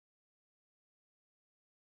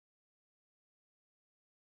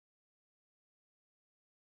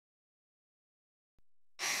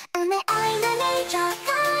On the island age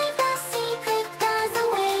archive, the secret does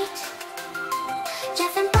await.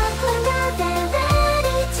 Jeff and Bucklander, they're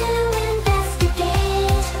ready to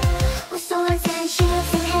investigate. With swords and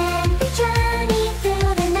shields in hand, they journey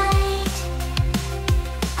through the night,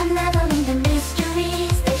 unraveling the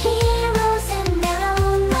mysteries, the heroes in their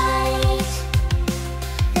own right.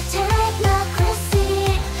 The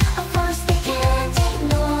technocracy, a force they can't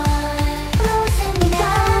ignore. Frozen in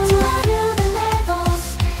battle through the levels,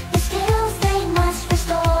 the skills they must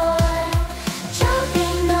restore.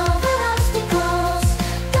 Jumping over obstacles,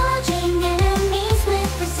 dodging enemies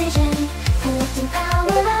with precision, collecting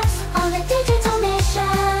power-ups on a digital mission.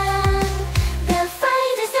 They're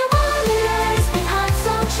fighters, they're warriors, with hearts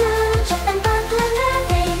so true. Jeff and Bucklander,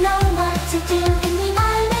 they know what to do. In the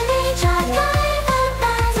island age archive, a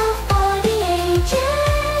battle for the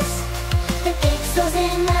ages. The pixels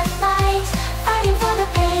in the fight, fighting for the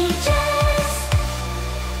pages.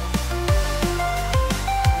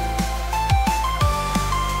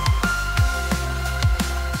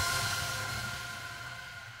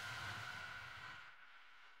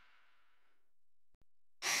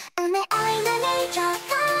 On the island age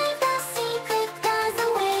archive, the secret does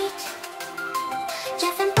await.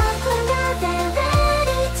 Jeff and Bucklander, they're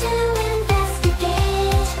ready to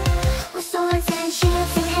investigate. With swords and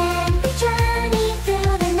shields in hand, they journey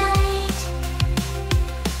through the night,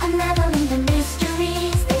 unraveling the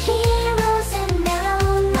mysteries, the heroes in their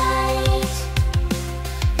own right.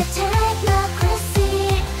 The technocracy,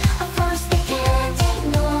 a force they can't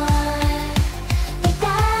ignore. They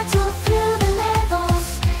battle through the levels,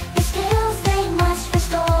 the skills they must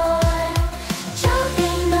restore.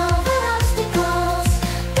 Jumping over obstacles,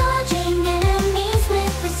 dodging enemies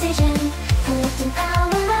with precision, collecting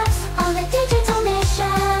power-ups on a digital mission.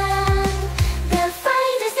 They're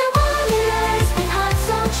fighters, they're warriors, with hearts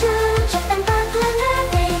so true. Jeff and Bucklander,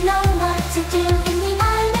 they know what to do. In the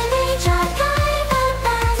island age archive, a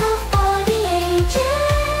battle for the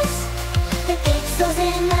ages. The pixels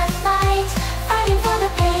in the fight, fighting for the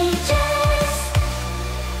pages.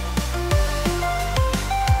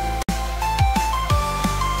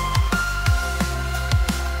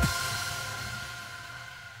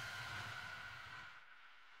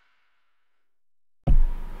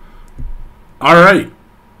 All right,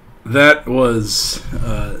 that was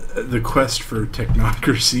The Quest for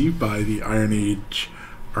Technocracy by the Iron Age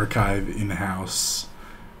Archive in-house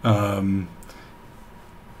anime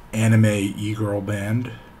e-girl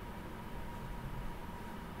band,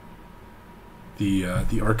 the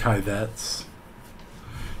Archivettes.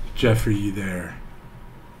 Jeff, are you there?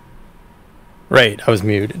 Right, I was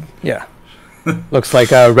muted. Yeah. Looks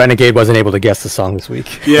like Renegade wasn't able to guess the song this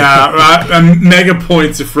week. Yeah, mega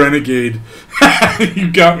points if Renegade.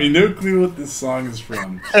 You got me. No clue what this song is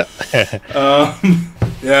from.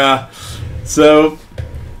 Yeah. So,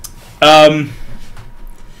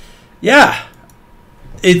 yeah.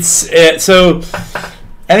 It's so.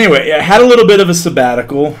 Anyway, I had a little bit of a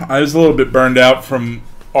sabbatical. I was a little bit burned out from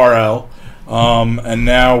RL, and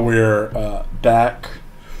now we're back.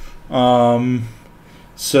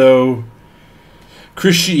 So.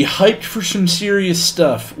 Chrissy, hyped for some serious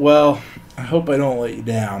stuff. Well, I hope I don't let you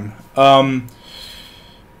down.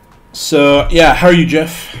 So, yeah, how are you,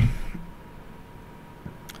 Jeff?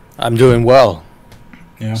 I'm doing well.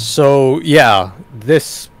 Yeah. So, yeah,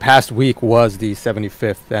 this past week was the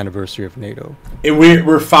 75th anniversary of NATO.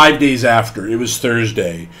 We're 5 days after. It was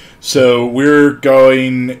Thursday. So we're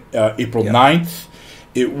going April 9th.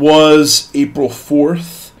 It was April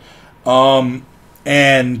 4th.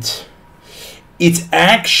 And it's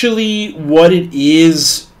actually what it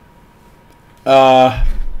is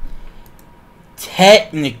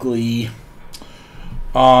technically.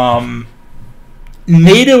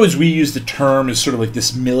 NATO, as we use the term, is sort of like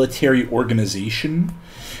this military organization.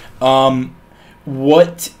 What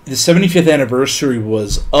the 75th anniversary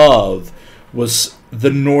was the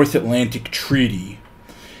North Atlantic Treaty.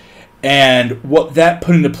 And what that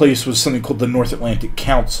put into place was something called the North Atlantic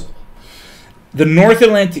Council. The North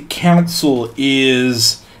Atlantic Council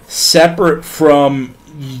is separate from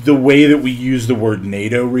the way that we use the word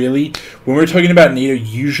NATO, really. When we're talking about NATO,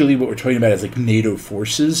 usually what we're talking about is like NATO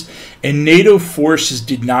forces. And NATO forces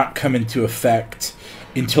did not come into effect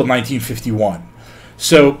until 1951.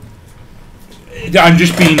 So I'm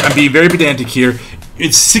being very pedantic here.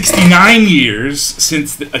 It's 69 years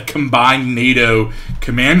since a combined NATO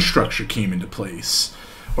command structure came into place.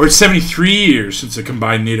 Or it's 73 years since a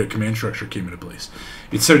combined NATO command structure came into place.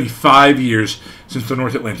 It's 75 years since the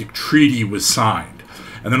North Atlantic Treaty was signed.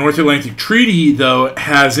 And the North Atlantic Treaty, though,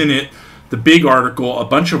 has in it the big article, a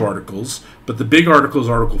bunch of articles, but the big article is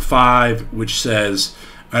Article 5, which says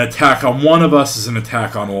An attack on one of us is an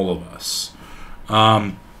attack on all of us.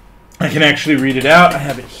 I can actually read it out. I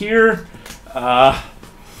have it here.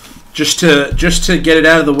 Just to get it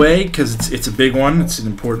out of the way, because it's a big one. It's an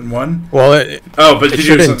important one. Well, it did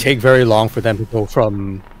didn't take very long for them to go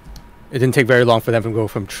from. It didn't take very long for them to go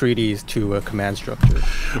from treaties to a command structure.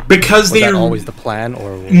 Because was that always the plan,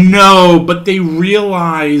 or no? But they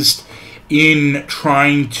realized in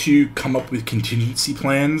trying to come up with contingency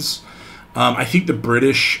plans. I think the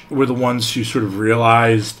British were the ones who sort of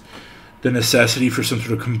realized the necessity for some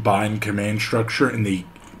sort of combined command structure, and they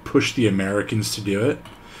pushed the Americans to do it.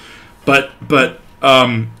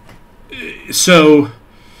 So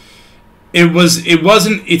there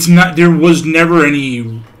was never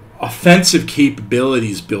any offensive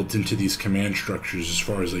capabilities built into these command structures, as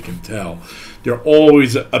far as I can tell. They're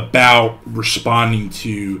always about responding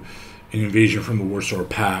to an invasion from the Warsaw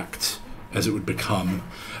Pact, as it would become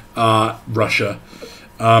Russia.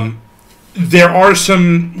 There are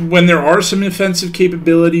some offensive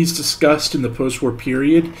capabilities discussed in the post-war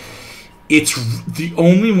period. It's the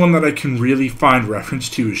only one that I can really find reference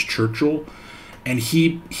to is Churchill, and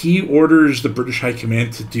he orders the British High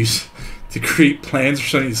Command to create plans for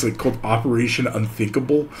something that's called Operation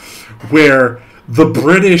Unthinkable, where the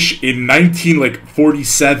British in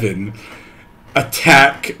 1947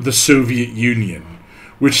 attack the Soviet Union,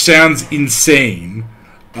 which sounds insane,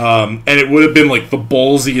 and it would have been the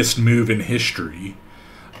ballsiest move in history,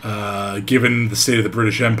 given the state of the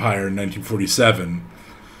British Empire in 1947.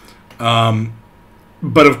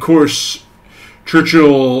 But of course,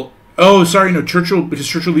 Churchill. Churchill, because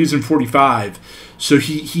Churchill leaves in 45, so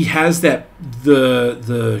he has the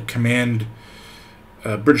command,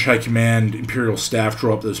 British High Command, Imperial Staff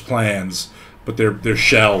draw up those plans, but they're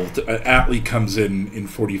shelved. Attlee comes in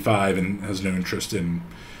 45 and has no interest in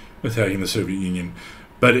attacking the Soviet Union.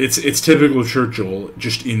 But it's typical of Churchill,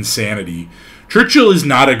 just insanity. Churchill is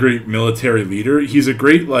not a great military leader. He's a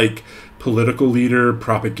great political leader,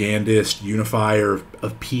 propagandist, unifier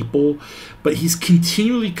of people, but he's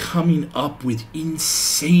continually coming up with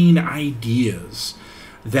insane ideas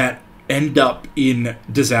that end up in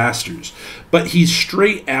disasters. But he's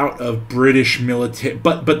straight out of British military.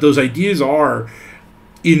 But those ideas are,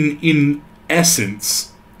 in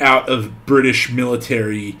essence, out of British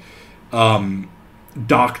military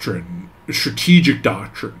doctrine, strategic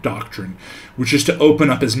doctrine, which is to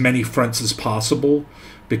open up as many fronts as possible,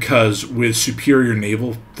 because with superior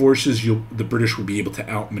naval forces, the British will be able to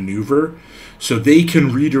outmaneuver, so they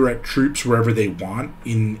can redirect troops wherever they want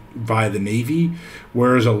via the Navy,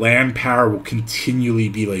 whereas a land power will continually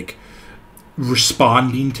be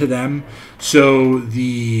responding to them. So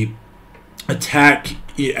the attack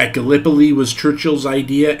at Gallipoli was Churchill's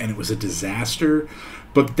idea, and it was a disaster.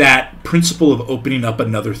 But that principle of opening up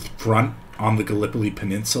another front on the Gallipoli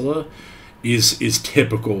Peninsula is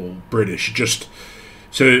typical British.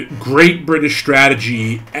 So great British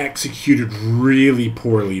strategy executed really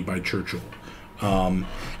poorly by Churchill.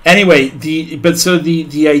 Anyway,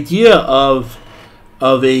 the idea of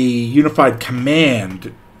a unified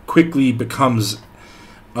command quickly becomes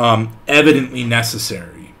evidently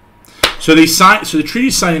necessary. So the treaty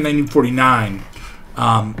is signed in 1949,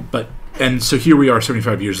 and so here we are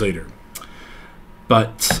 75 years later.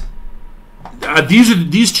 But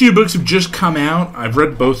these two books have just come out. I've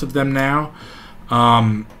read both of them now.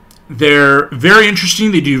 They're very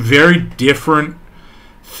interesting. They do very different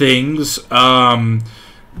things. The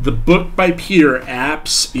book by Peter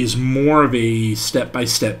Apps is more of a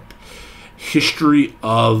step-by-step history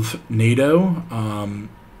of NATO,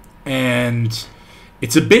 and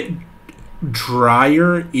it's a bit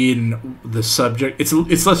drier in the subject. It's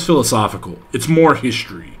less philosophical. It's more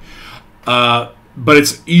history, but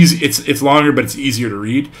it's easy. It's longer, but it's easier to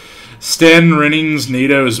read. Stan Renning's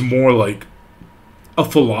NATO is more like a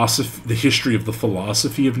philosophy, the history of the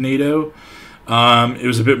philosophy of NATO. It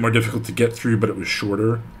was a bit more difficult to get through, but it was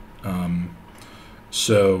shorter.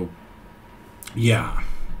 So, yeah.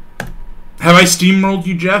 Have I steamrolled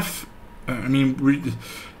you, Jeff? I mean,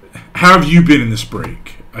 how have you been in this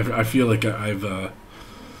break? I feel like I've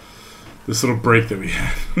this little break that we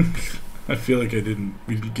had. I feel like we didn't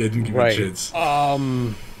give you a chance. I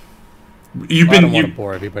don't want to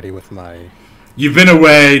bore everybody with my. You've been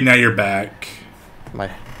away. Now you're back.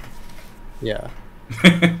 Yeah.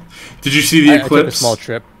 Did you see the eclipse? I took a small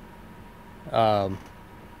trip.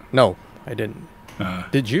 No, I didn't.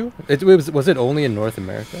 Did you? Was it only in North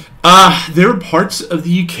America? There were parts of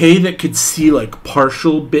the UK that could see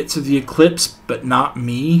partial bits of the eclipse, but not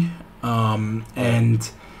me. And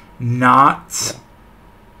not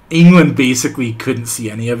England basically couldn't see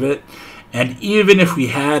any of it. And even if we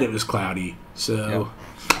had, it was cloudy. So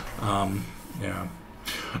Yeah.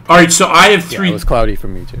 All right, so I have three. Yeah, it was cloudy for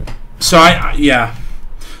me too. So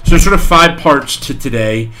So sort of 5 parts to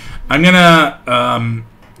today. I'm gonna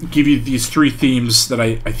give you these 3 themes that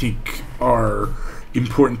I think are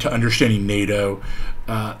important to understanding NATO.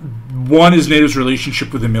 One is NATO's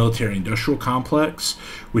relationship with the military-industrial complex,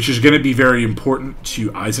 which is going to be very important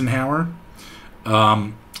to Eisenhower.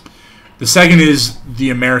 The second is the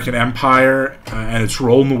American empire and its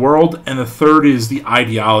role in the world, and the third is the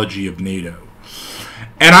ideology of NATO.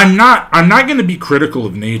 And I'm not going to be critical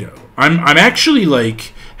of NATO. I'm actually,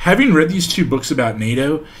 like, having read these 2 books about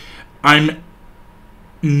NATO, I'm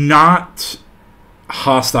not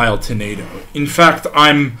hostile to NATO. In fact,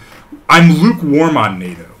 I'm lukewarm on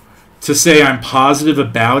NATO. To say I'm positive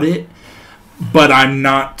about it, but I'm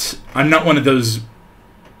not one of those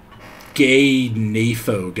gay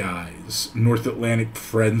NAFO guys, North Atlantic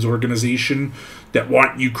Friends Organization, that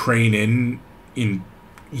want Ukraine in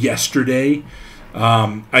yesterday.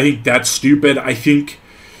 I think that's stupid. I think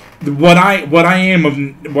the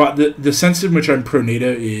sense in which I'm pro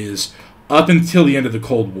NATO is up until the end of the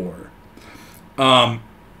Cold War.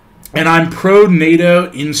 And I'm pro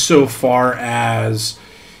NATO insofar as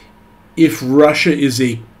if Russia is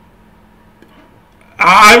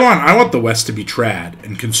I want the West to be trad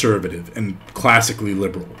and conservative and classically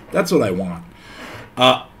liberal. That's what I want.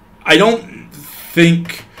 I don't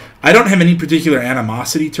have any particular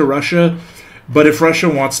animosity to Russia, but if Russia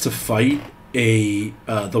wants to fight the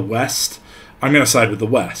West, I'm going to side with the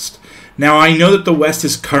West. Now, I know that the West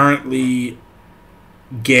is currently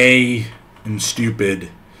gay and stupid,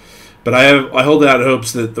 but I hold out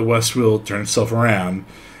hopes that the West will turn itself around.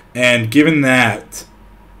 And given that,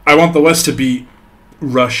 I want the West to beat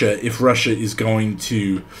Russia if Russia is going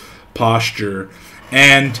to posture.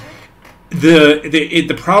 And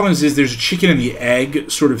the problem is there's a chicken and the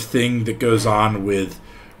egg sort of thing that goes on with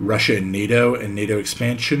Russia and NATO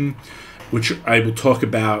expansion, which I will talk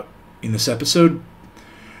about in this episode.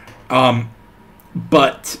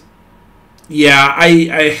 But yeah,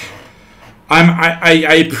 I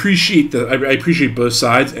appreciate I appreciate both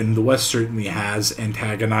sides, and the West certainly has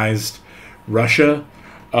antagonized Russia.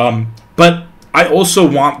 But I also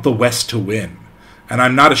want the West to win, and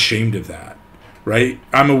I'm not ashamed of that. Right?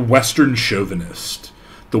 I'm a Western chauvinist.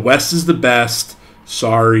 The West is the best.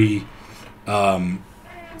 Sorry.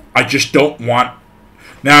 I just don't want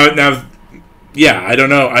now. Yeah, I don't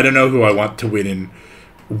know who I want to win in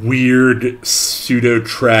weird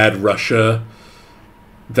pseudo-trad Russia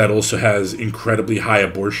that also has incredibly high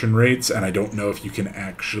abortion rates, and I don't know if you can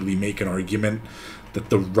actually make an argument that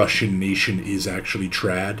the Russian nation is actually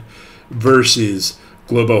trad, versus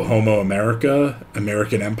Globo Homo America,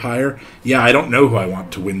 American Empire. Yeah, I don't know who I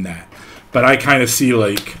want to win that. But I kind of see,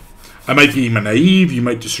 like, I might be naive, you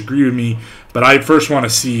might disagree with me, but I first want to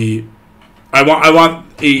see, I want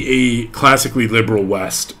a classically liberal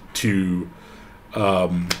West to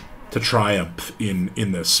triumph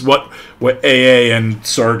in this. What AA and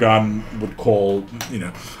Sargon would call,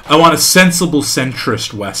 I want a sensible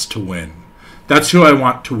centrist West to win. That's who I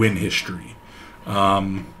want to win history.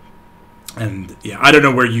 And yeah, I don't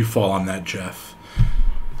know where you fall on that, Jeff.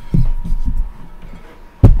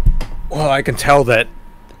 Well, I can tell that,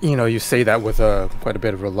 you say that with quite a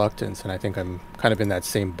bit of reluctance, and I think I'm kind of in that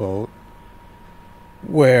same boat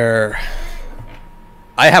where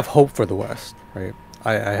I have hope for the West, right?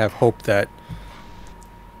 I have hope that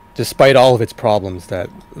despite all of its problems, that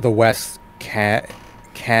the West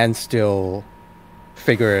can still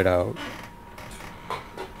figure it out.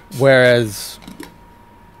 Whereas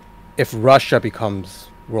if Russia becomes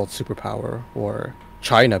world superpower or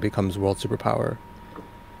China becomes world superpower,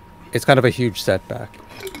 it's kind of a huge setback.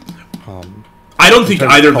 I don't think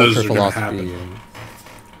either of those are going to happen.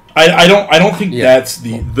 I don't think that's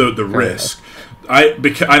the risk. I'm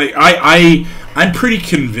pretty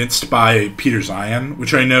convinced by Peter Zion,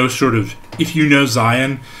 which I know sort of, if you know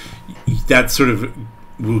Zion, that sort of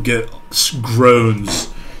will get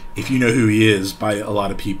groans if you know who he is by a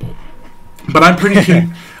lot of people. But I'm pretty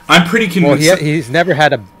convinced. Well, he's never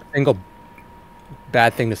had a single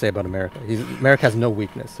bad thing to say about America. America has no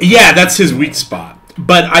weakness. Yeah, that's his weak spot.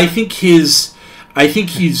 But I think he's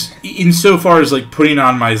insofar as, like, putting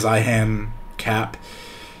on my Zion cap,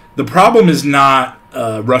 the problem is not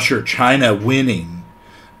Russia or China winning.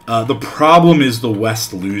 The problem is the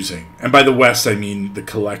West losing. And by the West, I mean the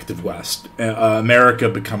collective West. America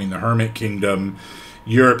becoming the hermit kingdom,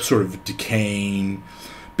 Europe sort of decaying.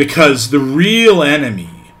 Because the real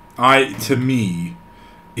enemy, to me,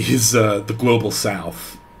 is the global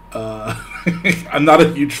South. I'm not a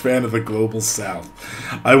huge fan of the global South.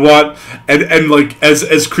 I want and like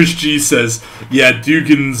as Chris G says, yeah,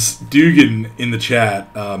 Dugan in the chat.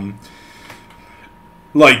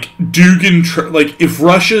 Like Dugan, like if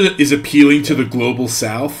Russia is appealing to the global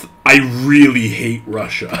South, I really hate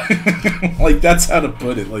Russia. Like that's how to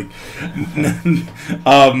put it. Like,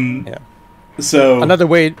 Yeah. so Another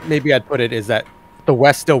way maybe I'd put it is that the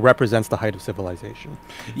West still represents the height of civilization.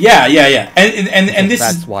 yeah, and this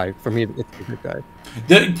That's is why for me it's a good guy.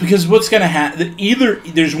 because what's going to happen? Either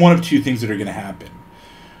there's one of two things that are going to happen.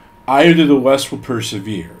 Either the West will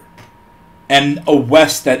persevere, and a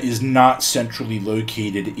West that is not centrally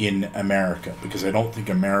located in America, because I don't think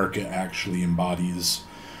America actually embodies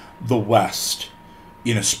the West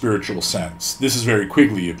in a spiritual sense. This is very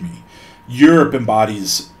Quigley of me. Europe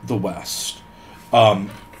embodies the West,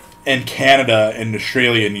 and Canada and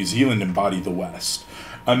Australia and New Zealand embody the West.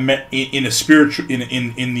 In a spiritual, in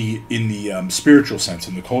the spiritual sense,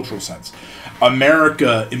 in the cultural sense,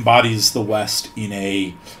 America embodies the West in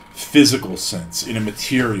a physical sense, in a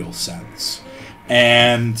material sense,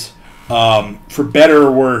 and for better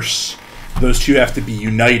or worse, those two have to be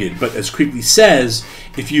united. But as Quigley says,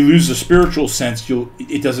 if you lose the spiritual sense,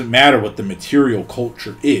 it doesn't matter what the material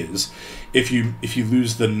culture is. If you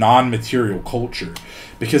lose the non-material culture,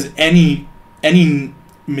 because any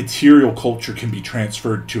material culture can be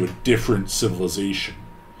transferred to a different civilization.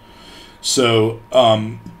 So,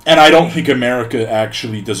 and I don't think America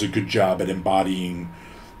actually does a good job at embodying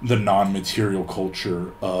the non-material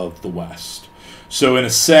culture of the West. So, in a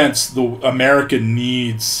sense, America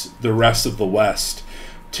needs the rest of the West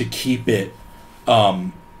to keep it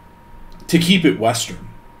Western,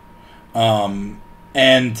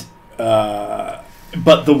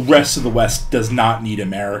 but the rest of the West does not need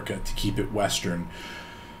America to keep it Western.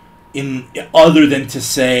 Other than to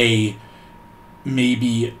say,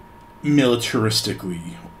 maybe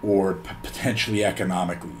militaristically or potentially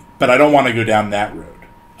economically, but I don't want to go down that road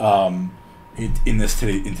in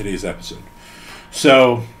today's episode.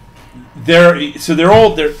 So they're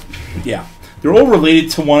all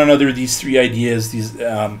related to one another. These three ideas,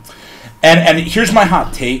 and here's my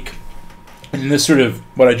hot take, and this sort of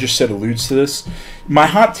what I just said alludes to this. My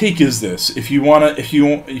hot take is this: if you want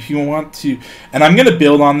to, and I'm going to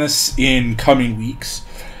build on this in coming weeks,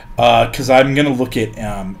 because I'm going to look at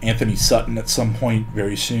Anthony Sutton at some point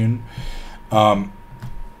very soon.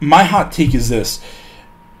 My hot take is this: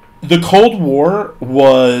 the Cold War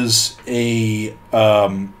was a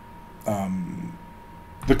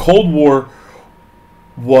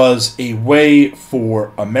way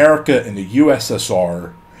for America and the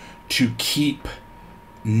USSR to keep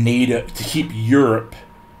NATO, to keep Europe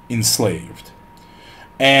enslaved.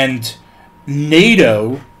 And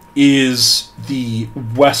NATO is the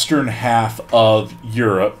western half of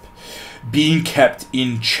Europe being kept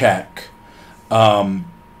in check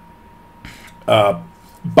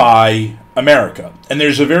by America. And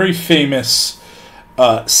there's a very famous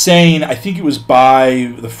saying, I think it was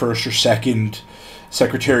by the first or second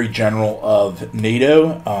Secretary General of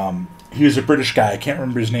NATO. He was a British guy. I can't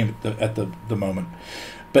remember his name at the moment.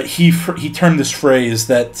 But he termed this phrase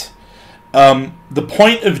that the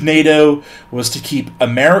point of NATO was to keep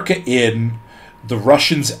America in, the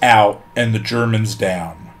Russians out, and the Germans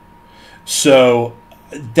down. So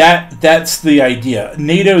that's the idea.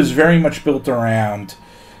 NATO is very much built around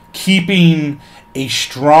keeping a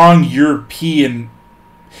strong European.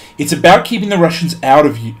 It's about keeping the Russians out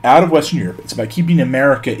of Western Europe. It's about keeping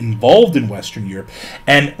America involved in Western Europe.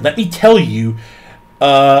 And let me tell you,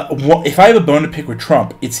 if I have a bone to pick with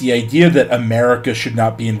Trump, it's the idea that America should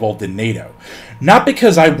not be involved in NATO. Not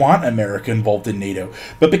because I want America involved in NATO,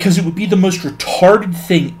 but because it would be the most retarded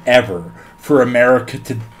thing ever for America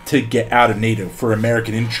to get out of NATO for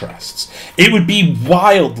American interests. It would be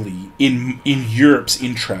wildly in Europe's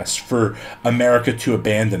interest for America to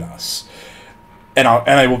abandon us. And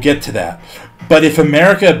I will get to that. But if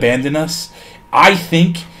America abandoned us, I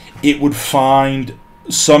think it would find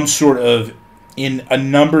some sort of, in a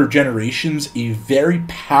number of generations, a very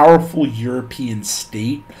powerful European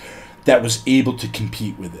state that was able to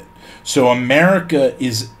compete with it. So America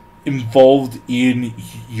is involved in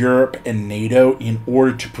Europe and NATO in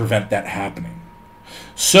order to prevent that happening.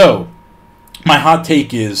 So my hot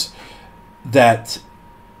take is that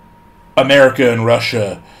America and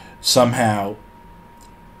Russia somehow,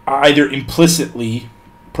 either implicitly,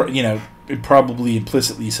 probably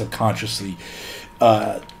implicitly, subconsciously,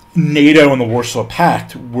 NATO and the Warsaw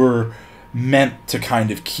Pact were meant to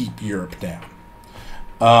kind of keep Europe down.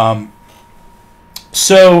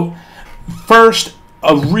 So, first,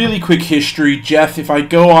 a really quick history. Jeff, if I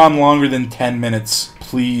go on longer than 10 minutes,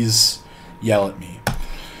 please yell at me.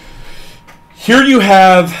 Here you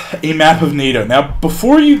have a map of NATO. Now,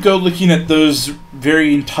 before you go looking at those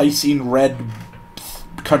very enticing red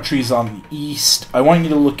countries on the east, I want you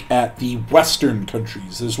to look at the western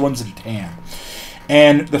countries. There's ones in tan.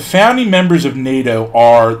 And the founding members of NATO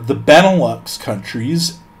are the Benelux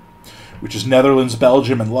countries, which is Netherlands,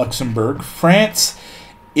 Belgium, and Luxembourg, France,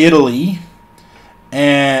 Italy,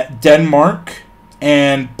 and Denmark,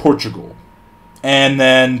 and Portugal. And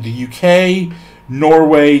then the UK,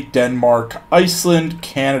 Norway, Denmark, Iceland,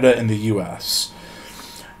 Canada, and the US.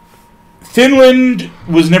 Finland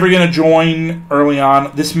was never going to join early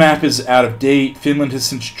on. This map is out of date. Finland has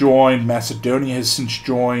since joined. Macedonia has since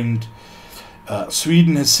joined.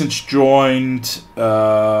 Sweden has since joined.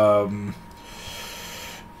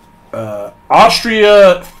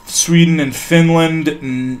 Austria, Sweden, and Finland,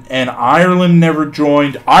 and Ireland never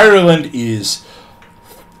joined. Ireland is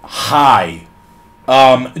high.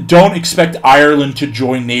 Don't expect Ireland to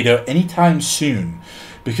join NATO anytime soon,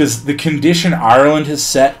 because the condition Ireland has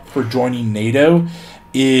set for joining NATO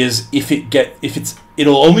is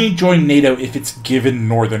it'll only join NATO if it's given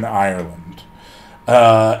Northern Ireland,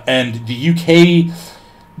 and the UK.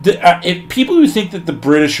 People who think that the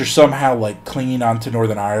British are somehow like clinging on to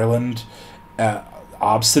Northern Ireland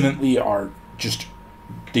obstinately are just,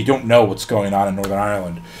 they don't know what's going on in Northern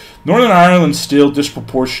Ireland. Northern Ireland still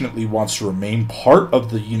disproportionately wants to remain part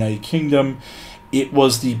of the United Kingdom. It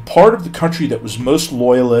was the part of the country that was most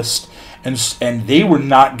loyalist, and they were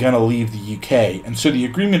not going to leave the UK. And so the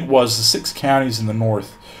agreement was the 6 counties in the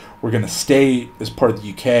north were going to stay as part of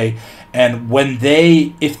the UK, and when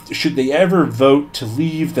should they ever vote to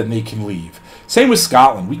leave, then they can leave. Same with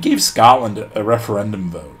Scotland. We gave Scotland a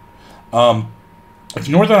referendum vote. If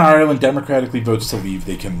Northern Ireland democratically votes to leave,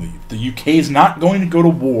 they can leave. The UK is not going to go to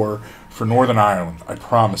war for Northern Ireland. I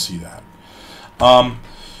promise you that.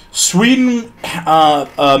 Sweden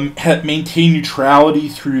had maintained neutrality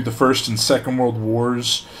through the First and Second World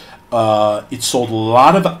Wars. It sold a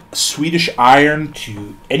lot of Swedish iron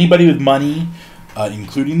to anybody with money,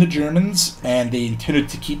 including the Germans, and they intended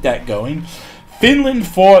to keep that going. Finland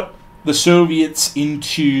fought the Soviets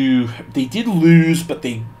into... They did lose, but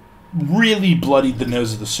they really bloodied the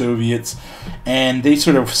nose of the Soviets, and they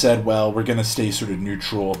sort of said, well, we're going to stay sort of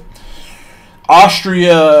neutral.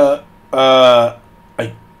 Austria, I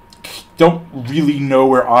don't really know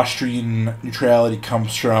where Austrian neutrality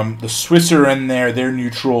comes from. The Swiss are in there; they're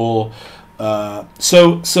neutral.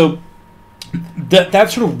 So that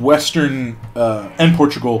sort of Western and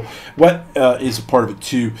Portugal, what is a part of it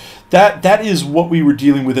too. That is what we were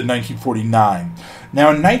dealing with in 1949.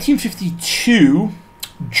 Now in 1952.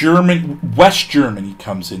 West Germany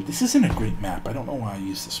comes in. This isn't a great map. I don't know why I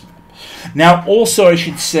use this map. Now, also, I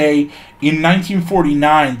should say, in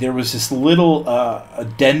 1949, there was this little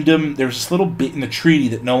addendum. There was this little bit in the treaty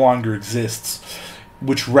that no longer exists,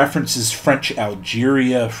 which references French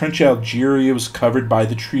Algeria. French Algeria was covered by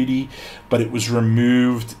the treaty, but it was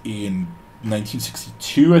removed in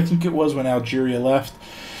 1962, I think it was, when Algeria left.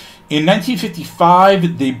 In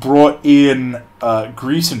 1955, they brought in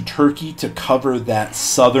Greece and Turkey to cover that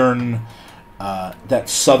southern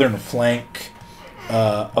flank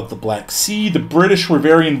of the Black Sea. The British were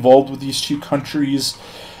very involved with these two countries.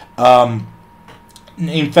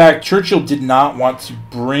 In fact, Churchill did not want to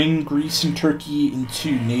bring Greece and Turkey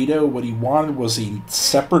into NATO. What he wanted was a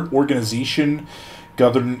separate organization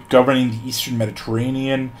governing the Eastern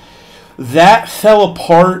Mediterranean. That fell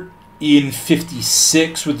apart in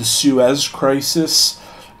 56 with the Suez Crisis.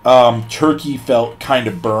 Turkey felt kind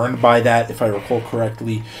of burned by that, if I recall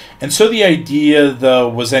correctly. And so the idea, though,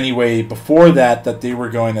 was anyway, before that they were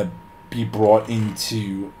going to be brought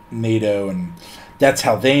into NATO, and that's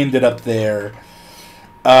how they ended up there.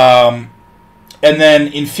 And then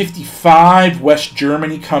in 55, West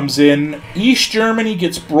Germany comes in. East Germany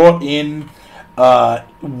gets brought in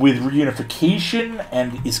with reunification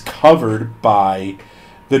and is covered by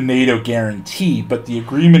the NATO guarantee, but the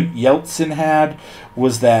agreement Yeltsin had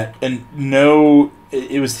was that,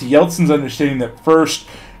 it was to Yeltsin's understanding that first,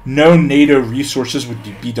 no NATO resources would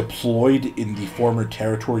be deployed in the former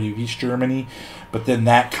territory of East Germany, but then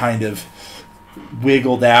that kind of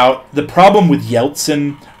wiggled out. The problem with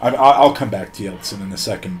Yeltsin, I'll come back to Yeltsin in a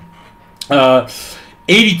second.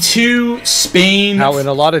 82, Spain. Now, in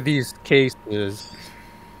a lot of these cases,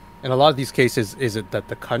 is it that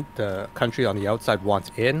the country on the outside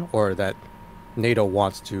wants in, or that NATO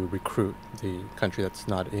wants to recruit the country that's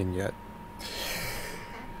not in yet?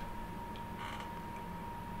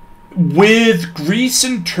 With Greece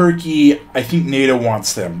and Turkey, I think NATO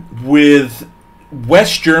wants them. With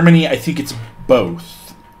West Germany, I think it's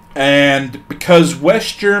both. And because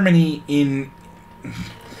West Germany it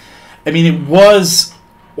was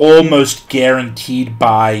almost guaranteed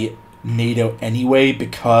by NATO anyway,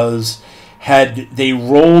 because had there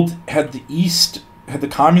been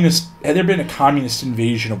a communist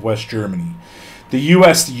invasion of West Germany, the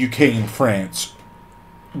US, the UK, and France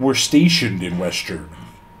were stationed in West Germany,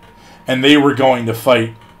 and they were going to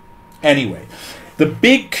fight anyway. The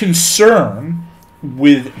big concern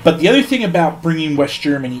but the other thing about bringing West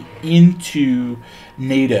Germany into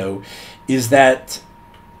NATO is that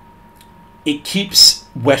it keeps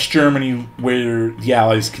West Germany where the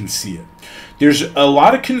Allies can see it. There's a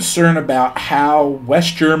lot of concern about how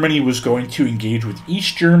West Germany was going to engage with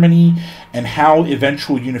East Germany and how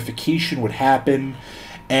eventual unification would happen.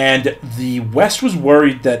 And the West was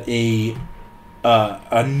worried that a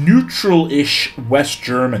neutral-ish West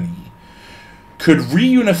Germany could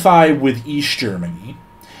reunify with East Germany,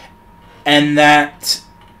 and that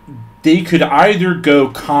they could either go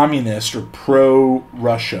communist or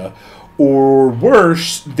pro-Russia, or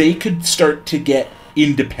worse, they could start to get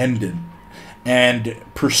independent and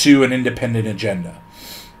pursue an independent agenda.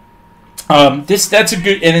 That's a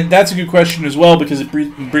good question as well, because it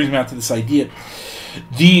brings me out to this idea.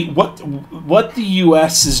 What the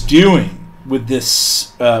U.S. is doing with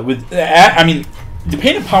this,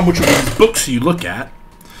 depending upon which of these books you look at,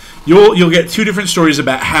 you'll get two different stories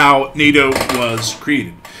about how NATO was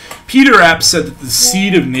created. Peter App said that the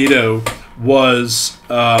seed of NATO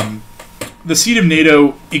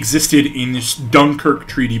existed in this Dunkirk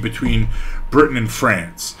Treaty between Britain and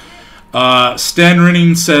France. Stan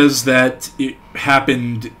Rinning says that it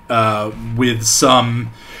happened with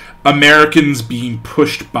some Americans being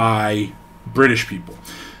pushed by British people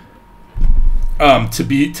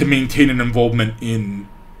to maintain an involvement in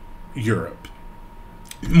Europe.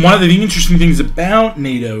 One of the interesting things about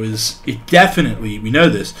NATO is it definitely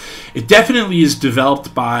is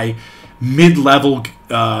developed by mid-level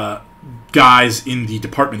guys in the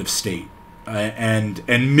Department of State and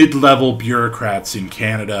mid-level bureaucrats in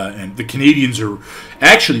Canada, and the Canadians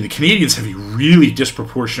have a really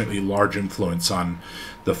disproportionately large influence on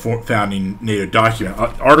the founding NATO document.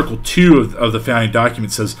 Article 2 of the founding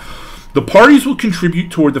document says, "The parties will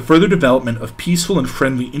contribute toward the further development of peaceful and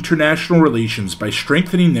friendly international relations by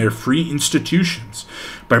strengthening their free institutions,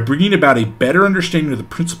 by bringing about a better understanding of the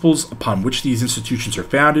principles upon which these institutions are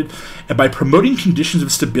founded, and by promoting conditions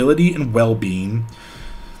of stability and well-being.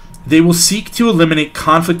 They will seek to eliminate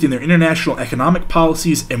conflict in their international economic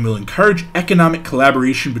policies and will encourage economic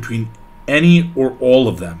collaboration between any or all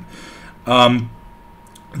of them."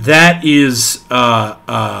 That is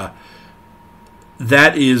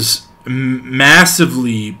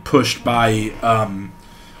massively pushed by a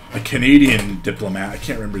Canadian diplomat. I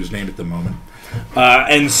can't remember his name at the moment,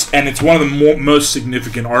 and it's one of the most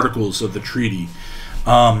significant articles of the treaty,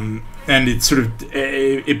 and it sort of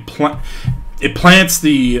it plants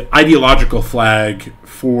the ideological flag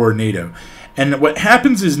for NATO. And what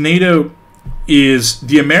happens is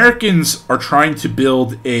the Americans are trying to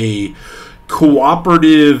build a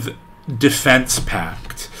cooperative defense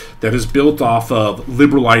pact that is built off of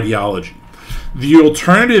liberal ideology. The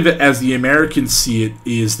alternative, as the Americans see it,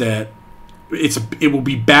 is that it will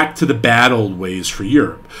be back to the bad old ways for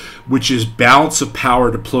Europe, which is balance of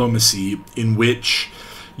power diplomacy, in which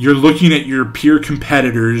you're looking at your peer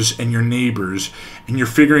competitors and your neighbors, and you're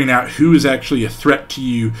figuring out who is actually a threat to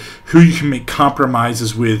you, who you can make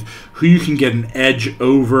compromises with, who you can get an edge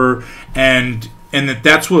over, and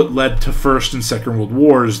that's what led to First and Second World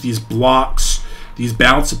Wars, these blocks, these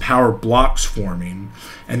balance of power blocks forming.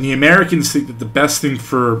 And the Americans think that the best thing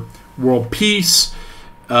for world peace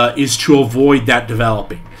is to avoid that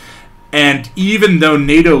developing. And even though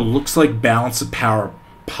NATO looks like balance of power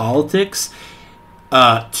politics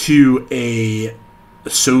to a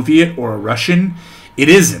Soviet or a Russian, it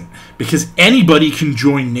isn't, because anybody can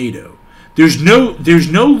join NATO. There's no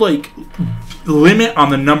like limit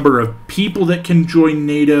on the number of people that can join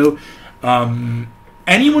NATO.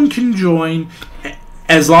 Anyone can join,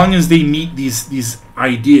 as long as they meet these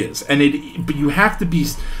ideas. But you have to be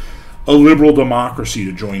a liberal democracy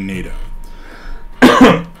to join NATO.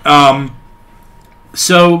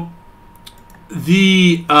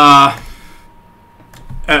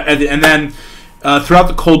 And then throughout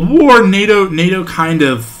the Cold War, NATO kind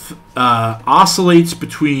of oscillates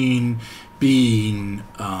between being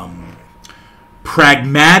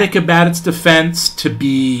pragmatic about its defense to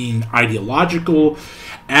being ideological.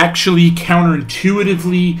 Actually,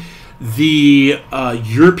 counterintuitively, the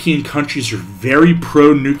European countries are very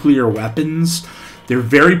pro-nuclear weapons. They're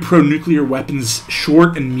very pro-nuclear weapons,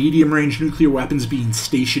 short and medium-range nuclear weapons being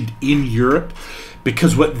stationed in Europe,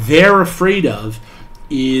 because what they're afraid of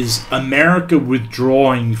is America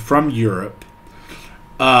withdrawing from Europe,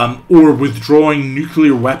 or withdrawing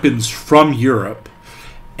nuclear weapons from Europe,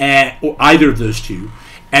 or either of those two,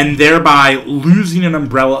 and thereby losing an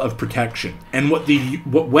umbrella of protection. And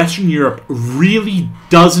what Western Europe really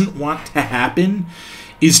doesn't want to happen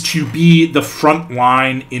is to be the front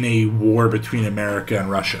line in a war between America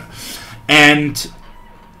and Russia. And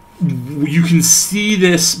you can see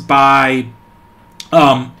this by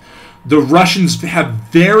the Russians have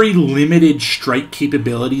very limited strike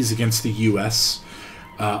capabilities against the U.S.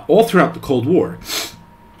 All throughout the Cold War,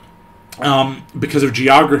 because of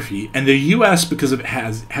geography, and the U.S., because of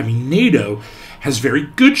having NATO, has very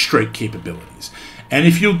good strike capabilities. And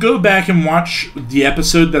if you'll go back and watch the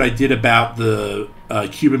episode that I did about the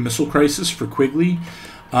Cuban Missile Crisis for Quigley,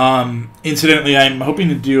 incidentally, I'm hoping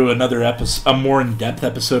to do another episode, a more in-depth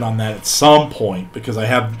episode on that at some point, because I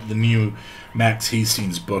have the new Max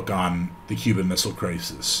Hastings book on the Cuban Missile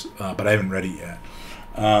Crisis, but I haven't read it yet.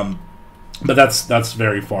 But that's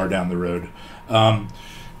very far down the road.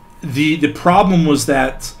 The problem was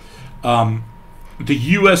that the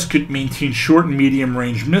U.S. could maintain short and medium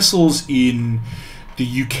range missiles in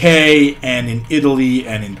the UK and in Italy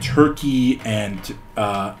and in Turkey and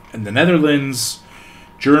in the Netherlands,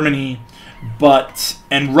 Germany,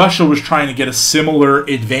 and Russia was trying to get a similar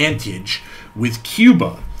advantage with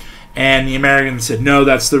Cuba, and the Americans said, no,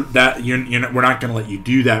 we're not going to let you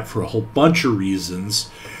do that for a whole bunch of reasons,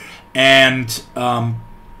 and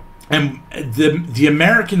the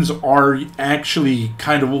Americans are actually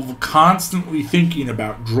kind of constantly thinking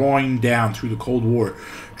about drawing down, through the Cold War,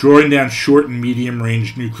 drawing down short and medium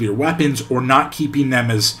range nuclear weapons, or not keeping them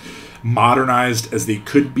as modernized as they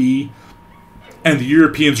could be. And the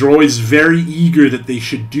Europeans are always very eager that they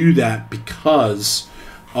should do that because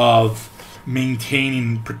of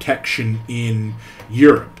maintaining protection in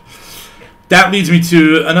Europe. That leads me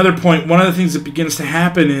to another point. One of the things that begins to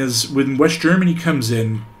happen is when West Germany comes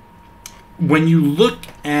in, when you look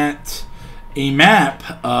at a map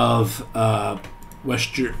of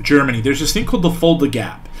West Germany, there's this thing called the Fulda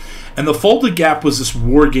Gap. And the Fulda Gap was this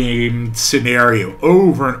war game scenario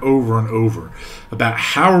over and over and over about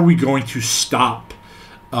how are we going to stop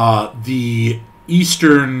the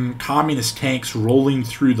Eastern communist tanks rolling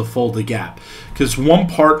through the Fulda Gap. Because one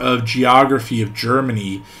part of geography of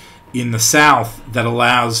Germany in the south that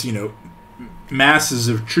allows, masses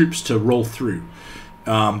of troops to roll through.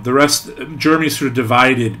 The rest, Germany is sort of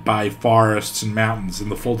divided by forests and mountains, and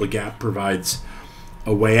the Fulda Gap provides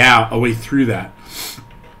a way out, a way through that.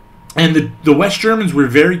 And the West Germans were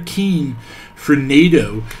very keen for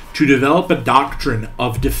NATO to develop a doctrine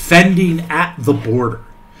of defending at the border.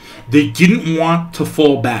 They didn't want to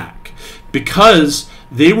fall back because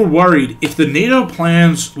they were worried if the NATO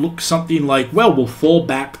plans look something like, well, we'll fall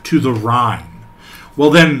back to the Rhine.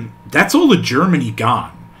 Well, then that's all of Germany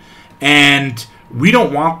gone. And we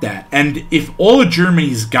don't want that. And if all of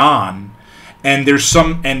Germany's gone and there's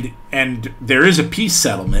and there is a peace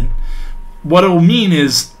settlement, what it will mean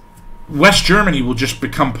is West Germany will just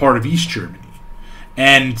become part of East Germany.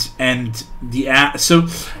 And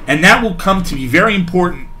that will come to be very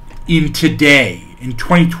important in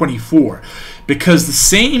 2024, because the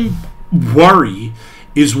same worry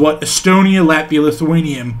is what Estonia, Latvia,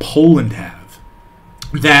 Lithuania, and Poland have,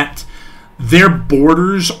 that their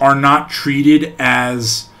borders are not treated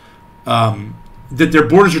as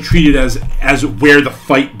as where the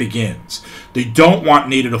fight begins. They don't want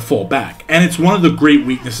NATO to fall back. And it's one of the great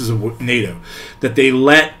weaknesses of NATO, that they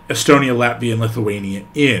let Estonia, Latvia, and Lithuania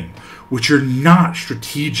in, which are not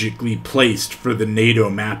strategically placed for the NATO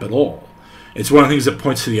map at all. It's one of the things that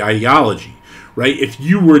points to the ideology, right? If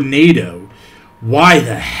you were NATO, why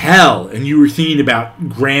the hell, and you were thinking about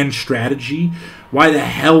grand strategy, why the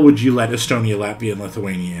hell would you let Estonia, Latvia, and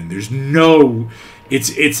Lithuania in? There's no...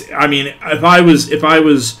 I mean, if I was...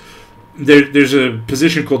 There's a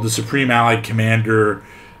position called the Supreme Allied Commander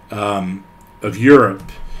of Europe,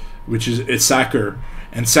 which is Sacker,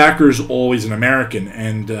 and Sacker is always an American.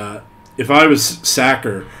 And if I was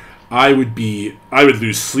Sacker, I would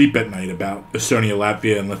lose sleep at night about Estonia,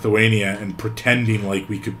 Latvia, and Lithuania, and pretending like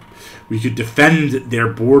we could defend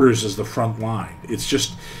their borders as the front line. It's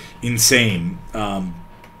just insane. And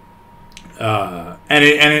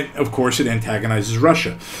of course, it antagonizes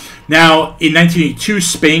Russia. Now, in 1982,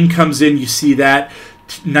 Spain comes in. You see that.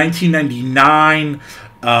 1999,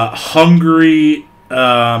 Hungary,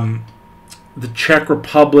 the Czech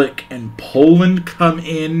Republic, and Poland come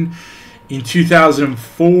in. In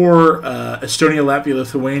 2004, Estonia, Latvia,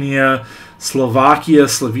 Lithuania, Slovakia,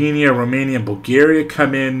 Slovenia, Romania, and Bulgaria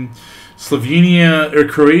come in. Slovenia or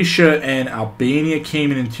Croatia and Albania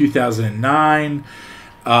came in 2009.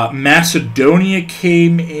 Macedonia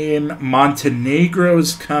came in. Montenegro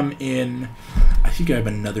has come in. I think I have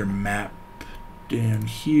another map down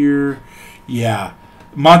here. Yeah.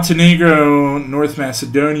 Montenegro, North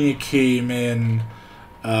Macedonia came in.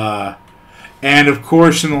 And of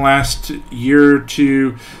course, in the last year or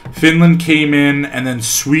two, Finland came in, and then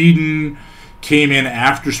Sweden came in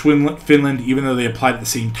after Finland, even though they applied at the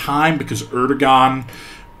same time, because Erdogan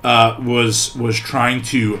was trying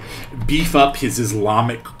to beef up his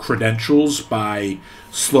Islamic credentials by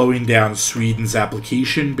slowing down Sweden's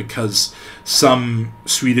application, because some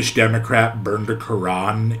Swedish Democrat burned a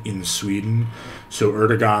Quran in Sweden, so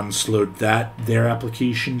Erdogan slowed their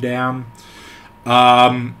application down.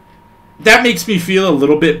 That makes me feel a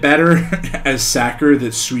little bit better as sacker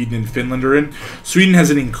that Sweden and Finland are in. Sweden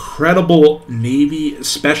has an incredible navy,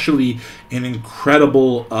 especially an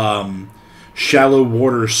incredible shallow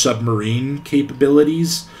water submarine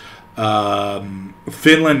capabilities.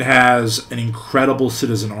 Finland has an incredible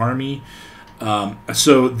citizen army.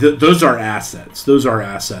 So those are assets. Those are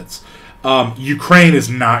assets. Ukraine is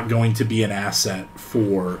not going to be an asset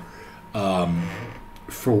for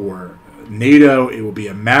NATO. It will be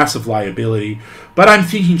a massive liability. But I'm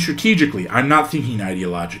thinking strategically. I'm not thinking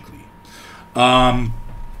ideologically.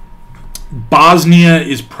 Bosnia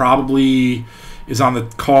is on the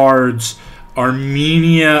cards.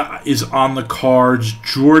 Armenia is on the cards.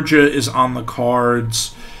 Georgia is on the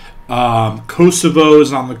cards. Kosovo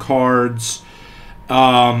is on the cards.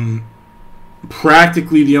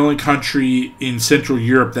 Practically the only country in Central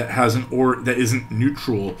Europe that isn't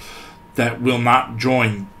neutral, that will not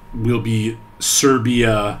join, will be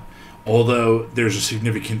Serbia, although there's a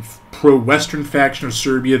significant pro-Western faction of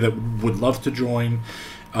Serbia that would love to join,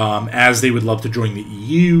 as they would love to join the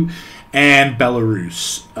EU, and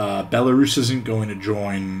Belarus. Belarus isn't going to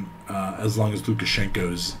join as long as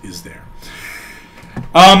Lukashenko is there.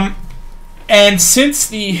 And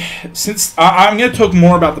since I'm going to talk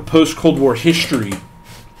more about the post-Cold War history,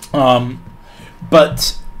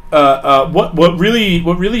 but what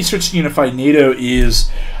really starts to unify NATO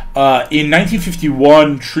is in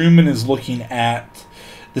 1951, Truman is looking at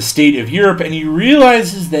the state of Europe, and he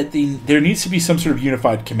realizes that there needs to be some sort of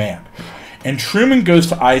unified command. And Truman goes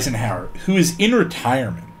to Eisenhower, who is in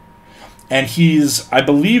retirement, and I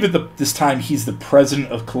believe at this time he's the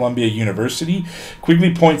president of Columbia University.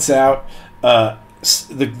 Quigley points out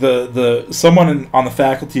someone on the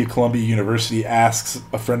faculty of Columbia University asks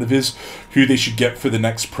a friend of his who they should get for the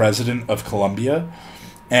next president of Columbia,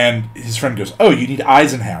 and his friend goes, "Oh, you need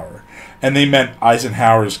Eisenhower," and they meant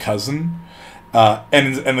Eisenhower's cousin.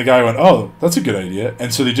 And the guy went, "Oh, that's a good idea,"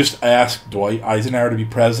 and so they just asked Dwight Eisenhower to be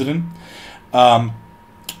president.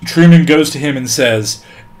 Truman goes to him and says,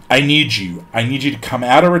 I need you to come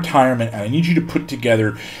out of retirement, and I need you to put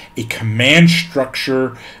together a command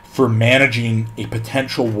structure for managing a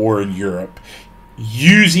potential war in Europe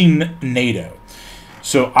using NATO."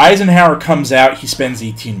 So Eisenhower comes out, he spends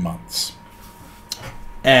 18 months.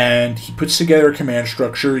 And he puts together a command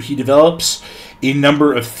structure. He develops a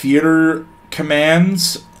number of theater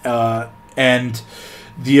commands, and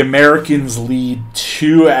the Americans lead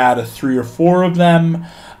 2 out of 3 or 4 of them.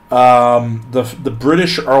 The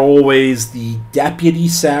British are always the deputy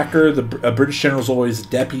sacker. A British general is always the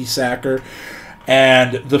deputy sacker.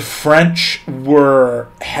 And the French were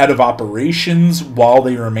head of operations while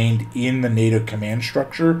they remained in the NATO command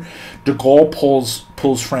structure. De Gaulle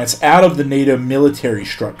pulls France out of the NATO military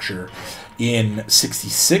structure in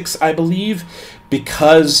 1966, I believe,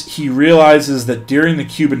 because he realizes that during the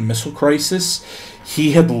Cuban Missile Crisis,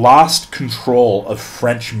 he had lost control of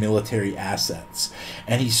French military assets.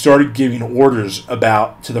 And he started giving orders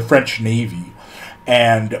to the French Navy.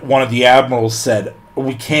 And one of the admirals said,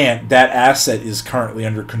 "We can't. That asset is currently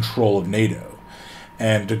under control of NATO."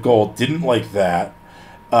 And de Gaulle didn't like that.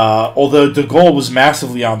 Although de Gaulle was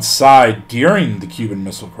massively on side during the Cuban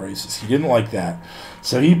Missile Crisis. He didn't like that.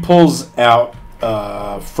 So he pulls out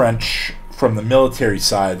French from the military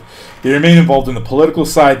side. They remain involved in the political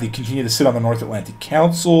side. They continue to sit on the North Atlantic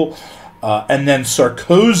Council. And then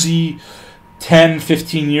Sarkozy, 10,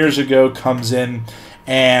 15 years ago, comes in,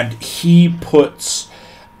 and he puts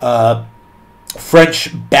French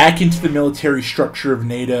back into the military structure of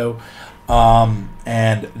NATO,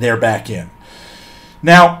 and they're back in.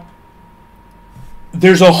 Now,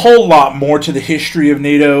 there's a whole lot more to the history of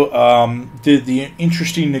NATO. The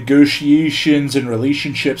interesting negotiations and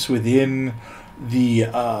relationships within the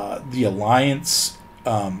alliance,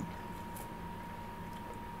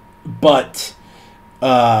 but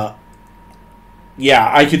yeah,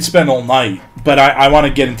 I could spend all night, but I want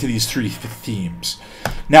to get into these three themes.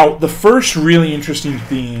 Now, the first really interesting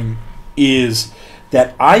theme is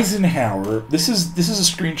that Eisenhower. This is a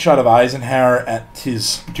screenshot of Eisenhower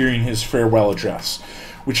during his farewell address,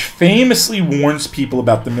 which famously warns people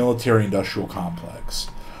about the military-industrial complex.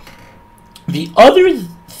 The other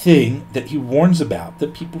thing that he warns about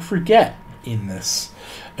that people forget in this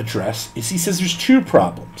address is he says there's two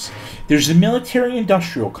problems. There's the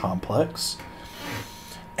military-industrial complex,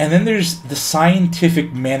 and then there's the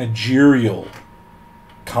scientific managerial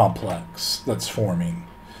complex that's forming.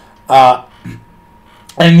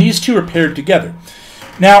 And these two are paired together.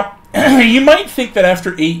 Now, you might think that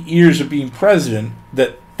after 8 years of being president,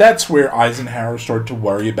 that's where Eisenhower started to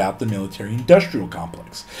worry about the military-industrial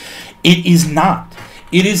complex. It is not.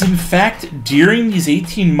 It is, in fact, during these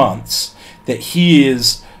 18 months that he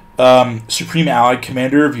is Supreme Allied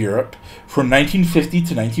Commander of Europe from 1950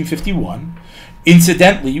 to 1951,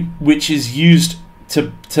 incidentally, which is used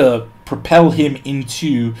to propel him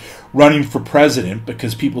into running for president,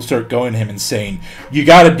 because people start going to him and saying, you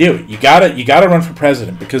got to do it. You got to run for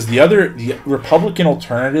president, because the Republican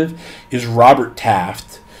alternative is Robert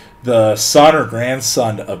Taft, the son or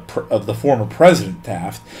grandson of the former President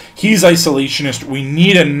Taft. He's isolationist. We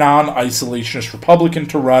need a non-isolationist Republican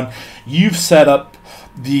to run. You've set up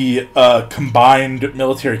the combined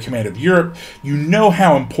military command of Europe. You know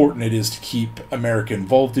how important it is to keep America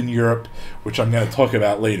involved in Europe, which I'm going to talk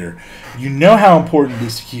about later. You know how important it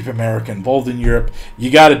is to keep America involved in Europe.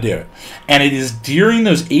 You got to do it. And it is during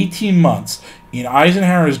those 18 months in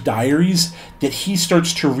Eisenhower's diaries that he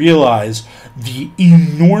starts to realize the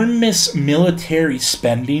enormous military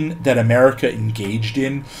spending that America engaged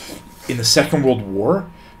in the Second World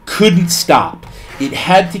War couldn't stop. It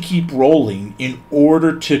had to keep rolling in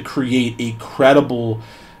order to create a credible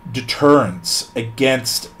deterrence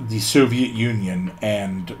against the Soviet Union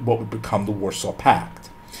and what would become the Warsaw Pact.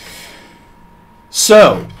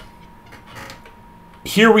 So,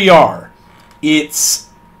 here we are. It's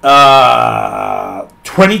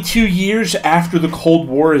 22 years after the Cold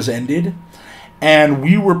War has ended, and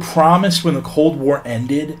we were promised when the Cold War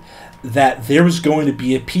ended that there was going to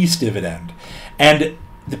be a peace dividend. And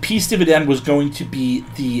the peace dividend was going to be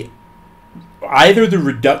either the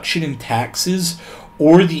reduction in taxes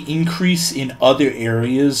or the increase in other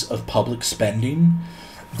areas of public spending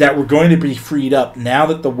that were going to be freed up now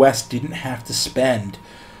that the West didn't have to spend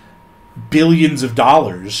billions of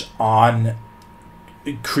dollars on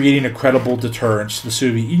creating a credible deterrence to the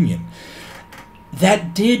Soviet Union.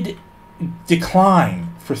 That did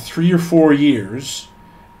decline for 3 or 4 years,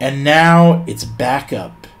 and now it's back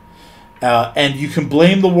up. And you can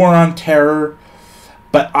blame the war on terror,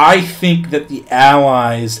 but I think that the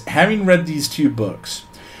Allies, having read these two books,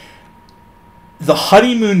 the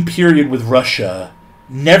honeymoon period with Russia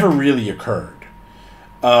never really occurred.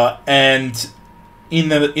 And in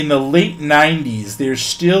the late 90s, there's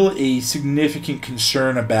still a significant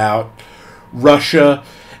concern about Russia.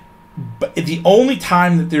 But the only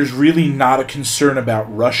time that there's really not a concern about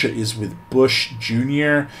Russia is with Bush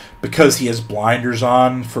Jr., because he has blinders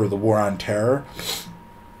on for the war on terror.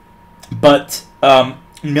 But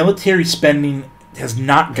military spending has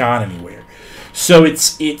not gone anywhere. So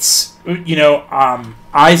it's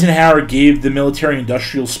Eisenhower gave the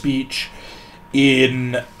military-industrial speech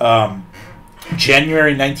in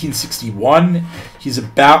January 1961.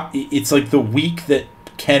 It's like the week that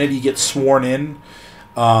Kennedy gets sworn in.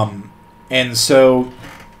 And so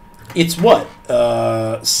it's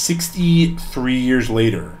 63 years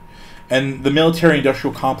later, and the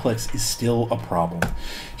military-industrial complex is still a problem.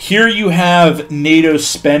 Here you have NATO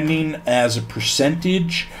spending as a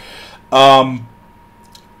percentage.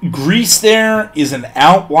 Greece there is an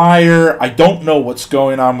outlier. I don't know what's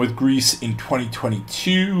going on with Greece in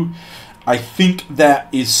 2022. I think that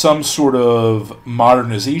is some sort of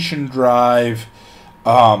modernization drive.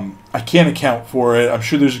 I can't account for it. I'm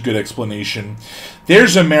sure there's a good explanation.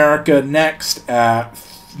 There's America next at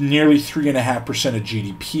nearly 3.5% of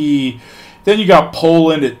GDP. Then you got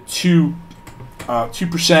Poland at 2%.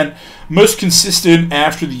 Most consistent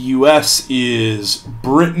after the U.S. is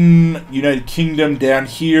Britain, United Kingdom down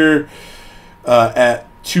here at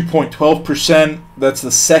 2.12%. That's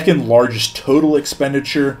the second largest total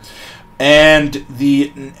expenditure. And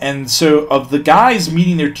so of the guys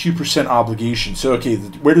meeting their 2% obligation, so okay,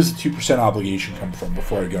 where does the 2% obligation come from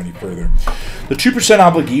before I go any further? The 2%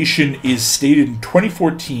 obligation is stated in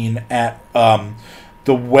 2014 at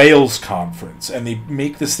the Wales Conference, and they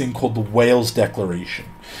make this thing called the Wales Declaration.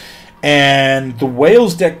 And the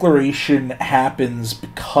Wales Declaration happens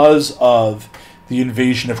because of the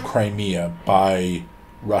invasion of Crimea by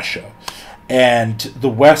Russia. And the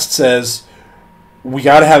West says, we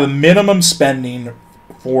got to have a minimum spending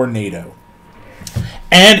for NATO.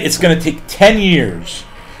 And it's going to take 10 years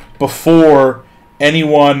before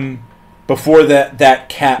that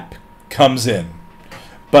cap comes in.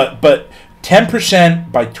 But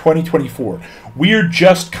 10% by 2024. We're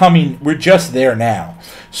just there now.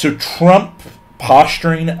 So Trump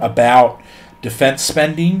posturing about defense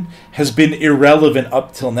spending has been irrelevant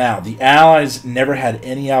up till now. The Allies never had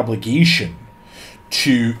any obligation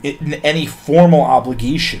any formal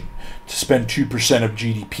obligation to spend 2% of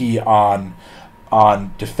GDP on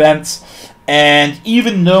defense. And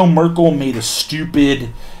even though Merkel made a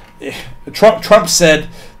stupid... Trump said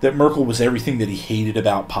that Merkel was everything that he hated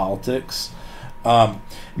about politics.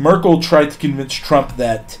 Merkel tried to convince Trump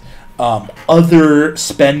that other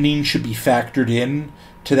spending should be factored in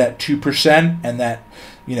to that 2%, and that,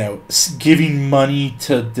 giving money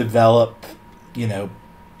to develop,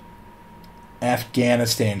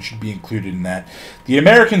 Afghanistan should be included in that. The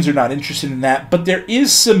Americans are not interested in that, but there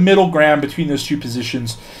is some middle ground between those two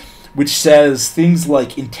positions, which says things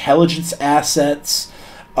like intelligence assets,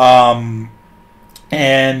 and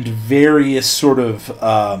various sort of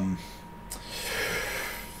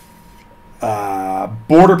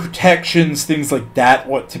border protections, things like that,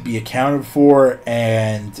 ought to be accounted for,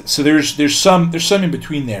 and so there's some in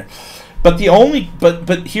between there. But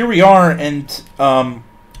here we are, and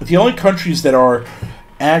the only countries that are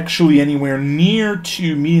actually anywhere near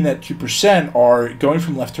to meeting that 2% are, going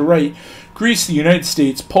from left to right, Greece, the United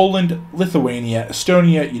States, Poland, Lithuania,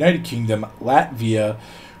 Estonia, United Kingdom, Latvia,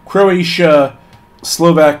 Croatia,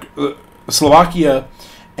 Slovakia,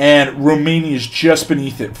 and Romania is just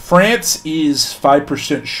beneath it. France is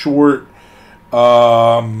 5% short.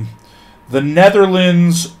 The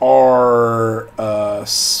Netherlands are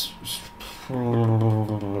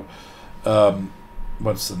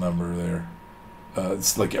what's the number there?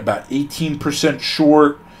 It's like about 18%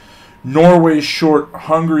 short. Norway is short.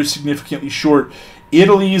 Hungary is significantly short.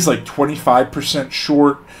 Italy is like 25%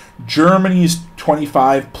 short. Germany is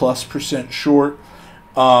 25+% short.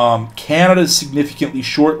 Canada is significantly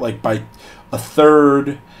short, like by a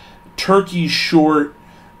third. Turkey's short.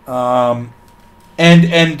 And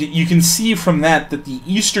you can see from that the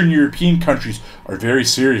Eastern European countries are very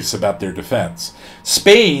serious about their defense.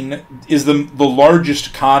 Spain is the largest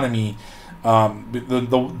economy.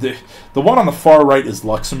 The one on the far right is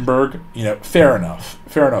Luxembourg. Fair enough.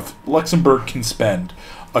 Luxembourg can spend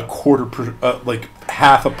like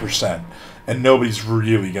 0.5%, and nobody's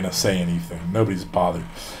really going to say anything. Nobody's bothered.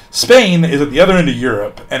 Spain is at the other end of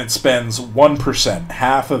Europe, and it spends 1%,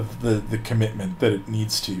 half of the commitment that it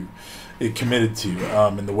committed to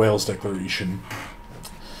in the Wales Declaration.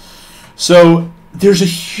 So there's a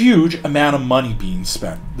huge amount of money being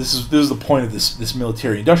spent. This is the point of this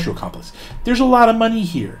military-industrial complex. There's a lot of money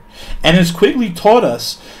here. And as Quigley taught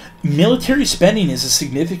us, military spending is a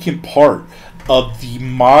significant part of the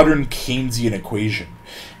modern Keynesian equation.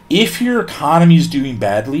 If your economy is doing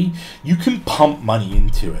badly, you can pump money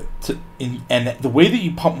into it. And the way that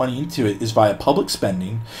you pump money into it is via public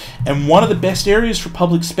spending. And one of the best areas for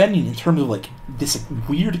public spending in terms of like this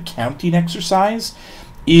weird accounting exercise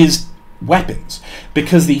is weapons.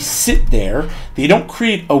 Because they sit there, they don't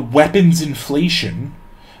create a weapons inflation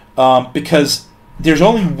because there's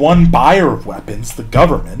only one buyer of weapons, the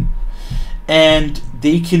government, and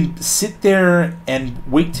they can sit there and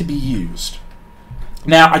wait to be used.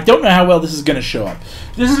 Now, I don't know how well this is going to show up.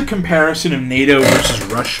 This is a comparison of NATO versus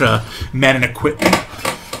Russia, men and equipment.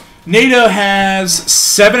 NATO has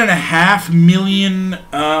 7.5 million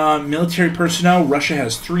military personnel. Russia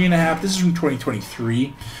has 3.5. This is from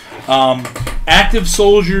 2023. Active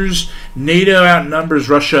soldiers, NATO outnumbers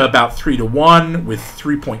Russia about 3-1 with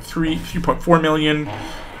 3.4 million.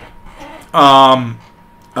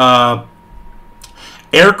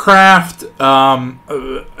 Aircraft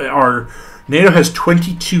are... NATO has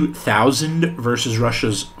 22,000 versus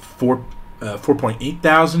Russia's 4.8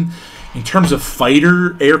 thousand. In terms of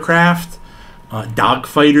fighter aircraft, dog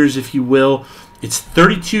fighters, if you will, it's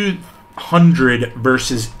 3,200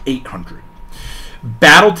 versus 800.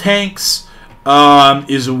 Battle tanks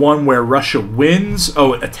is one where Russia wins.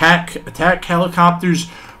 Attack helicopters,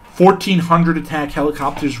 1,400 attack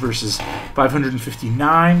helicopters versus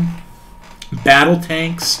 559. Battle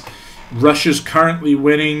tanks, Russia's currently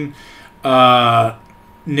winning. NATO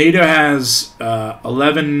has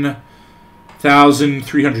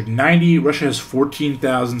 11,390. Russia has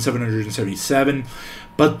 14,777.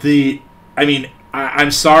 But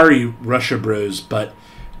I'm sorry, Russia bros, but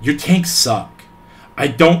your tanks suck. I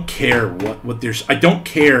don't care what there's. I don't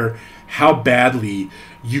care how badly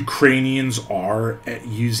Ukrainians are at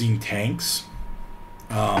using tanks.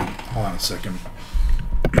 Hold on a second.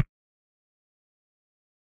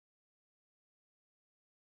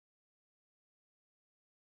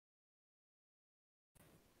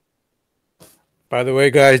 By the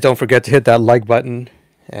way, guys, don't forget to hit that like button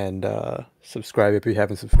and subscribe if you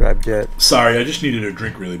haven't subscribed yet. Sorry, I just needed a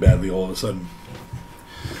drink really badly all of a sudden.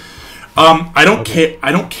 I don't care.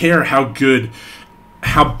 I don't care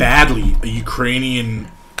how badly a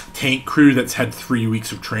Ukrainian tank crew that's had 3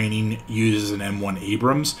 weeks of training uses an M1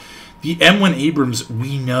 Abrams. The M1 Abrams,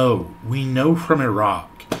 we know from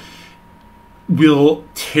Iraq, will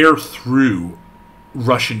tear through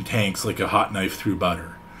Russian tanks like a hot knife through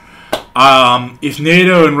butter. If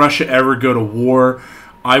NATO and Russia ever go to war,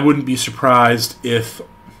 I wouldn't be surprised if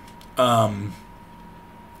the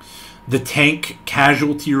tank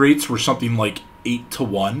casualty rates were something like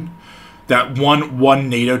 8-1. That one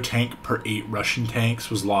NATO tank per 8 Russian tanks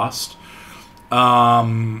was lost.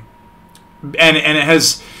 And it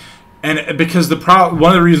has, and because one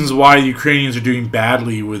of the reasons why the Ukrainians are doing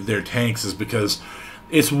badly with their tanks is because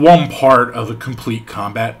it's one part of a complete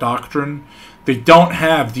combat doctrine. They don't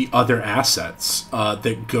have the other assets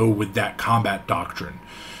that go with that combat doctrine.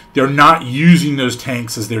 They're not using those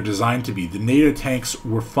tanks as they're designed to be. The NATO tanks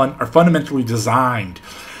are fundamentally designed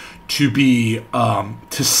to be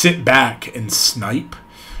to sit back and snipe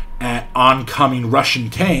at oncoming Russian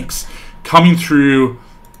tanks coming through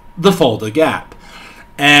the Fulda Gap.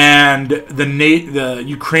 And the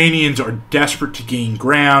Ukrainians are desperate to gain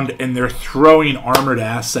ground, and they're throwing armored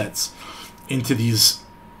assets into these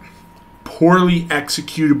poorly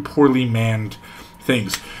executed, poorly manned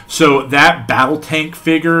things. So that battle tank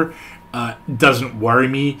figure doesn't worry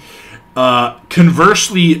me.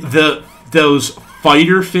 Conversely, those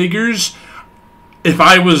fighter figures, if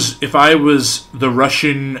I was the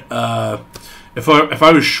Russian, if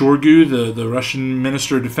I was Shoigu, the Russian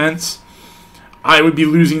Minister of Defense, I would be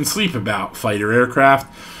losing sleep about fighter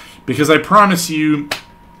aircraft, because I promise you,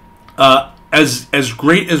 as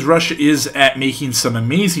great as Russia is at making some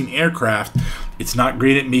amazing aircraft, it's not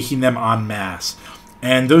great at making them en masse.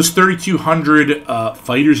 And those 3,200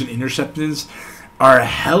 fighters and interceptors are a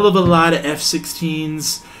hell of a lot of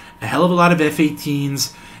F-16s, a hell of a lot of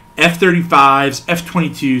F-18s, F-35s,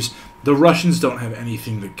 F-22s. The Russians don't have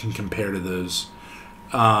anything that can compare to those.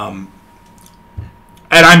 And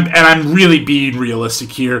I'm really being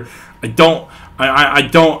realistic here. I don't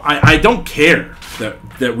care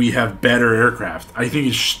that we have better aircraft. I think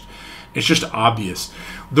it's just obvious.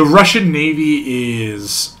 The Russian Navy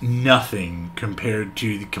is nothing compared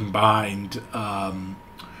to the combined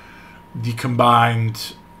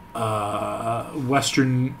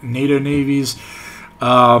Western NATO navies.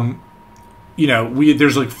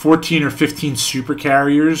 There's like 14 or 15 super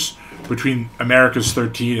carriers between America's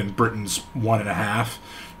 13 and Britain's 1.5,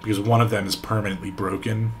 because one of them is permanently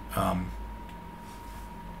broken.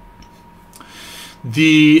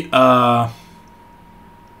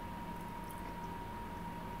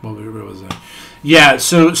 Where was I? Yeah,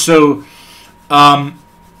 so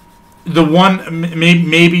the one,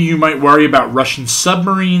 maybe you might worry about Russian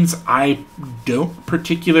submarines. I don't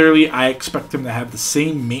particularly. I expect them to have the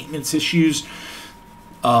same maintenance issues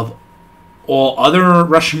of all other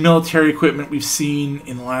Russian military equipment we've seen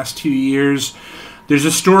in the last 2 years. There's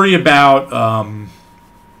a story about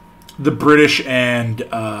the British and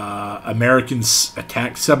Americans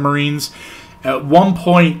attack submarines. At one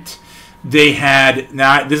point, they had,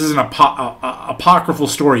 now this is an apocryphal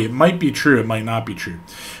story. It might be true, it might not be true.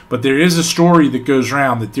 But there is a story that goes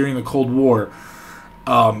around that during the Cold War,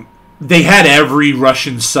 they had every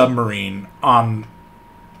Russian submarine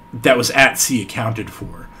that was at sea accounted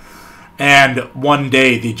for. And one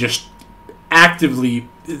day they just actively,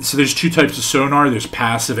 so there's two types of sonar, there's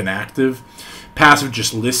passive and active. Passive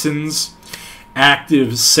just listens.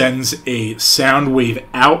 Active sends a sound wave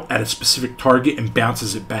out at a specific target and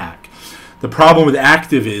bounces it back. The problem with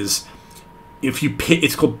active is,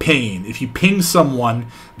 it's called pinging. If you ping someone,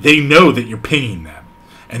 they know that you're pinging them,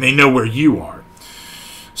 and they know where you are.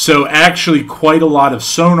 So actually, quite a lot of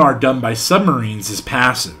sonar done by submarines is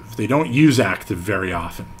passive. They don't use active very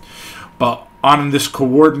often. But on this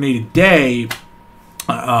coordinated day,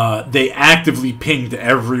 they actively pinged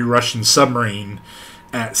every Russian submarine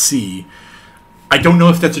at sea. I don't know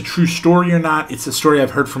if that's a true story or not. It's a story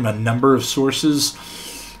I've heard from a number of sources.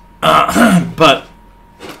 But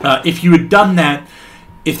if you had done that,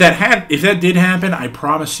 if that did happen, I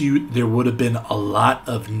promise you there would have been a lot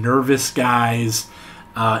of nervous guys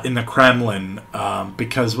in the Kremlin,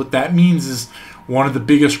 because what that means is one of the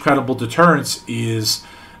biggest credible deterrents is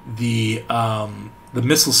the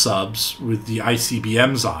missile subs with the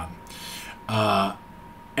ICBMs on.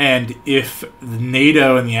 And if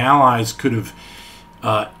NATO and the Allies could have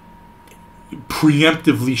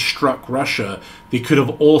preemptively struck Russia, they could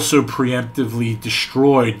have also preemptively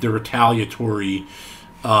destroyed the retaliatory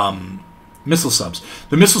missile subs.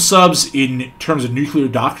 The missile subs, in terms of nuclear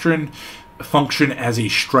doctrine, function as a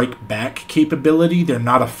strike back capability. They're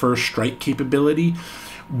not a first strike capability.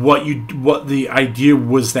 What the idea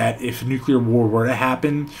was that if nuclear war were to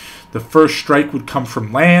happen, the first strike would come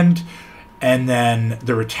from land, and then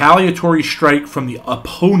the retaliatory strike from the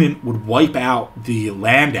opponent would wipe out the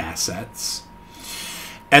land assets.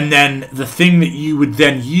 And then the thing that you would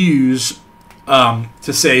then use to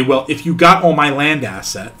say, well, if you got all my land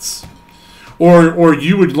assets, or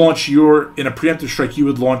you would launch in a preemptive strike, you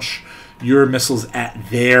would launch your missiles at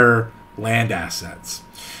their land assets.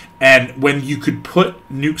 And when you could put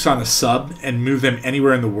nukes on a sub and move them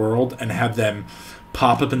anywhere in the world and have them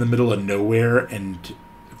pop up in the middle of nowhere and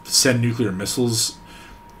send nuclear missiles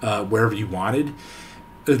wherever you wanted,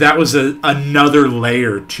 that was another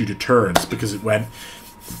layer to deterrence, because it went,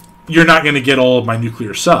 you're not going to get all of my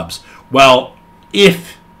nuclear subs. Well,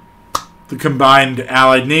 if the combined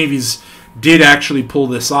Allied navies did actually pull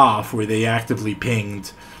this off, where they actively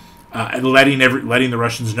pinged, letting the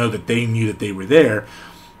Russians know that they knew that they were there,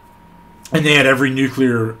 and they had every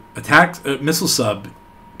nuclear attack missile sub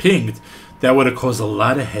pinged, that would have caused a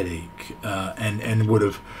lot of headache and would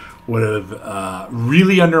have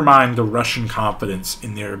really undermined the Russian confidence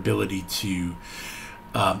in their ability to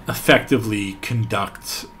effectively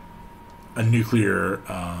conduct a nuclear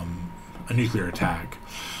attack.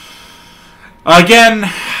 Again,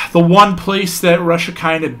 the one place that Russia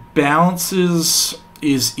kind of balances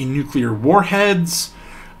is in nuclear warheads.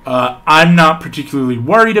 I'm not particularly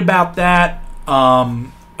worried about that.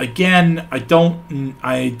 Again, I don't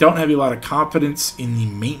have a lot of confidence in the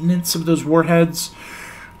maintenance of those warheads.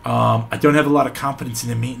 I don't have a lot of confidence in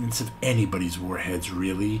the maintenance of anybody's warheads,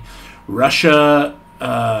 really.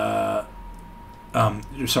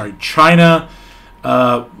 China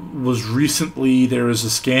was recently, there was a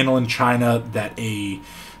scandal in China that the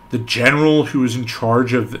general who was in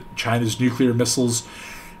charge of China's nuclear missiles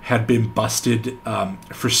had been busted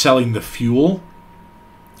for selling the fuel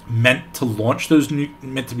meant to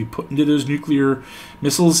be put into those nuclear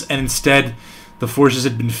missiles, and instead the forces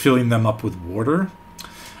had been filling them up with water.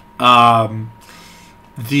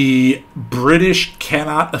 The British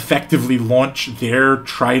cannot effectively launch their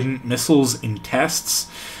Trident missiles in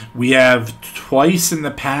tests. We have twice in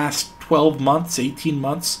the past 12 months, 18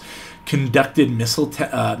 months, conducted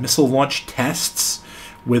missile launch tests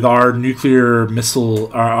with our nuclear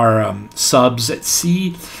missile, our subs at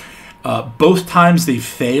sea. Both times they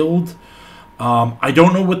failed. I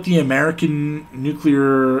don't know what the American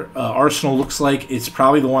nuclear arsenal looks like. It's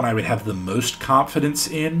probably the one I would have the most confidence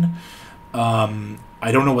in.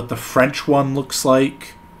 I don't know what the French one looks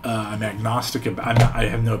like. I'm agnostic. I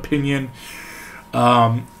have no opinion.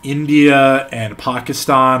 India and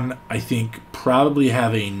Pakistan, I think, probably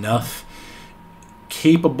have enough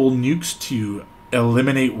capable nukes to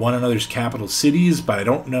eliminate one another's capital cities, but I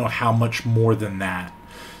don't know how much more than that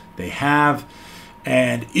they have.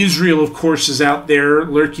 And Israel, of course, is out there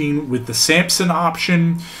lurking with the Samson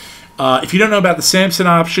option. If you don't know about the Samson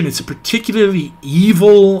option, it's a particularly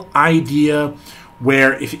evil idea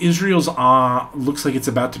where if Israel's looks like it's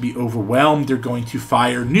about to be overwhelmed, they're going to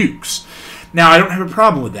fire nukes. Now, I don't have a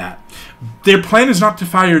problem with that. Their plan is not to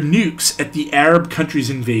fire nukes at the Arab countries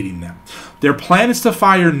invading them. Their plan is to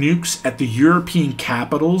fire nukes at the European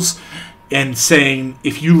capitals and saying,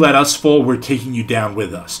 if you let us fall, we're taking you down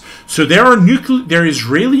with us. So there are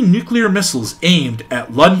Israeli nuclear missiles aimed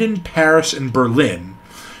at London, Paris, and Berlin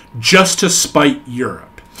just to spite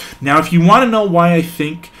Europe. Now, if you want to know why I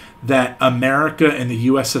think that America and the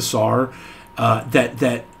USSR,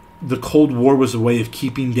 that the Cold War was a way of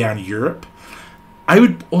keeping down Europe, I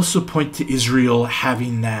would also point to Israel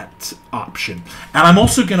having that option. And I'm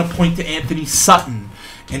also going to point to Anthony Sutton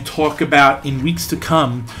and talk about, in weeks to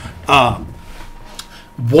come,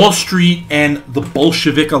 Wall Street and the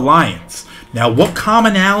Bolshevik alliance. Now, what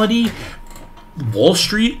commonality Wall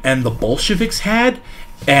Street and the Bolsheviks had,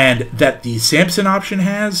 and that the Samson option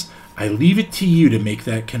has, I leave it to you to make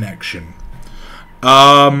that connection.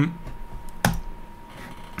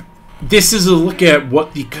 This is a look at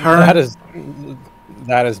what the current...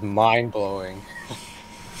 That is mind-blowing.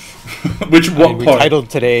 What part? We titled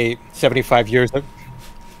today 75 years of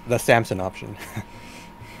the Samson option.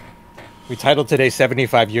 We titled today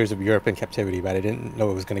 75 Years of Europe in Captivity, but I didn't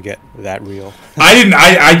know it was going to get that real.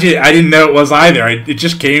 I didn't know it was either. It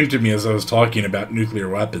just came to me as I was talking about nuclear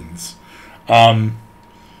weapons. They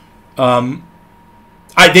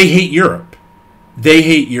hate Europe. They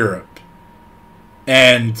hate Europe,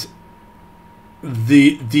 and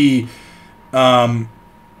they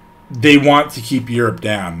want to keep Europe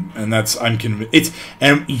down, and I'm convinced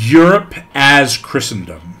and Europe as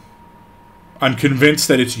Christendom. I'm convinced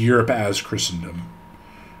that it's Europe as Christendom.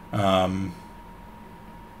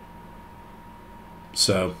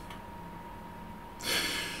 So,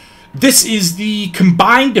 this is the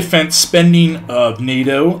combined defense spending of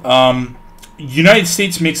NATO. United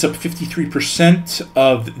States makes up 53%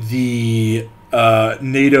 of the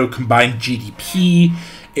NATO combined GDP.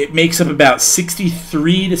 It makes up about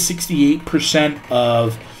 63 to 68%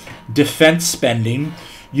 of defense spending.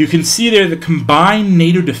 You can see there the combined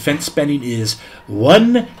NATO defense spending is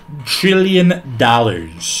 $1 trillion.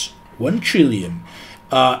 $1 trillion.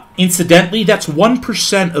 Incidentally, that's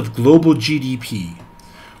 1% of global GDP.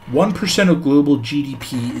 1% of global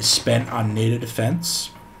GDP is spent on NATO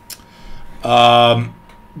defense.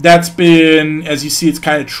 That's been, as you see, it's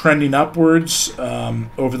kind of trending upwards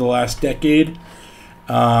over the last decade.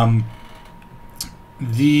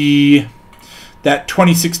 That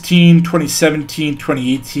 2016, 2017,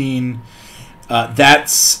 2018,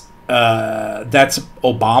 that's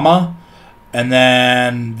Obama, and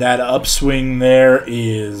then that upswing there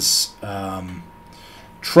is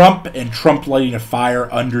Trump, and Trump lighting a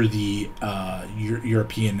fire under the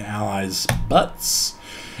European allies' butts.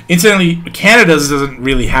 Incidentally, Canada doesn't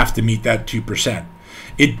really have to meet that 2%.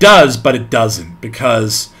 It does, but it doesn't,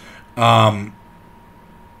 because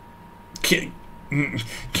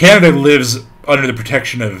Canada lives under the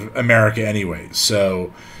protection of America anyway,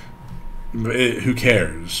 so who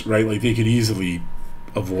cares, right? Like, they could easily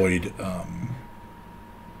avoid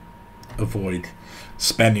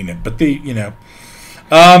spending it, but they,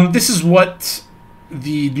 this is what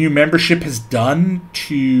the new membership has done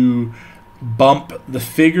to bump the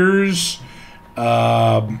figures.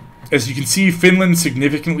 As you can see, Finland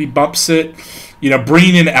significantly bumps it.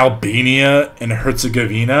 Bringing in Albania and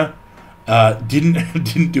Herzegovina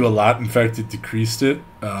didn't do a lot. In fact, it decreased it.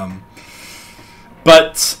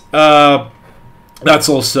 But that's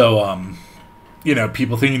also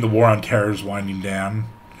people thinking the war on terror is winding down.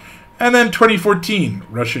 And then 2014,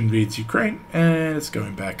 Russia invades Ukraine, and it's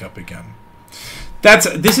going back up again.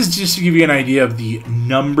 This is just to give you an idea of the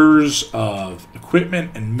numbers of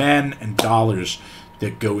equipment and men and dollars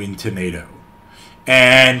that go into NATO.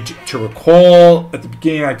 And to recall, at the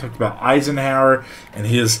beginning I talked about Eisenhower and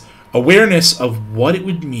his awareness of what it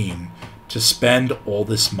would mean to spend all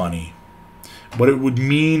this money, what it would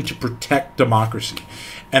mean to protect democracy.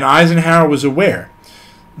 And Eisenhower was aware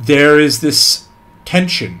there is this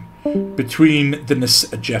tension between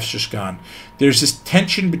Jeff's just gone. There's this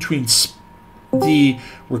tension between the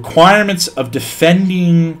requirements of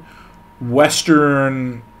defending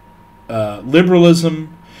Western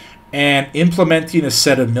liberalism and implementing a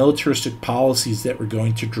set of militaristic policies that were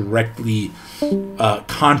going to directly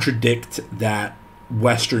contradict that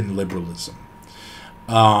Western liberalism.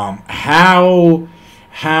 How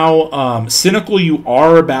cynical you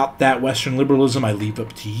are about that Western liberalism, I leave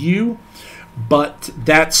up to you. But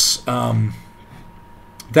that's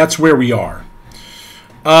where we are.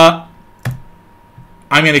 I'm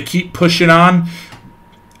going to keep pushing on.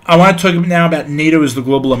 I want to talk now about NATO as the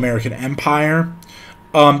global American empire.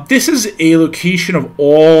 This is a location of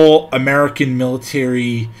all American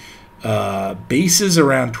military bases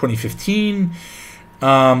around 2015.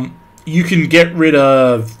 You can get rid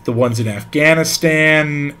of the ones in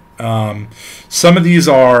Afghanistan. Some of these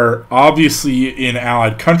are obviously in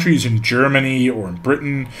allied countries, in Germany or in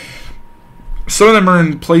Britain. Some of them are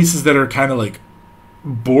in places that are kind of like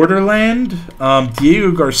borderland.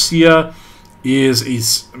 Diego Garcia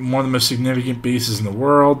is one of the most significant bases in the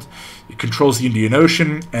world. It controls the Indian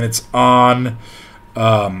Ocean, and it's on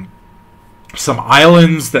some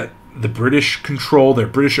islands that the British control. They're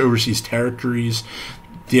British overseas territories.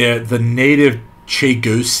 The native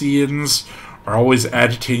Chagosians are always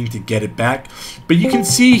agitating to get it back. But you can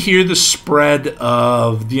see here the spread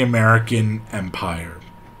of the American empire.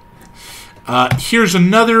 Here's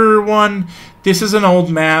another one. This is an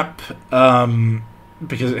old map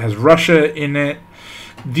because it has Russia in it.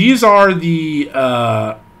 These are the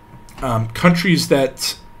countries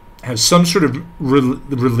that have some sort of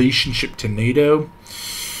relationship to NATO.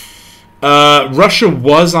 Russia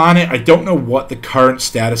was on it. I don't know what the current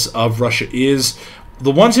status of Russia is.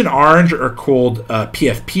 The ones in orange are called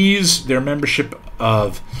PFPs. They're membership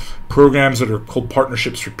of programs that are called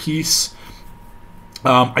Partnerships for Peace.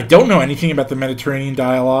 I don't know anything about the Mediterranean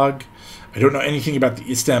Dialogue. I don't know anything about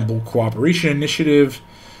the Istanbul Cooperation Initiative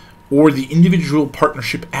or the Individual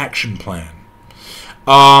Partnership Action Plan.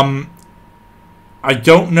 I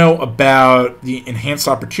don't know about the Enhanced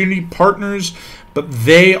Opportunity Partners, but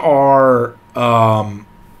they are...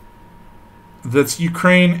 that's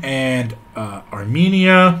Ukraine and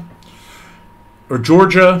Armenia, or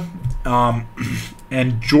Georgia,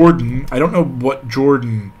 and Jordan. I don't know what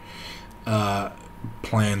Jordan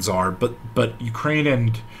plans are, but Ukraine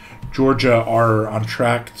and Georgia are on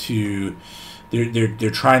track to.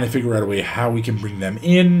 They're trying to figure out a way how we can bring them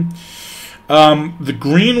in. The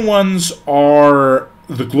green ones are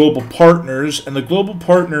the global partners, and the global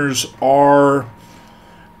partners are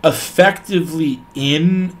effectively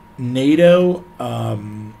in NATO.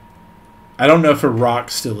 I don't know if Iraq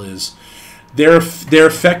still is. They're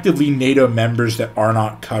effectively NATO members that are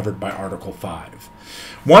not covered by Article 5.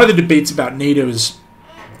 One of the debates about NATO is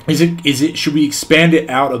it should we expand it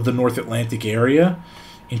out of the North Atlantic area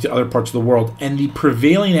into other parts of the world? And the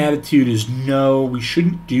prevailing attitude is no, we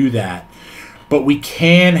shouldn't do that. But we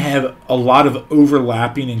can have a lot of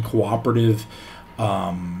overlapping and cooperative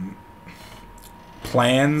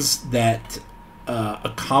plans that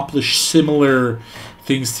accomplish similar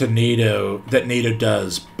things to NATO that NATO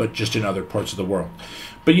does, but just in other parts of the world.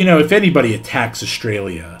 But if anybody attacks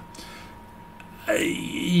Australia,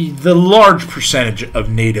 the large percentage of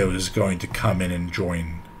NATO is going to come in and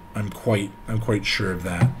join. I'm quite sure of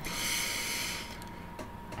that.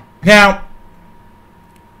 Now,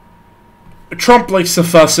 Trump likes to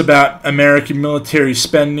fuss about American military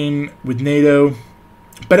spending with NATO,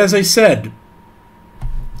 but as I said,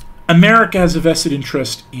 America has a vested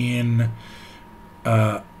interest in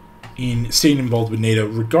staying involved with NATO,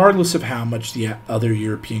 regardless of how much the other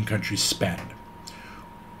European countries spend.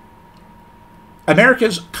 America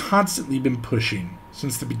has constantly been pushing,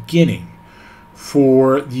 since the beginning,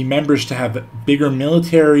 for the members to have bigger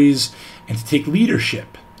militaries and to take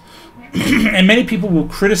leadership. And many people will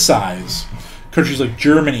criticize countries like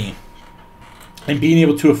Germany and being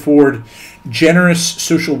able to afford generous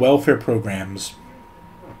social welfare programs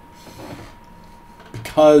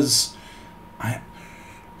because I'm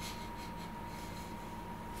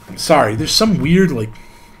sorry, there's some weird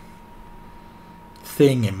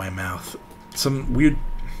thing in my mouth, some weird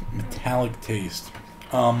metallic taste.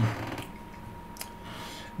 That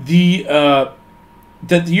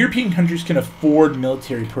the European countries can afford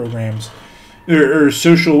military programs or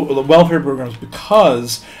social welfare programs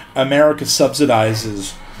because America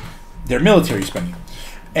subsidizes their military spending.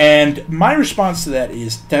 And my response to that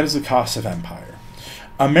is the cost of empire.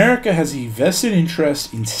 America has a vested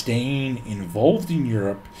interest in staying involved in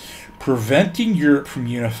Europe, preventing Europe from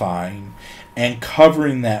unifying, and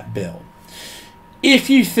covering that bill.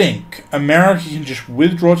 If you think America can just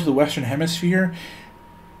withdraw to the Western Hemisphere,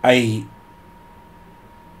 I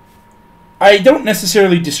don't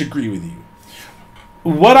necessarily disagree with you.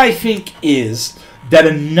 What I think is that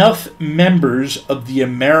enough members of the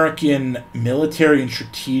American military and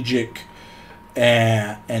strategic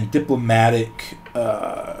and diplomatic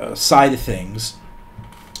side of things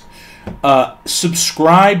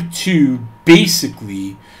subscribe to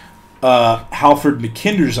basically Halford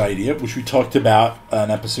Mackinder's idea, which we talked about an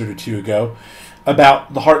episode or two ago,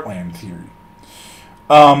 about the Heartland theory.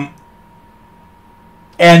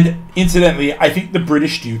 And incidentally, I think the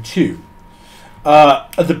British do too.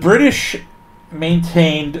 The British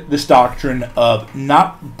maintained this doctrine of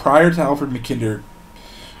not prior to Alfred Mackinder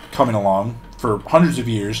coming along for hundreds of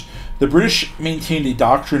years. The British maintained a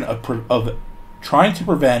doctrine of trying to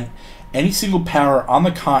prevent any single power on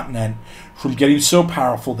the continent from getting so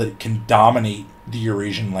powerful that it can dominate the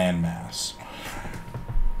Eurasian landmass.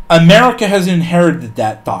 America has inherited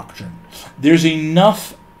that doctrine. There's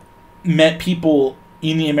enough people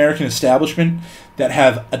in the American establishment that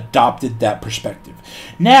have adopted that perspective.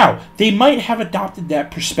 Now, they might have adopted that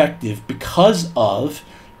perspective because of,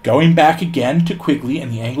 going back again to Quigley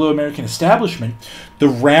and the Anglo-American establishment, the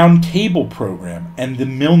Round Table Program and the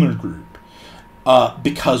Milner Group.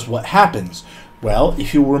 Because what happens? Well,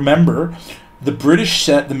 if you remember, the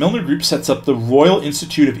Milner Group sets up the Royal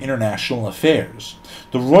Institute of International Affairs.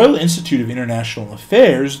 The Royal Institute of International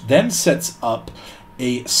Affairs then sets up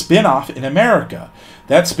a spin-off in America.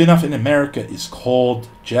 That spin-off in America is called,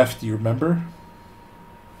 Jeff, do you remember?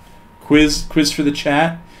 Quiz for the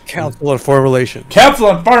chat. Council on Foreign Relations. Council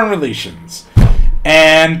on Foreign Relations.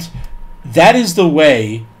 And that is the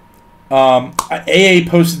way... AA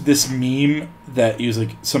posted this meme that he was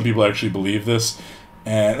like, some people actually believe this.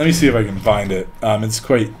 And let me see if I can find it. It's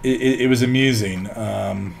quite... It was amusing.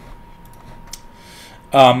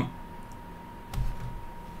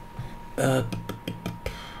 let's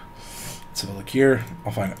have a look here.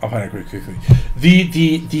 I'll find it quickly.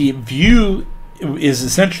 The view is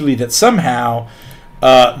essentially that somehow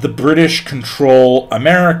the British control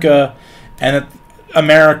America, and that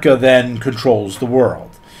America then controls the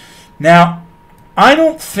world. Now, I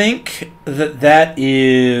don't think that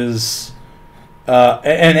is.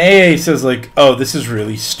 And AA says, like, oh, this is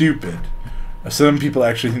really stupid. Some people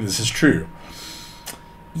actually think this is true.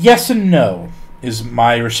 Yes and no is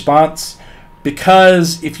my response,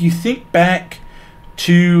 because if you think back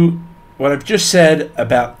to what I've just said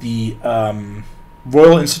about the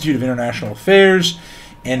Royal Institute of International Affairs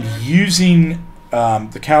and using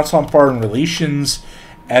the Council on Foreign Relations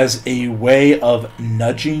as a way of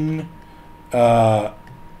nudging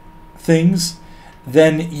things,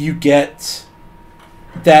 then you get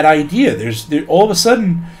that idea. All of a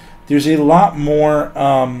sudden, there's a lot more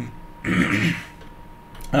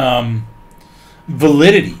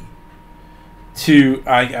validity to.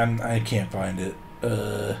 I can't find it.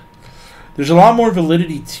 There's a lot more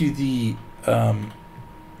validity to the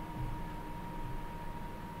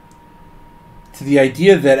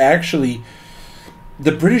idea that actually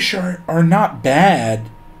the British are not bad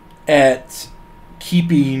at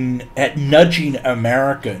nudging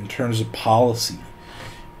America in terms of policy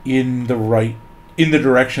in the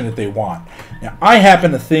direction that they want. Now, I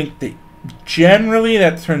happen to think that generally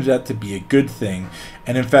that turns out to be a good thing,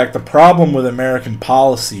 and in fact the problem with American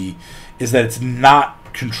policy is that it's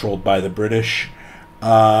not controlled by the British.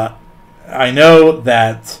 I know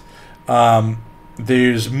that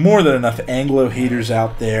there's more than enough Anglo haters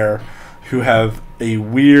out there who have a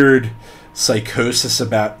weird psychosis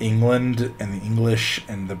about England and the English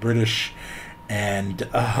and the British, and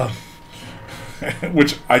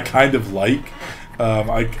which I kind of like.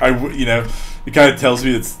 It kind of tells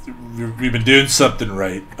me that we've been doing something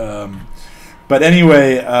right. But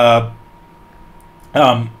anyway,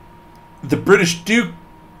 the British do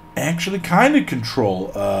actually kind of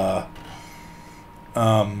control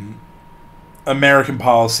American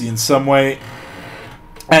policy in some way.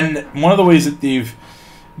 And one of the ways that they've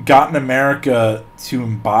gotten America to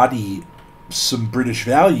embody some British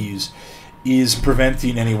values is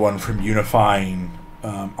preventing anyone from unifying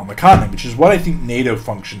on the continent, which is what I think NATO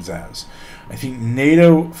functions as. I think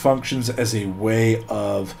NATO functions as a way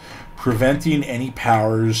of preventing any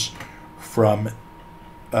powers from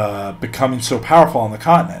becoming so powerful on the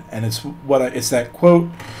continent. And it's that quote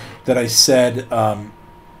that I said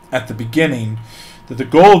at the beginning, that the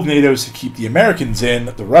goal of NATO is to keep the Americans in,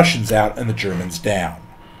 the Russians out, and the Germans down.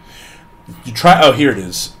 Here it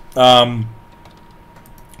is. Trying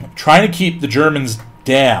to keep the Germans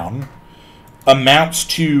down amounts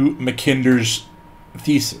to Mackinder's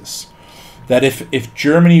thesis that if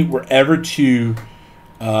Germany were ever to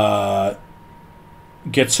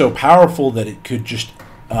get so powerful that it could just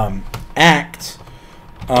act,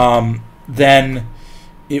 then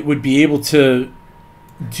it would be able to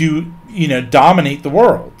dominate the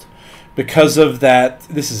world. Because of that,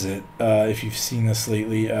 this is it. If you've seen this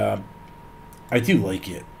lately, I do like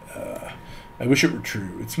it. I wish it were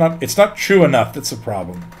true. It's not true enough. That's a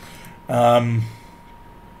problem.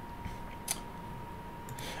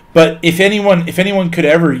 But if anyone could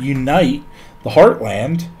ever unite the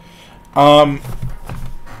Heartland,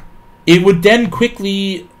 it would then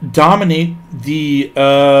quickly dominate the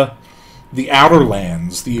outer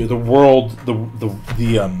lands, the world,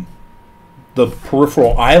 the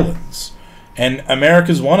peripheral islands, and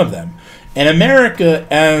America's one of them. And America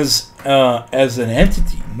as an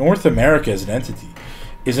entity, North America as an entity,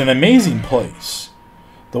 is an amazing place.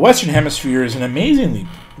 The Western Hemisphere is an amazingly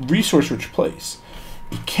resource-rich place.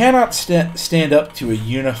 It cannot stand up to a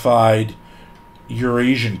unified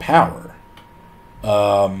Eurasian power.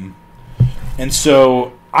 And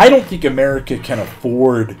so I don't think America can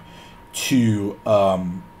afford to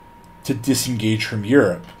disengage from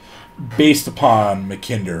Europe based upon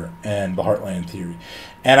Mackinder and the Heartland theory.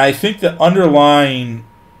 And I think that underlying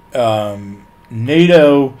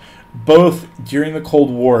NATO, both during the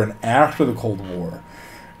Cold War and after the Cold War,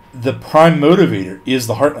 the prime motivator is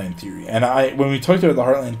the Heartland theory. And when we talked about the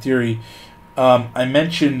Heartland theory, I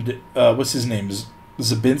mentioned, what's his name?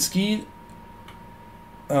 Zabinski?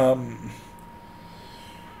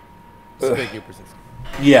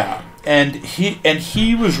 Yeah, and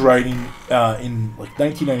he was writing in like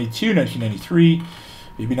 1992, 1993,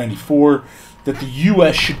 maybe 94, that the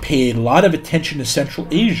U.S. should pay a lot of attention to Central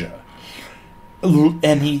Asia,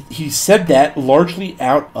 and he said that largely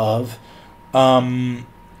out of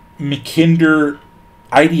Mackinder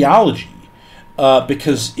ideology,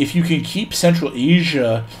 because if you can keep Central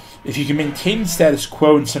Asia, if you can maintain the status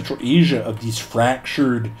quo in Central Asia of these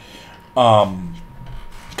fractured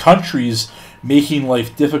countries making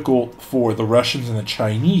life difficult for the Russians and the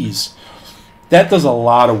Chinese, that does a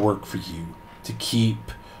lot of work for you to keep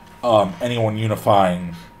anyone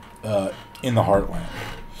unifying in the heartland.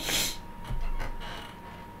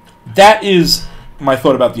 That is my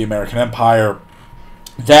thought about the American Empire.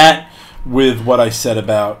 That, with what I said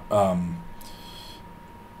about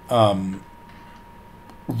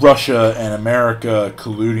Russia and America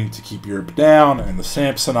colluding to keep Europe down, and the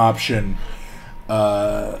Samson option,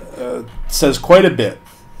 says quite a bit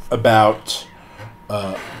about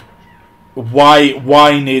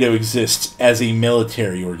why NATO exists as a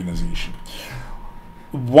military organization.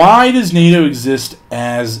 Why does NATO exist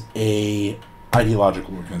as a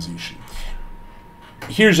ideological organization?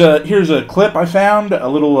 Here's a clip I found, a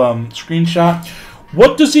little screenshot.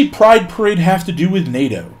 What does a pride parade have to do with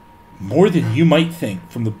NATO? More than you might think,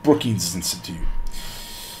 from the Brookings Institute.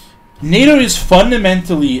 NATO is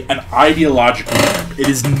fundamentally an ideological group. It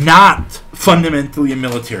is not fundamentally a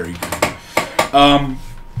military group.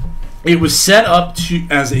 It was set up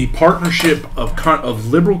as a partnership of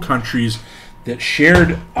liberal countries that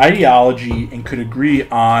shared ideology and could agree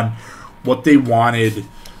on what they wanted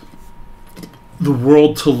the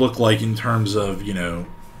world to look like in terms of,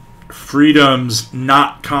 freedoms,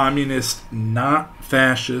 not communist, not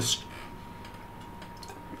fascist.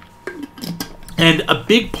 And a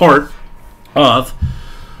big part of,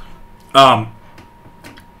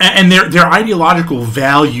 and their ideological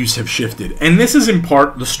values have shifted. And this is in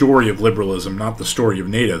part the story of liberalism, not the story of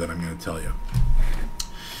NATO that I'm going to tell you.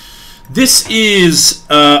 This is,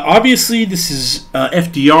 obviously, this is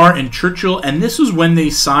FDR and Churchill, and this was when they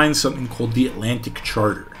signed something called the Atlantic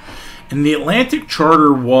Charter. And the Atlantic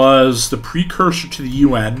Charter was the precursor to the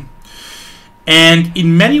UN. And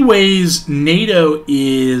in many ways, NATO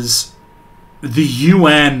is the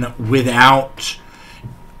UN without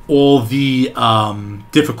all the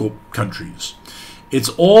difficult countries. It's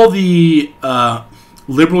all the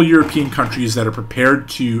liberal European countries that are prepared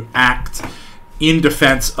to act in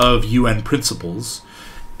defense of UN principles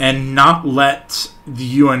and not let the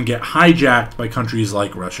UN get hijacked by countries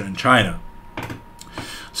like Russia and China.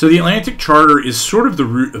 So the Atlantic Charter is sort of the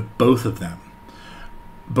root of both of them,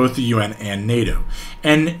 both the UN and NATO.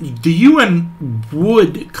 And the UN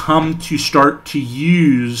would come to start to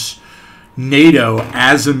use NATO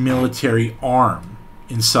as a military arm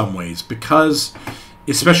in some ways, because,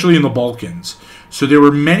 especially in the Balkans, so there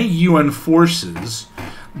were many UN forces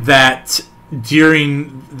that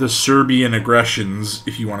during the Serbian aggressions,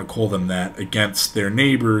 if you want to call them that, against their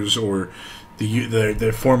neighbors or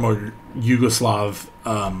the former Yugoslav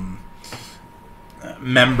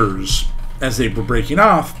members as they were breaking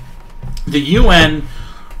off, the UN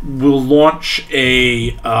will launch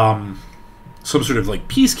a some sort of like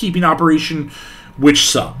peacekeeping operation, which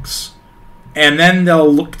sucks. And then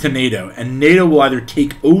they'll look to NATO, and NATO will either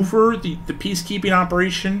take over the peacekeeping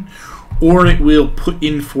operation, or it will put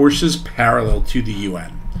in forces parallel to the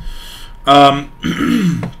UN.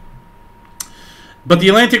 But the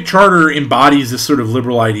Atlantic Charter embodies this sort of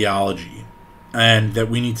liberal ideology, and that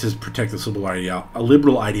we need to protect this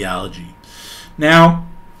liberal ideology. Now,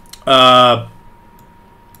 and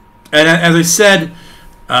as I said,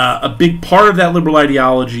 a big part of that liberal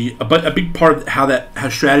ideology, but a big part of how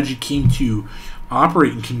strategy came to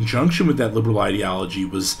operate in conjunction with that liberal ideology,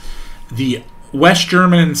 was the West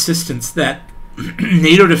German insistence that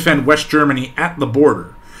NATO defend West Germany at the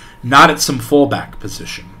border, not at some fallback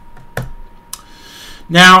position.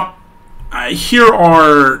 Now, here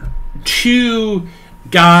are two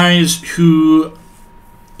guys who,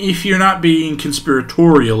 if you're not being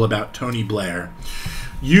conspiratorial about Tony Blair,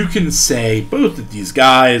 you can say both of these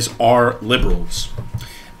guys are liberals.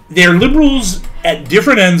 They're liberals at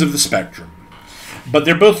different ends of the spectrum, but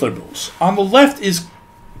they're both liberals. On the left is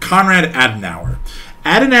Konrad Adenauer.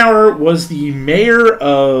 Adenauer was the mayor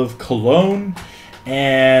of Cologne,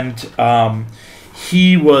 and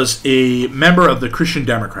he was a member of the Christian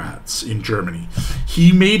Democrats in Germany.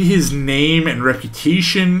 He made his name and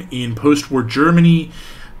reputation in post-war Germany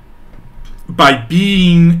by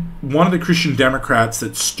being one of the Christian Democrats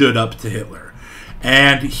that stood up to Hitler.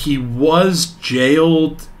 And he was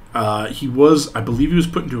jailed. I believe he was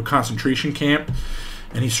put into a concentration camp.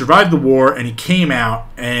 And he survived the war, and he came out,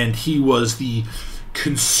 and he was the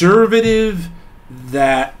conservative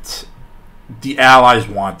that the Allies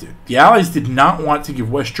wanted. The Allies did not want to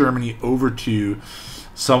give West Germany over to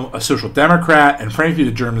a social democrat, and frankly,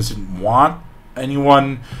 the Germans didn't want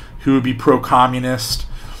anyone who would be pro-communist.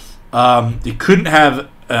 They couldn't have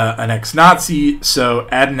an ex-Nazi, so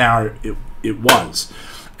Adenauer it was.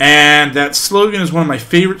 And that slogan is one of my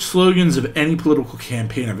favorite slogans of any political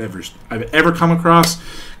campaign I've ever come across.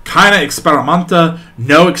 Kind of experimenta,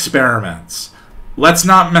 no experiments. Let's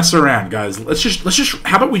not mess around, guys. Let's just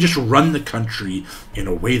how about we just run the country in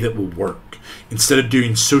a way that will work instead of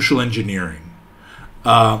doing social engineering.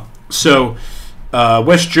 So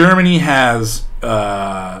West Germany has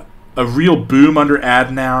a real boom under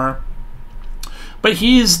Adenauer, but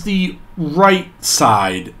he's the right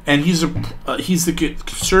side, and he's the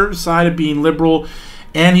conservative side of being liberal,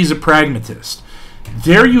 and he's a pragmatist.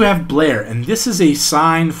 There you have Blair, and this is a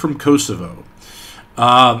sign from Kosovo.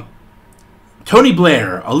 Tony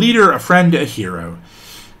Blair, a leader, a friend, a hero.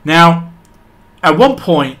 Now, at one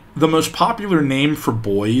point, the most popular name for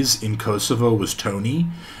boys in Kosovo was Tony,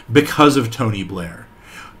 because of Tony Blair.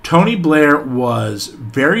 Tony Blair was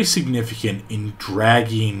very significant in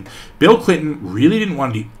dragging. Bill Clinton really didn't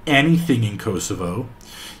want to do anything in Kosovo.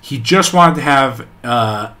 He just wanted to have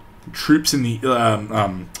troops in the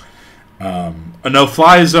a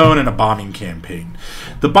no-fly zone and a bombing campaign.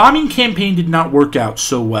 The bombing campaign did not work out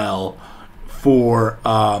so well for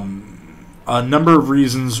a number of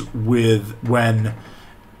reasons when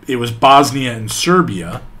it was Bosnia and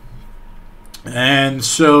Serbia, and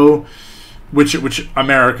so which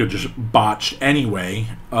America just botched anyway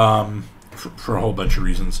for a whole bunch of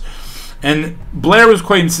reasons. And Blair was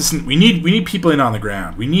quite insistent. We need people in on the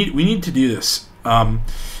ground. We need to do this.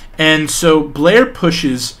 And so Blair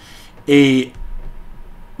pushes a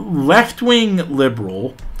left-wing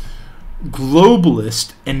liberal,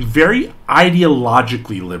 globalist, and very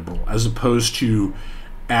ideologically liberal, as opposed to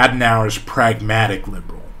Adenauer's pragmatic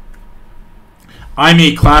liberal. I'm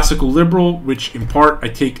a classical liberal, which in part I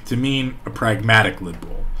take to mean a pragmatic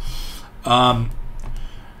liberal.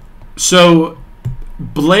 So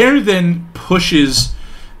Blair then pushes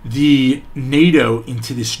the NATO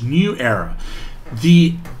into this new era.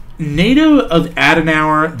 The NATO of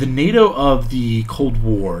Adenauer, the NATO of the Cold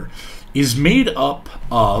War, is made up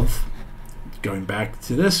of, going back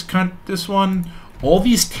to this one, all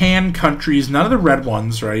these tan countries, none of the red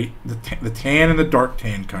ones, right? The tan and the dark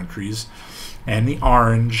tan countries, and the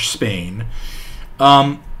orange, Spain.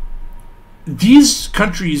 These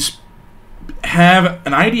countries have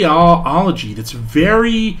an ideology that's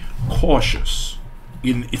very cautious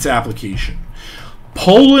in its application.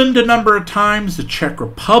 Poland a number of times, the Czech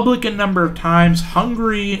Republic a number of times,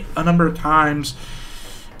 Hungary a number of times,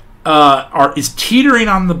 is teetering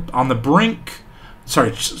on the brink.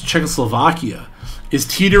 Sorry, Czechoslovakia is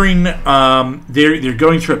teetering. They're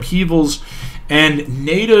going through upheavals, and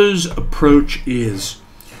NATO's approach is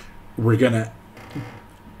we're gonna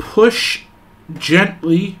push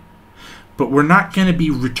gently, but we're not gonna be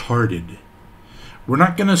retarded. We're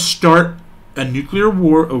not gonna start a nuclear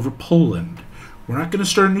war over Poland. We're not going to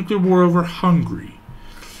start a nuclear war over Hungary.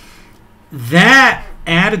 That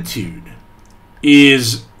attitude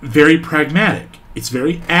is very pragmatic. It's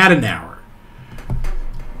very Adenauer.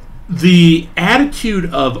 The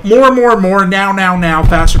attitude of more, now,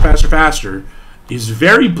 faster is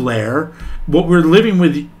very Blair. What we're living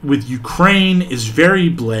with Ukraine is very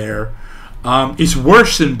Blair. It's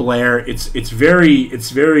worse than Blair. It's very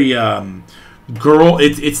girl.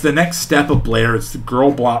 It's the next step of Blair. It's the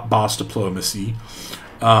girl boss diplomacy.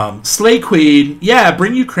 Slay Queen. Yeah,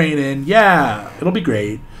 bring Ukraine in. Yeah, it'll be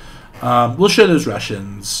great. We'll show those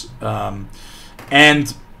Russians.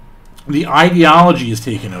 And the ideology is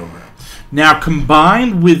taken over. Now,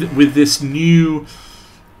 combined with this new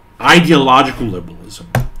ideological liberalism,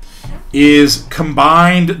 is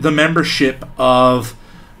combined the membership of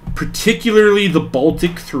particularly the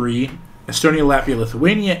Baltic Three, Estonia, Latvia,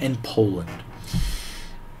 Lithuania, and Poland.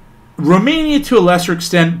 Romania to a lesser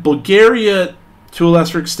extent, Bulgaria to a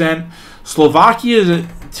lesser extent, Slovakia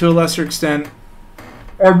to a lesser extent,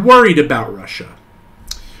 are worried about Russia.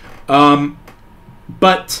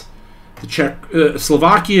 But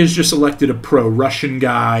Slovakia has just elected a pro-Russian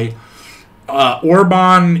guy.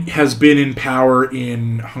 Orban has been in power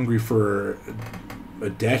in Hungary for a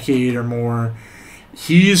decade or more.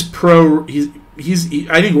 He's pro.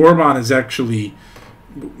 I think Orban is actually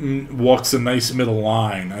walks a nice middle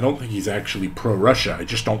line. I don't think he's actually pro-Russia. I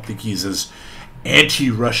just don't think he's as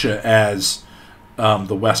anti-Russia as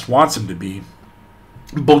the West wants him to be.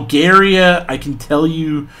 Bulgaria, I can tell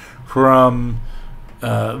you from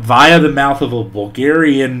via the mouth of a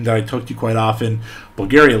Bulgarian that I talk to quite often,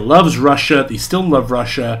 Bulgaria loves Russia. They still love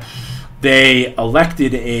Russia. They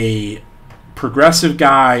elected a progressive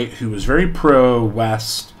guy who was very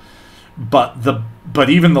pro-West, but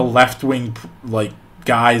even the left-wing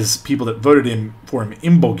guys, people that voted for him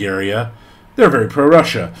in Bulgaria, They're very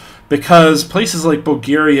pro-Russia because places like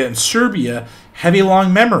Bulgaria and Serbia have a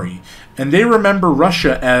long memory, and they remember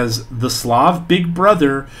Russia as the Slav big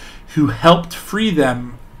brother who helped free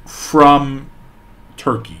them from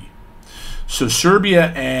Turkey. So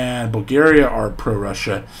Serbia and Bulgaria are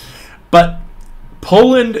pro-Russia, but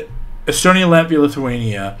Poland, Estonia, Latvia,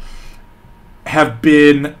 Lithuania have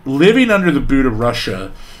been living under the boot of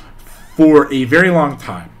Russia for a very long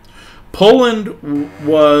time. Poland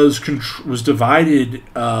was divided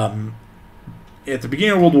at the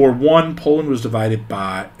beginning of World War I. Poland was divided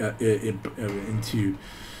into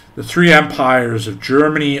the three empires of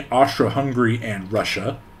Germany, Austro-Hungary, and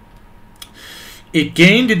Russia. It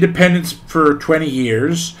gained independence for 20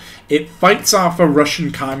 years. It fights off a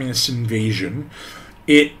Russian communist invasion.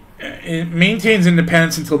 It maintains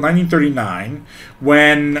independence until 1939,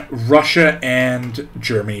 when Russia and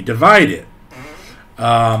Germany divided.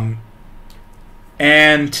 And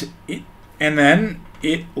then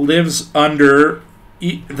it lives under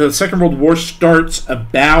the Second World War starts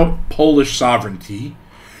about Polish sovereignty,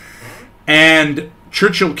 and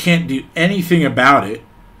Churchill can't do anything about it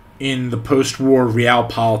in the post-war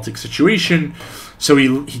realpolitik situation, so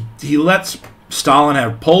he lets Stalin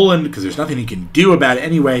have Poland because there's nothing he can do about it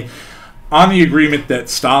anyway, on the agreement that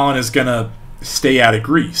Stalin is going to stay out of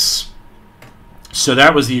Greece. So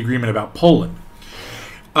that was the agreement about Poland.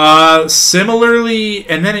 Similarly,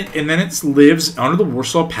 and then it lives under the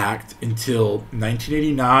Warsaw Pact until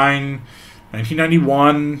 1989,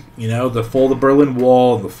 1991. You know, the fall of the Berlin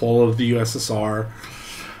Wall and the fall of the USSR,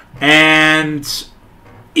 and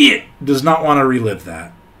it does not want to relive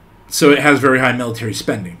that. So it has very high military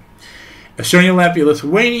spending. Estonia, Latvia,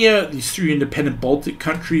 Lithuania, these three independent Baltic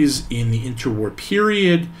countries in the interwar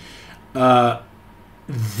period,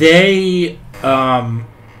 they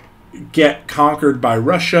get conquered by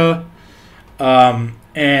Russia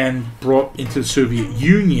and brought into the Soviet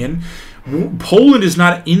Union. Poland is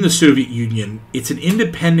not in the Soviet Union. It's an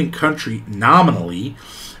independent country nominally,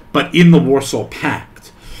 but in the Warsaw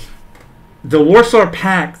Pact. The Warsaw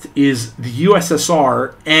Pact is the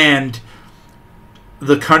USSR and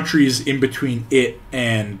the countries in between it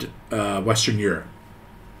and Western Europe.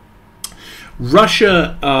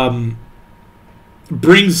 Russia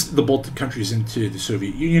brings the Baltic countries into the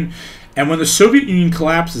Soviet Union, and when the Soviet Union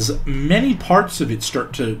collapses, many parts of it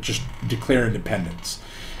start to just declare independence.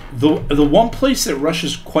 The one place that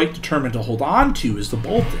Russia's quite determined to hold on to is the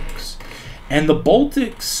Baltics, and the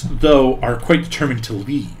Baltics, though, are quite determined to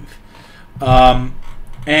leave,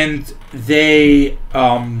 and they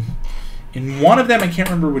in one of them, I can't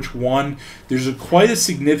remember which one, there's quite a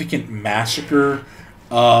significant massacre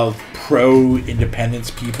of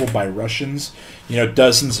pro-independence people by Russians. You know,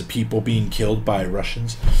 dozens of people being killed by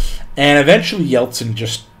Russians. And eventually Yeltsin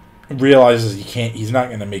just realizes he's not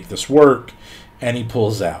going to make this work, and he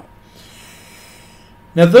pulls out.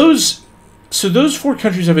 Now those four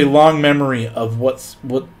countries have a long memory of what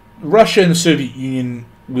Russia and the Soviet Union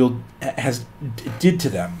did to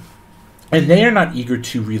them. And they are not eager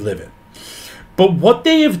to relive it. But what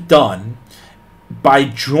they have done by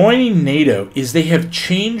joining NATO is they have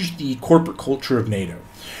changed the corporate culture of NATO.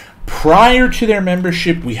 Prior to their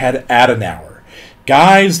membership, we had Adenauer,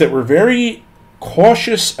 guys that were very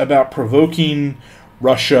cautious about provoking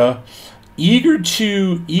Russia, eager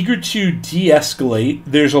to de-escalate.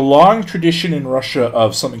 There's a long tradition in Russia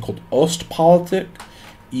of something called Ostpolitik,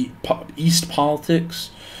 East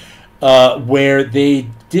politics, where they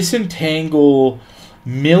disentangle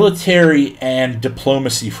military and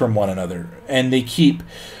diplomacy from one another, and they keep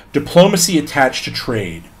diplomacy attached to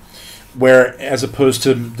trade, where as opposed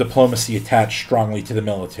to diplomacy attached strongly to the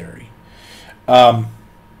military. And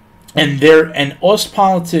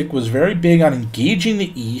Ostpolitik was very big on engaging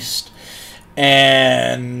the East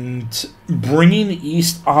and bringing the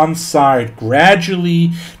East on side gradually,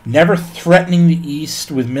 never threatening the East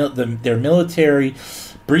with their military,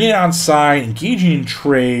 bringing it on side, engaging in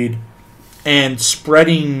trade, and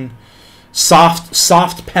spreading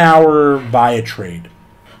soft power via trade.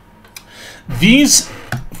 These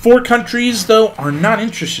four countries, though, are not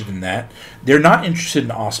interested in that. They're not interested in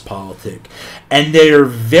Ostpolitik. And they are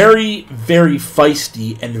very, very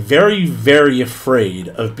feisty and very, very afraid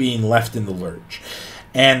of being left in the lurch.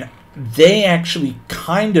 And they actually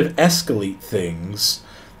kind of escalate things,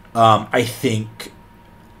 I think,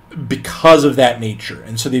 because of that nature.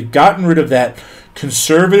 And so they've gotten rid of that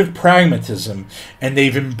conservative pragmatism, and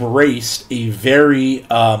they've embraced a very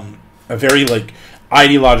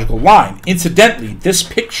ideological line. Incidentally, this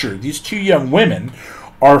picture, these two young women,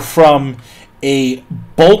 are from a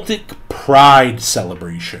Baltic Pride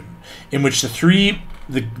celebration in which the three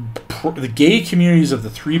the gay communities of the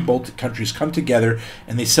 3 Baltic countries come together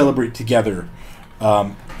and they celebrate together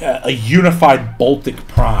a unified Baltic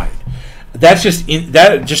pride. That's just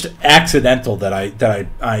just accidental that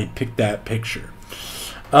I picked that picture.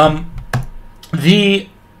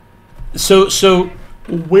 So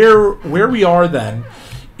where we are then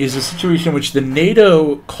is a situation in which the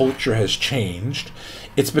NATO culture has changed.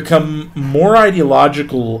 It's become more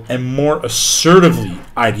ideological and more assertively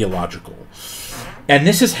ideological. And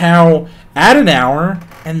this is how Adenauer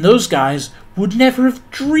and those guys would never have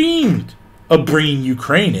dreamed of bringing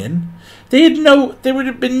Ukraine in. There would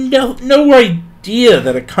have been no idea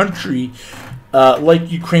that a country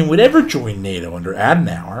like Ukraine would ever join NATO under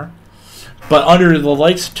Adenauer. But under the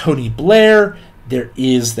likes of Tony Blair, there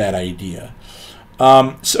is that idea.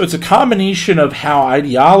 So it's a combination of how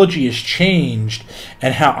ideology has changed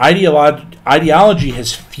and how ideology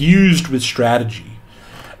has fused with strategy.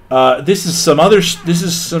 This is some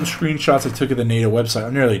screenshots I took of the NATO website.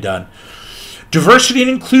 I'm nearly done. Diversity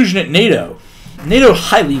and inclusion at NATO. NATO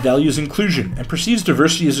highly values inclusion and perceives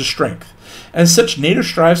diversity as a strength. As such, NATO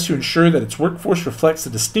strives to ensure that its workforce reflects the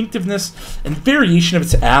distinctiveness and variation of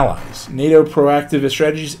its allies. NATO proactive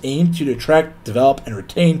strategies aim to attract, develop, and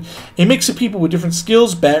retain a mix of people with different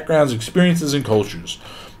skills, backgrounds, experiences, and cultures.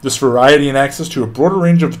 This variety and access to a broader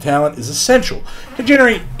range of talent is essential to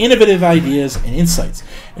generate innovative ideas and insights,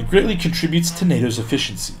 and greatly contributes to NATO's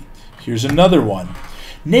efficiency. Here's another one.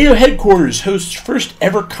 NATO headquarters hosts first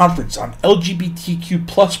ever conference on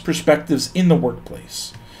LGBTQ+ perspectives in the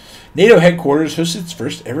workplace. NATO headquarters hosts its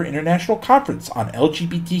first ever international conference on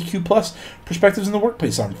LGBTQ+ perspectives in the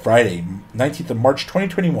workplace on Friday, 19th of March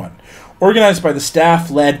 2021. Organized by the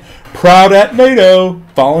staff-led Proud at NATO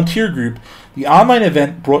volunteer group, the online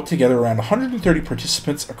event brought together around 130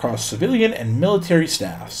 participants across civilian and military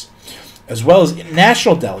staffs, as well as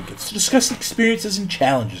national delegates, to discuss the experiences and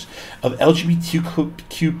challenges of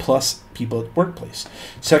LGBTQ+ people at the workplace.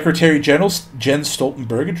 Secretary General Jens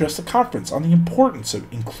Stoltenberg addressed the conference on the importance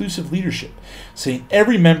of inclusive leadership, saying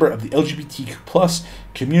every member of the LGBTQ+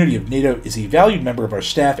 community of NATO is a valued member of our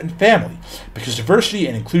staff and family, because diversity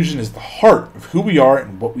and inclusion is the heart of who we are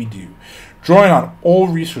and what we do. Drawing on all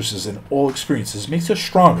resources and all experiences makes us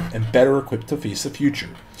stronger and better equipped to face the future.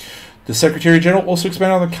 The Secretary General also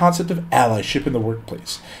expanded on the concept of allyship in the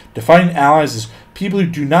workplace, defining allies as people who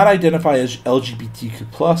do not identify as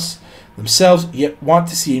LGBTQ+ themselves, yet want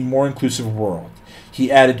to see a more inclusive world.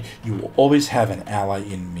 He added, "You will always have an ally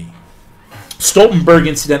in me." Stoltenberg,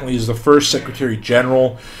 incidentally, is the first Secretary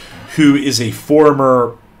General who is a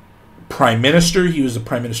former Prime Minister. He was the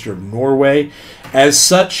Prime Minister of Norway. As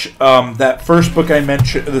such, that first book I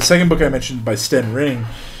mentioned, the second book I mentioned by Sten Ring,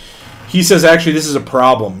 he says actually this is a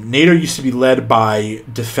problem. NATO used to be led by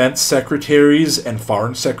defense secretaries and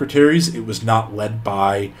foreign secretaries. It was not led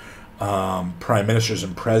by prime ministers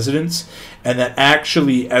and presidents. And that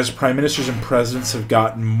actually, as prime ministers and presidents have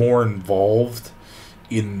gotten more involved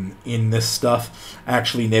in this stuff,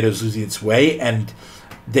 actually NATO's losing its way, and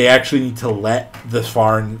they actually need to let the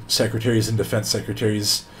foreign secretaries and defense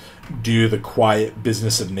secretaries do the quiet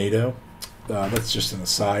business of NATO. That's just an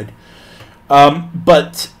aside.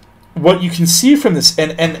 But what you can see from this,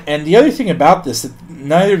 and the other thing about this that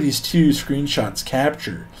neither of these two screenshots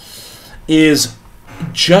capture, is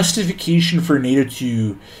justification for NATO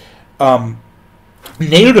to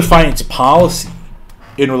define its policy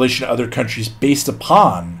in relation to other countries based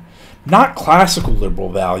upon not classical liberal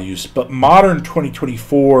values, but modern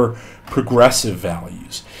 2024 progressive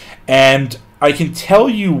values. And I can tell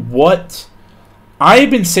you what I have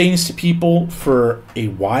been saying this to people for a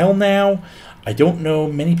while now. I don't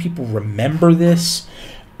know, many people remember this,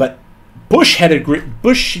 but Bush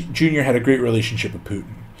Jr. had a great relationship with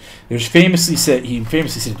Putin. He famously said,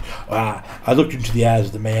 "I looked into the eyes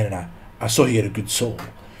of the man and I saw he had a good soul."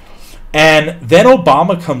 And then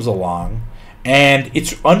Obama comes along, and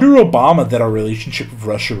it's under Obama that our relationship with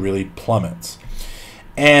Russia really plummets.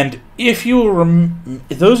 And if you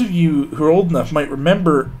those of you who are old enough might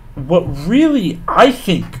remember what really, I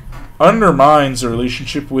think, undermines the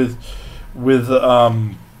relationship with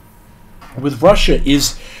Russia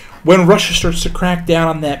is when Russia starts to crack down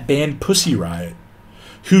on that band Pussy Riot,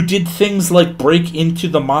 who did things like break into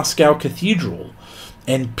the Moscow Cathedral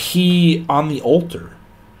and pee on the altar.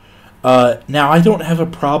 Now, I don't have a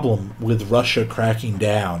problem with Russia cracking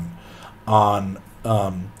down on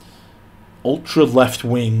ultra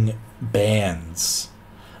left-wing bands,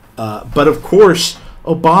 but of course,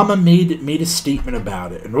 Obama made a statement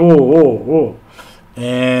about it, and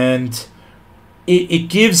and it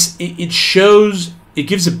gives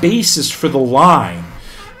a basis for the line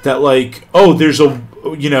that, like,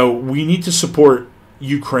 we need to support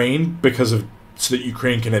Ukraine so that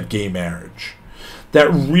Ukraine can have gay marriage. That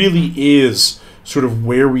really is sort of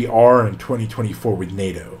where we are in 2024 with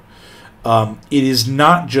NATO. It is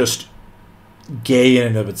not just gay in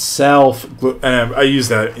and of itself, and I use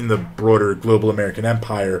that in the broader global American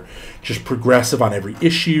empire, just progressive on every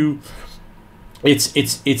issue.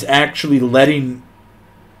 It's actually letting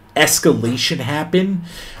escalation happen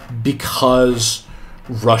because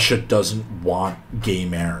Russia doesn't want gay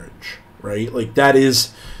marriage, right? Like that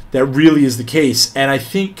really is the case, and I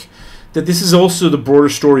think that this is also the broader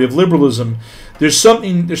story of liberalism. There's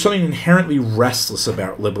something inherently restless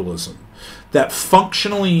about liberalism. That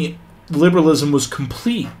functionally liberalism was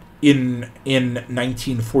complete in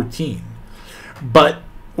 1914, but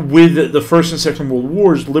with the First and Second World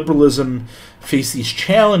Wars, liberalism faced these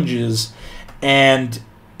challenges, and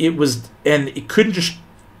it wasn't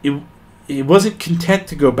content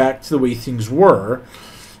to go back to the way things were.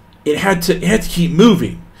 It had to keep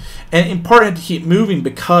moving, and in part it had to keep moving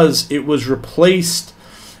because it was replaced.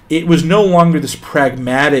 It was no longer this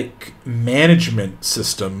pragmatic management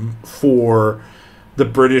system for the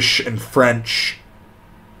British and French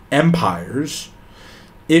empires.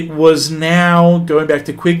 It was now, going back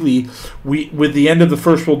to Quigley, with the end of the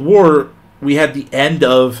First World War, we had the end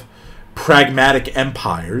of pragmatic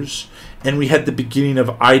empires, and we had the beginning of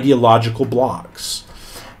ideological blocs.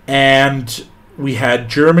 And we had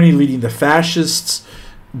Germany leading the fascists,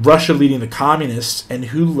 Russia leading the communists, and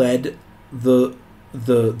who led the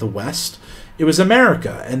West? It was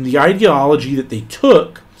America, and the ideology that they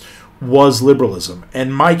took was liberalism.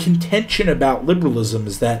 And my contention about liberalism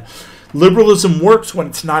is that liberalism works when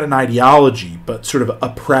it's not an ideology, but sort of a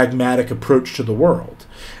pragmatic approach to the world.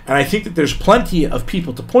 And I think that there's plenty of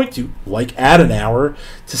people to point to, like Adenauer,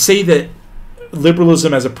 to say that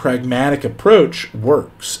liberalism as a pragmatic approach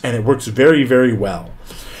works, and it works very, very well.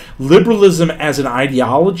 Liberalism as an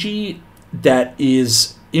ideology that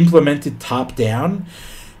is implemented top-down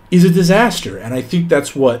is a disaster, and I think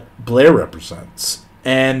that's what Blair represents.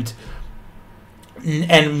 And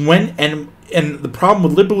the problem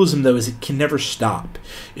with liberalism, though, is it can never stop.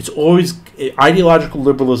 It's always ideological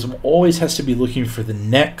liberalism always has to be looking for the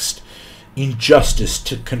next injustice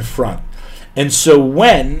to confront. And so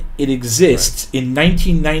when it exists in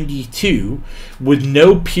 1992 with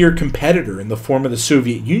no peer competitor in the form of the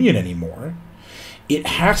Soviet Union anymore, it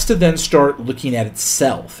has to then start looking at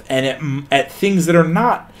itself and at things that are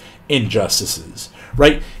not injustices,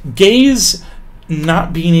 right? Gays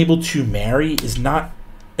not being able to marry is not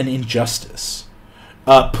an injustice.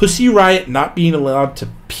 Pussy Riot not being allowed to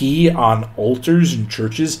pee on altars in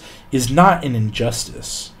churches is not an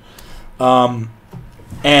injustice. And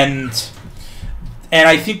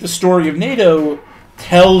I think the story of NATO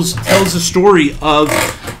tells a story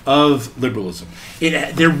of liberalism.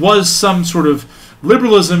 There was some sort of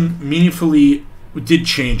liberalism meaningfully did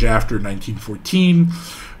change after 1914,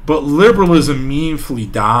 but liberalism meaningfully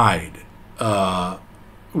died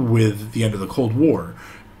with the end of the Cold War,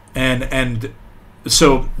 and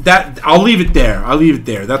so that I'll leave it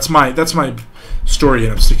there. That's my story,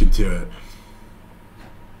 and I'm sticking to it.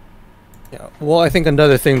 Yeah. Well, I think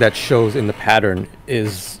another thing that shows in the pattern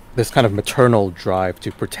is this kind of maternal drive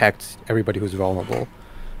to protect everybody who's vulnerable.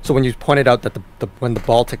 So when you pointed out that when the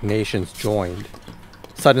Baltic nations joined,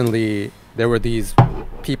 suddenly there were these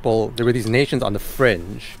nations on the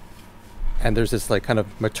fringe, and there's this like kind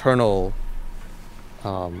of maternal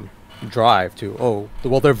drive to,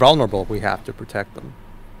 they're vulnerable, we have to protect them.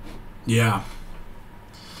 Yeah.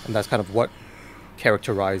 And that's kind of what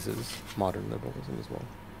characterizes modern liberalism as well.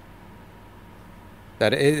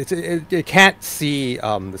 That it can't see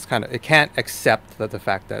it can't accept that the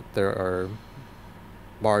fact that there are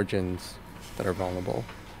margins that are vulnerable.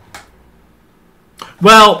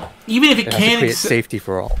 Well, even if it has can to create safety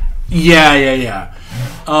for all. Yeah.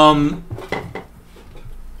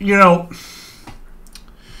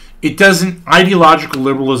 It doesn't. Ideological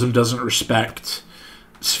liberalism doesn't respect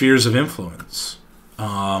spheres of influence.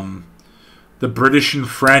 The British and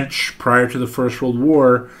French, prior to the First World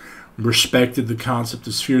War, respected the concept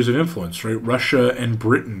of spheres of influence. Right, Russia and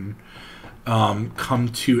Britain come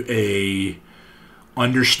to a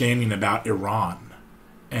understanding about Iran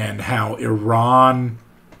and how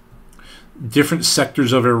different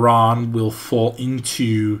sectors of Iran will fall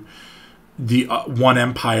into the one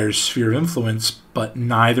empire's sphere of influence, but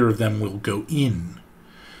neither of them will go in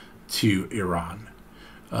to Iran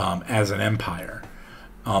as an empire.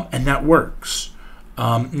 And that works.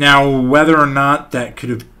 Now, whether or not that could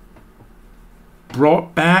have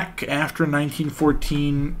brought back after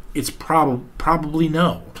 1914, it's probably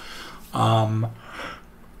no.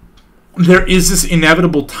 there is this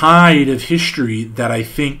inevitable tide of history that I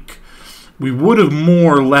think we would have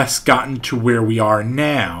more or less gotten to where we are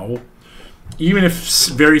now, even if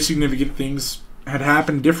very significant things had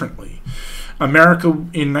happened differently. America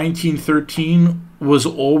in 1913 was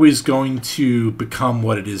always going to become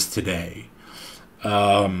what it is today.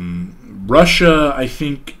 Russia, I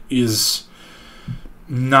think, was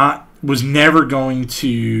never going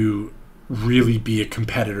to really be a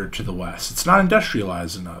competitor to the West. It's not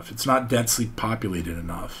industrialized enough. It's not densely populated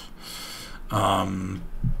enough.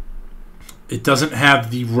 It doesn't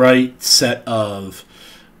have the right set of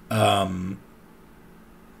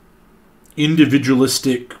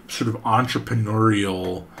individualistic, sort of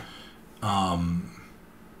entrepreneurial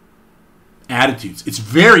attitudes. It's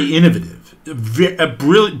very innovative,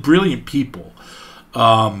 brilliant people.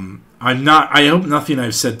 I hope nothing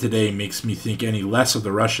I've said today makes me think any less of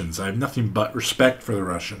the Russians. I have nothing but respect for the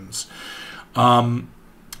Russians.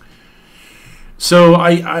 So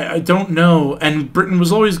I don't know. And Britain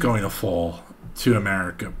was always going to fall to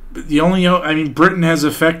America. Britain has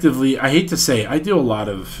effectively, I hate to say, I do a lot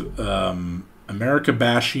of America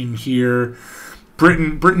bashing here.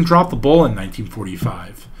 Britain dropped the ball in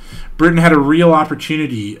 1945. Britain had a real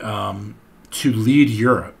opportunity to lead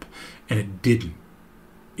Europe, and it didn't.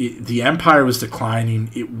 The empire was declining.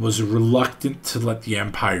 It was reluctant to let the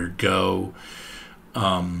empire go.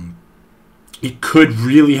 It could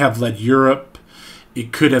really have led Europe.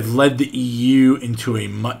 It could have led the EU into a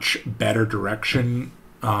much better direction.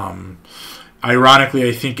 Ironically,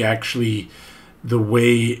 I think actually the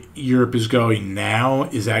way Europe is going now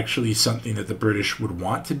is actually something that the British would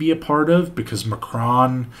want to be a part of, because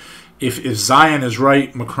Macron, if Zion is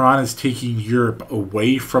right, Macron is taking Europe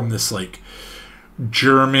away from this like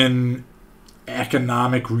German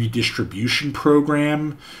economic redistribution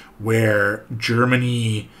program where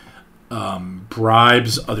Germany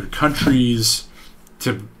bribes other countries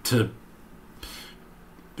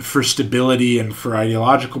for stability and for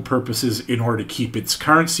ideological purposes in order to keep its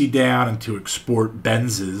currency down and to export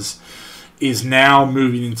Benzes, is now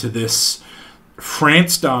moving into this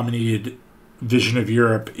France-dominated vision of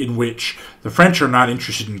Europe in which the French are not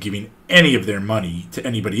interested in giving any of their money to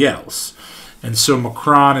anybody else. And so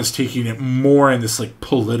Macron is taking it more in this like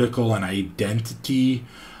political and identity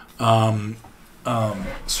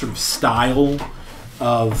sort of style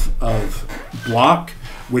of bloc,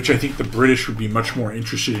 which I think the British would be much more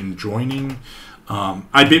interested in joining.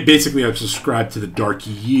 I've subscribed to the Dark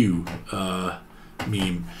EU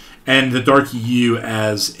meme, and the Dark EU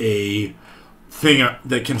as a thing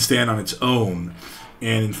that can stand on its own,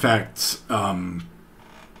 and in fact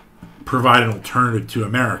provide an alternative to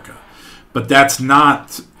America. But that's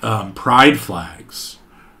not pride flags,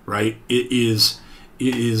 right? It's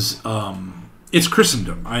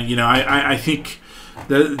Christendom. I think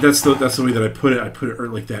that's the way that I put it. I put it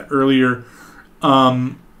like that earlier,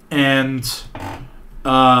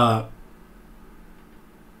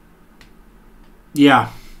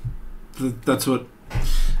 that's what.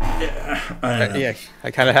 I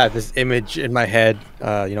kind of had this image in my head,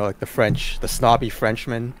 like the French, the snobby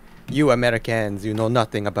Frenchman. You Americans, you know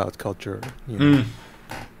nothing about culture.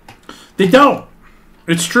 They don't.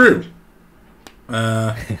 It's true.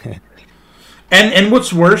 And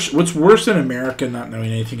what's worse than America not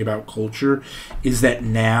knowing anything about culture is that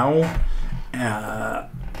now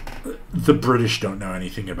the British don't know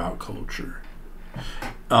anything about culture.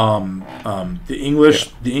 The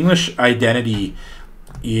English identity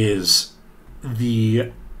is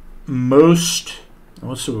the most,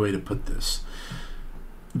 what's the way to put this?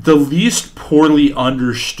 The least poorly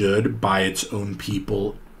understood by its own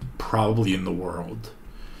people probably in the world.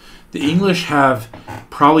 The English have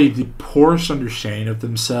probably the poorest understanding of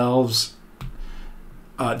themselves.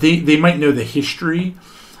 They might know the history.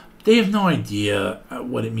 They have no idea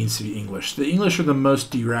what it means to be English. The English are the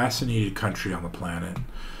most deracinated country on the planet.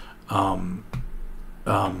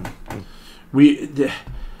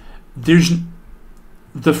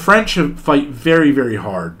 The French fight very, very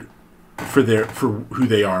hard for who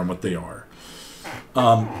they are and what they are.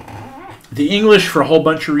 The English, for a whole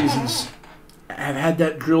bunch of reasons, have had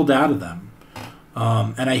that drilled out of them,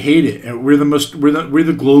 and I hate it. We're the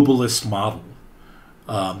globalist model.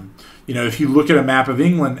 If you look at a map of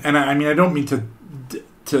England, and I don't mean to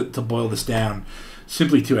boil this down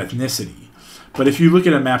simply to ethnicity, but if you look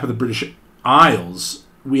at a map of the British Isles,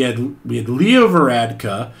 we had Leo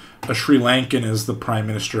Varadkar, a Sri Lankan, as the Prime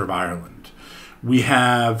Minister of Ireland. We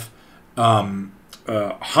have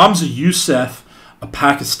Hamza Yousaf, a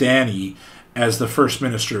Pakistani, as the First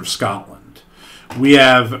Minister of Scotland. We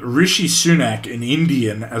have Rishi Sunak, an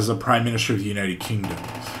Indian, as the Prime Minister of the United Kingdom.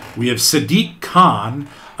 We have Sadiq Khan,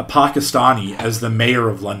 a Pakistani as the mayor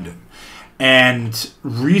of London. And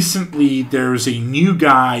recently there's a new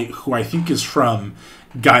guy who I think is from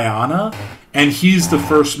Guyana, and he's the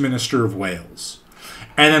First Minister of Wales.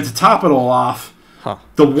 And then to top it all off,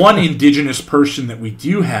 the one indigenous person that we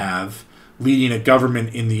do have leading a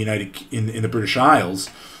government in the in the British Isles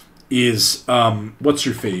is what's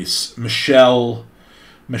her face? Michelle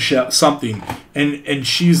something. And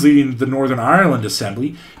she's leading the Northern Ireland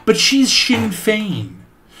Assembly, but she's Sinn Féin.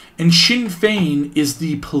 And Sinn Féin is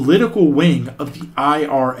the political wing of the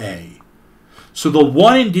IRA. So the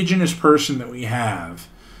one indigenous person that we have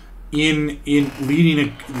in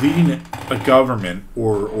leading a government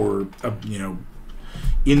or you know,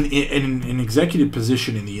 in an executive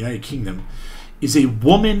position in the United Kingdom is a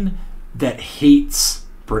woman that hates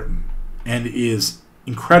Britain and is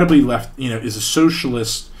incredibly left, you know, is a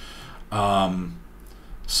socialist.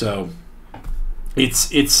 So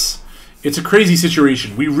it's a crazy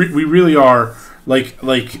situation. We really are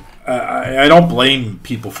I don't blame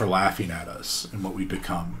people for laughing at us and what we've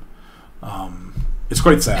become. It's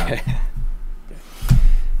quite sad.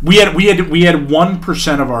 We had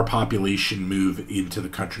 1% of our population move into the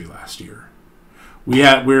country last year.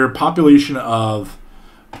 We're a population of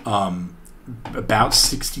about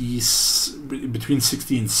between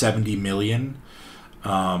 60 and 70 million.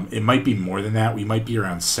 It might be more than that. We might be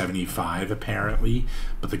around 75 apparently,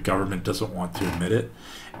 but the government doesn't want to admit it.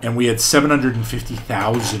 And we had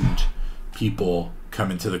 750,000 people come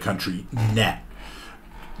into the country net.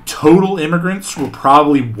 Total immigrants were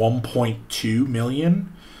probably 1.2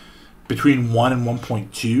 million, between 1 and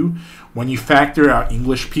 1.2. When you factor out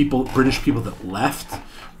English people, British people that left,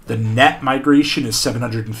 the net migration is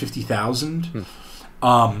 750,000.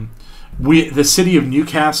 The city of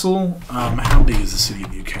Newcastle. How big is the city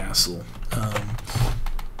of Newcastle?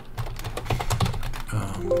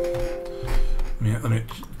 Let me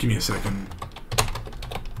give me a second.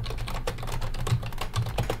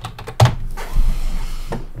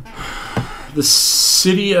 The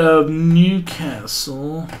city of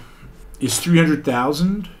Newcastle is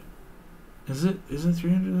 300,000. Is it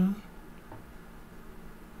 300,000?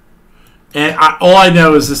 And all I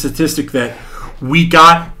know is the statistic that we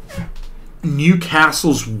got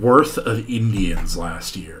Newcastle's worth of Indians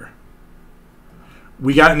last year.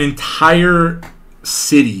 We got an entire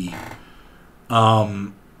city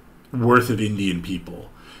worth of Indian people.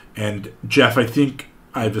 And Jeff, I think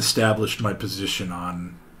I've established my position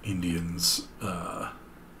on Indians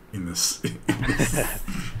in this.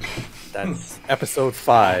 That's episode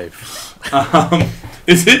 5.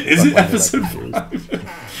 Is it episode 5?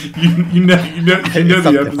 you know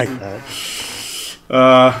the episode. Like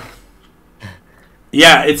that.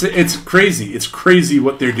 Yeah, it's crazy. It's crazy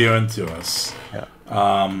what they're doing to us. Yeah.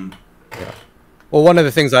 Yeah. Well, one of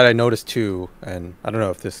the things that I noticed too, and I don't know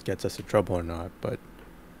if this gets us in trouble or not, but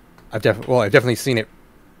I've definitely seen it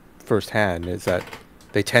firsthand, is that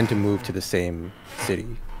they tend to move to the same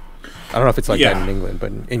city. I don't know if it's like that in England,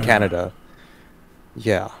 but in Canada,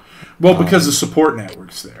 yeah. Well, because the support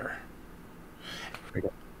network's there.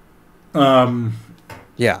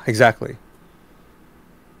 Yeah, exactly.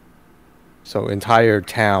 So entire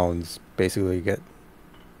towns basically get,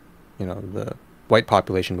 you know, the white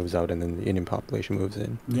population moves out and then the Indian population moves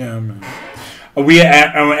in. Yeah, man.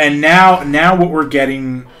 And now what we're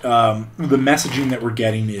getting, the messaging that we're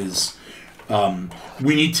getting is,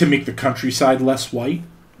 we need to make the countryside less white,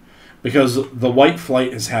 because the white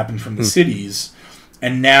flight has happened from the cities,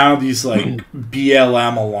 and now these like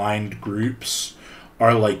BLM aligned groups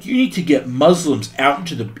are like, you need to get Muslims out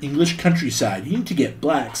into the English countryside. You need to get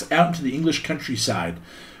blacks out into the English countryside.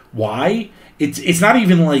 Why? It's not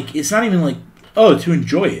even like oh, to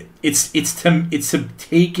enjoy it. It's to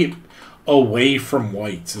take it away from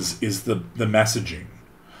whites is the messaging.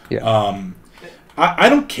 Yeah. I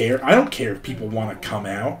don't care. I don't care if people want to come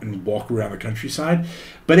out and walk around the countryside,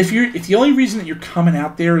 but if the only reason that you're coming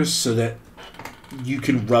out there is so that you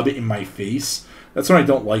can rub it in my face, that's when I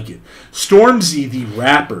don't like it. Stormzy, the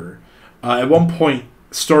rapper, at one point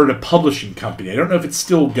started a publishing company. I don't know if it's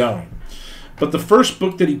still going, but the first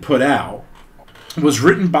book that he put out was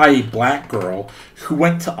written by a black girl who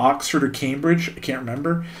went to Oxford or Cambridge, I can't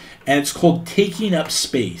remember, and it's called Taking Up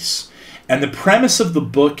Space. And the premise of the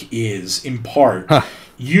book is, in part,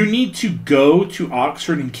 you need to go to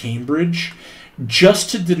Oxford and Cambridge just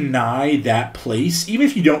to deny that place. Even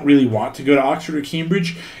if you don't really want to go to Oxford or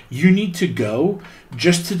Cambridge, you need to go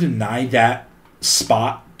just to deny that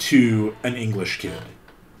spot to an English kid.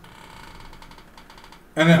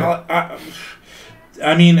 And I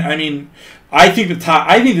mean, I think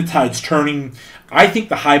the tide's turning. I think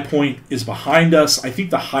the high point is behind us. I think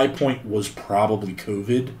the high point was probably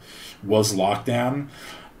COVID, was lockdown.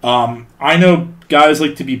 I know guys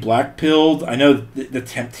like to be black-pilled. I know the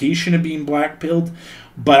temptation of being black-pilled,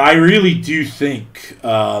 but I really do think,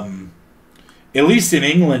 at least in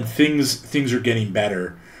England, things are getting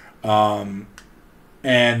better, and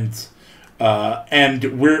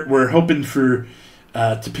we're hoping for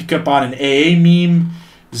to pick up on an AA meme.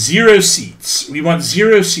 0 seats. We want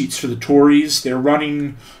 0 seats for the Tories. They're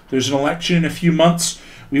running. There's an election in a few months.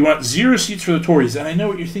 We want 0 seats for the Tories. And I know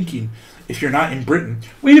what you're thinking. If you're not in Britain,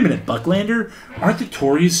 wait a minute, Bucklander, aren't the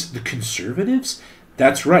Tories the Conservatives?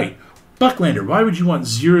 That's right. Bucklander, why would you want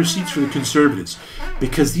 0 seats for the Conservatives?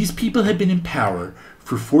 Because these people have been in power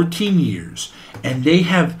for 14 years, and they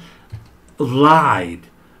have lied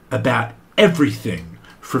about everything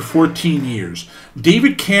for 14 years.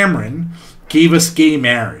 David Cameron gave us gay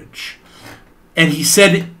marriage, and he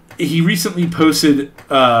said he recently posted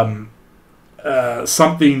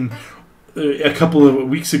something a couple of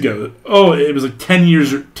weeks ago. Oh, it was like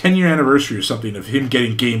 10-year anniversary or something of him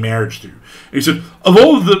getting gay marriage through. And he said, of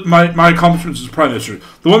all of my accomplishments as prime minister,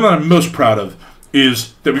 the one that I'm most proud of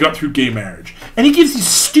is that we got through gay marriage. And he gives these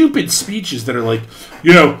stupid speeches that are like,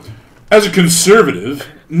 as a conservative,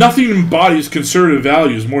 nothing embodies conservative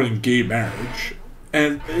values more than gay marriage.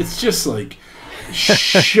 And it's just like,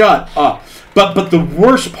 shut up. But the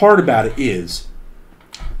worst part about it is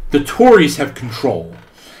the Tories have control.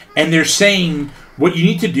 And they're saying what you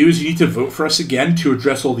need to do is you need to vote for us again to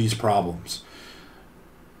address all these problems.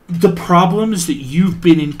 The problems that you've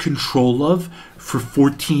been in control of for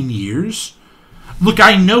 14 years? Look,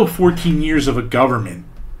 I know 14 years of a government,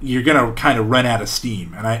 you're going to kind of run out of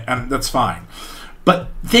steam, and that's fine. But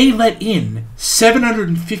they let in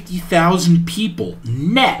 750,000 people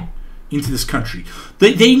net into this country.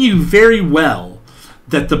 They knew very well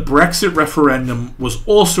that the Brexit referendum was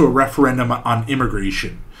also a referendum on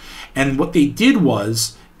immigration. And what they did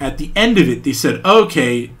was, at the end of it, they said,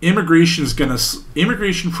 okay, immigration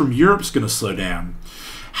from Europe is going to slow down.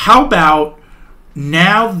 How about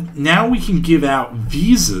now we can give out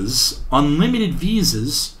visas, unlimited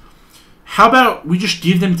visas. How about we just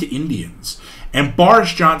give them to Indians? And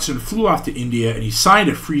Boris Johnson flew off to India, and he signed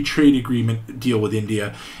a free trade agreement deal with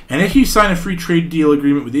India. And if you sign a free trade deal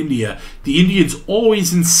agreement with India, the Indians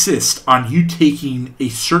always insist on you taking a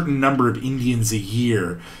certain number of Indians a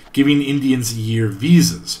year, giving Indians a year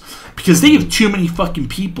visas. Because they have too many fucking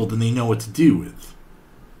people than they know what to do with.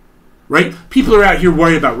 Right? People are out here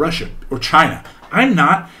worried about Russia or China. I'm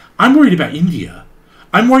not. I'm worried about India.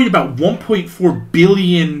 I'm worried about 1.4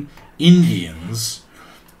 billion Indians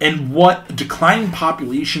and what declining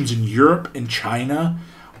populations in Europe and China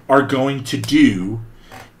are going to do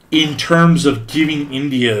in terms of giving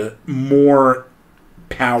India more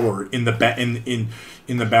power in the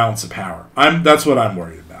in the balance of power. That's what I'm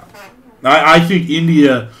worried about. I think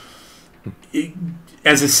India,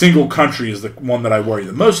 as a single country, is the one that I worry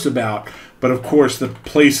the most about. But of course, the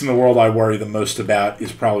place in the world I worry the most about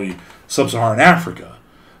is probably sub-Saharan Africa.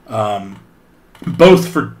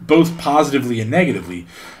 Both positively and negatively.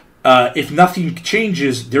 If nothing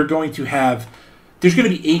changes, there's going to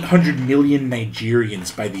be 800 million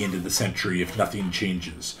Nigerians by the end of the century if nothing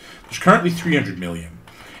changes. There's currently 300 million.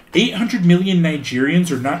 800 million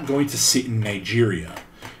Nigerians are not going to sit in Nigeria.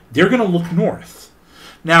 They're going to look north.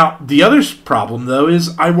 Now, the other problem, though,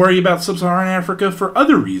 is I worry about sub-Saharan Africa for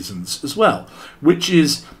other reasons as well, which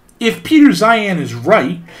is if Peter Zayan is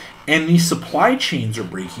right, and these supply chains are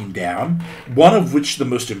breaking down, one of which, the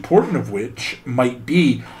most important of which, might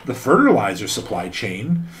be the fertilizer supply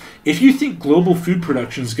chain. If you think global food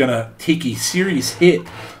production is going to take a serious hit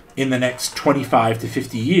in the next 25 to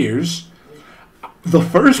 50 years, the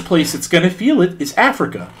first place it's going to feel it is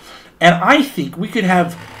Africa. And I think we could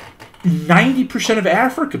have 90% of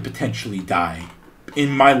Africa potentially die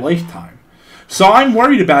in my lifetime. So I'm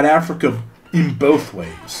worried about Africa in both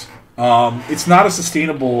ways. It's not a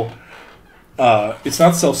sustainable. It's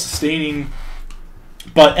not self-sustaining.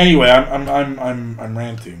 But anyway, I'm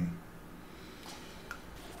ranting.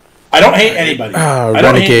 I don't hate anybody.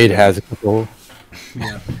 Renegade has a couple.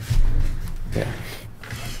 Yeah.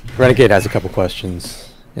 Renegade has a couple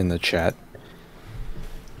questions in the chat.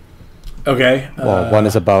 Okay. Well, one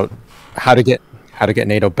is about how to get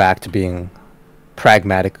NATO back to being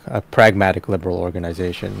a pragmatic liberal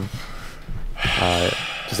organization.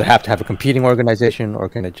 Does it have to have a competing organization, or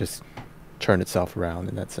can it just turn itself around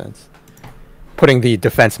in that sense? Putting the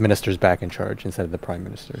defense ministers back in charge instead of the prime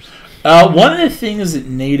ministers. One of the things that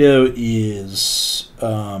NATO is,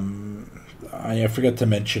 I forgot to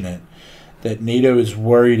mention it, that NATO is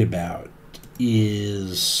worried about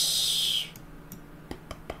is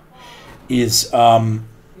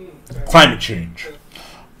climate change.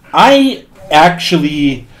 I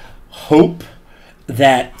actually hope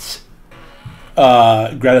that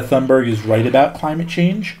Greta Thunberg is right about climate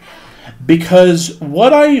change, because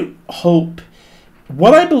what I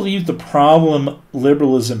believe the problem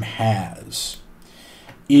liberalism has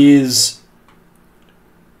is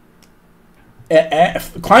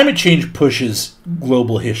climate change pushes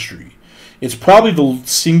global history. It's probably the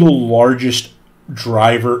single largest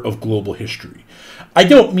driver of global history. I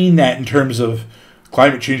don't mean that in terms of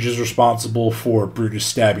climate change is responsible for Brutus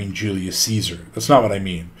stabbing Julius Caesar. That's not what I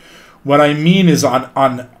mean. What I mean is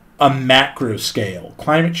on a macro scale.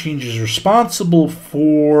 Climate change is responsible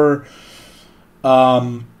for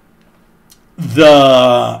the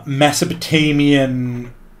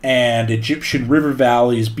Mesopotamian and Egyptian river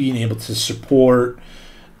valleys being able to support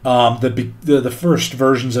the first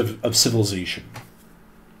versions of civilization.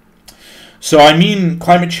 So I mean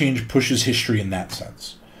climate change pushes history in that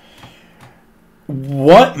sense.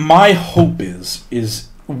 What my hope is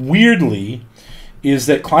weirdly, is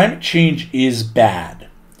that climate change is bad,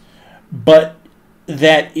 but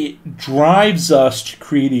that it drives us to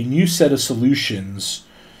create a new set of solutions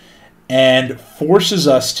and forces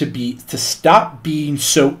us to stop being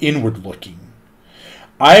so inward looking.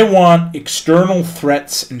 I want external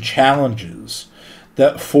threats and challenges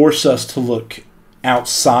that force us to look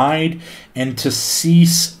outside and to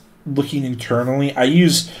cease looking internally. I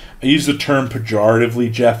use the term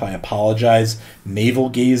pejoratively, Jeff. I apologize. Navel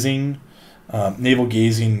gazing. Navel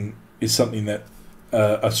gazing is something that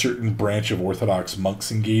a certain branch of Orthodox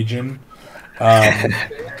monks engage in.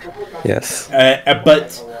 Yes.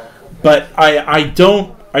 But I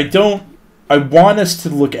want us to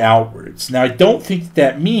look outwards. Now, I don't think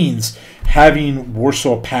that means having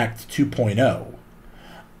Warsaw Pact 2.0.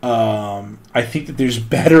 I think that there's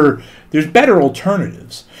better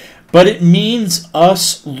alternatives, but it means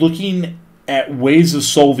us looking at ways of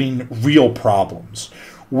solving real problems.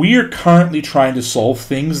 We are currently trying to solve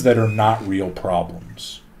things that are not real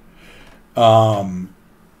problems. The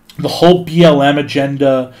whole BLM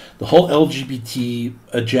agenda, the whole LGBT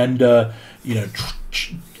agenda,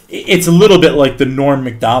 it's a little bit like the Norm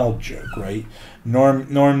Macdonald joke, right?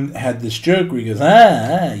 Norm had this joke where he goes,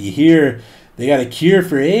 you hear they got a cure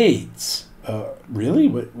for AIDS. Really?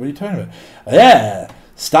 What are you talking about? Yeah,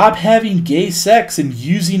 stop having gay sex and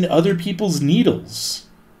using other people's needles.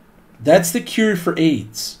 That's the cure for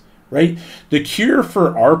AIDS, right? The cure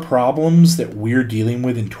for our problems that we're dealing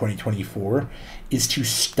with in 2024 is to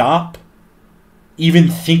stop even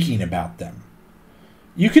thinking about them.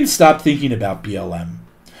 You can stop thinking about BLM.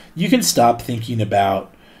 You can stop thinking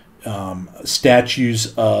about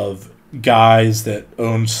statues of guys that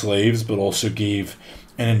owned slaves but also gave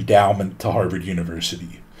an endowment to Harvard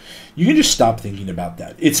University. You can just stop thinking about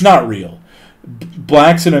that. It's not real.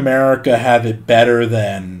 Blacks in America have it better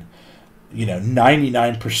than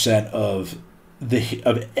 99% of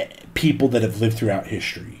people that have lived throughout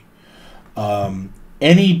history.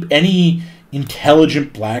 Any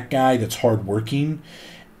intelligent black guy that's hardworking,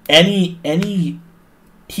 he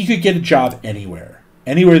could get a job anywhere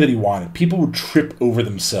that he wanted. People would trip over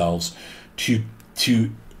themselves to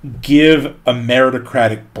give a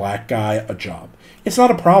meritocratic black guy a job. It's not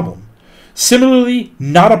a problem. Similarly,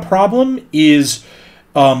 not a problem is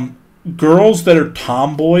girls that are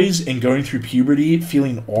tomboys and going through puberty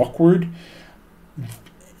feeling awkward.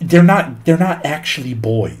 They're not actually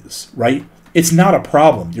boys, right? It's not a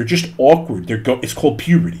problem. They're just awkward. It's called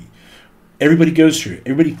puberty. Everybody goes through it.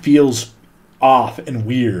 Everybody feels off and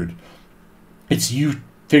weird. It's you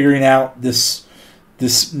figuring out this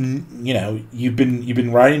you've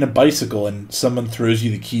been riding a bicycle and someone throws you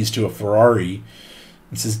the keys to a Ferrari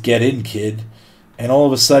and says, "Get in, kid." And all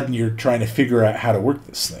of a sudden you're trying to figure out how to work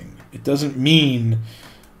this thing. It doesn't mean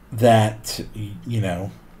that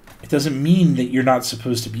it doesn't mean that you're not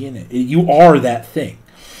supposed to be in it. You are that thing.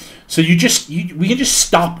 So we can just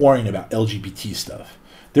stop worrying about LGBT stuff.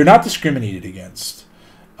 They're not discriminated against.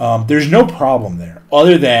 There's no problem there,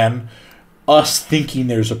 other than us thinking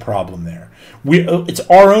there's a problem there. It's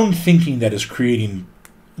our own thinking that is creating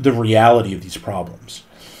the reality of these problems.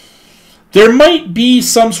 There might be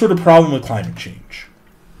some sort of problem with climate change.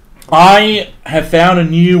 I have found a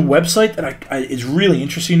new website that is really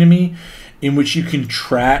interesting to me, in which you can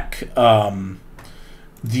track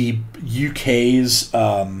the UK's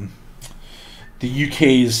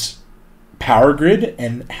power grid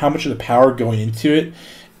and how much of the power going into it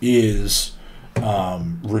is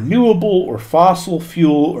renewable or fossil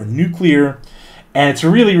fuel or nuclear, and it's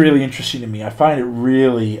really, really interesting to me. I find it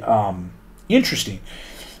really interesting,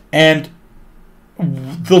 and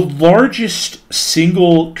the largest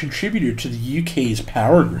single contributor to the UK's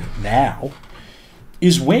power grid now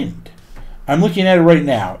is wind. I'm looking at it right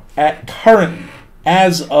now. At currently,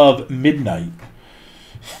 as of midnight,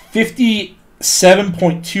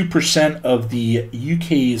 57.2% of the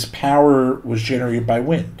UK's power was generated by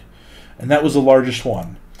wind, and that was the largest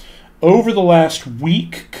one. Over the last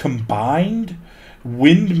week combined,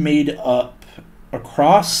 wind made up,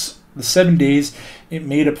 across the 7 days, it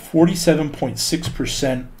made up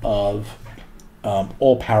 47.6% of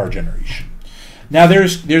all power generation. Now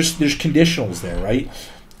there's conditionals there, right?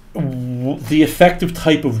 The effective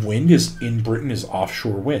type of wind in Britain is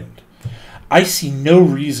offshore wind. I see no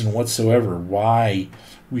reason whatsoever why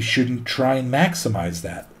we shouldn't try and maximize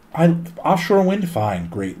that. Offshore wind, fine,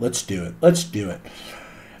 great, let's do it.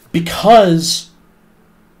 Because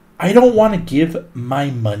I don't want to give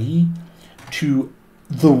my money to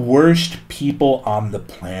the worst people on the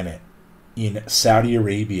planet in Saudi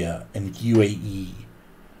Arabia and UAE.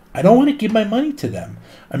 I don't want to give my money to them.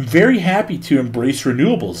 I'm very happy to embrace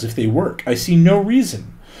renewables if they work. I see no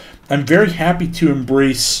reason. I'm very happy to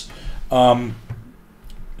embrace fission.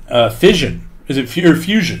 Is it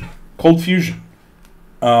fusion? Cold fusion.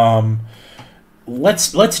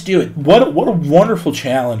 Let's do it. What a wonderful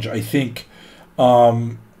challenge I think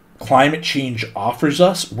climate change offers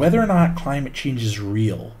us. Whether or not climate change is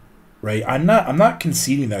real, right? I'm not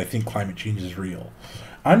conceding that I think climate change is real.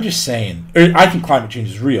 I'm just saying, I think climate change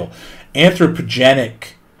is real.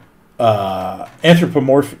 Anthropogenic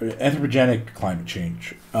climate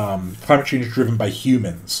change. Climate change driven by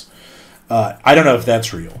humans. I don't know if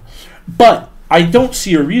that's real. But I don't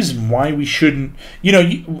see a reason why we shouldn't.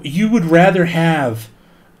 You would rather have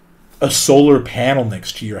a solar panel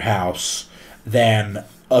next to your house than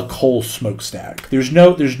a coal smokestack. There's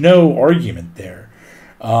no argument there.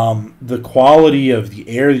 The quality of the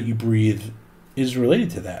air that you breathe is related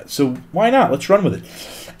to that. So why not? Let's run with it.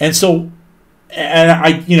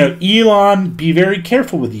 Elon, be very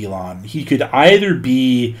careful with Elon. He could either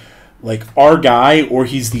be like our guy or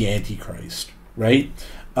he's the Antichrist, right?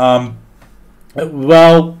 Well,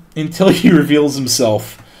 until he reveals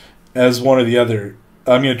himself as one or the other,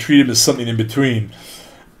 I'm going to treat him as something in between.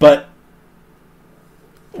 But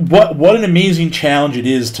what an amazing challenge it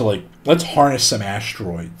is to let's harness some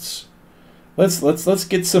asteroids. Let's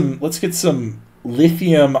get some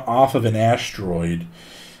lithium off of an asteroid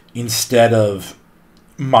instead of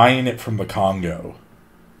mining it from the Congo,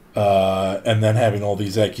 and then having all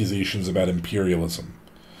these accusations about imperialism.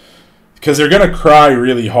 Because they're going to cry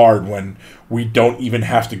really hard when we don't even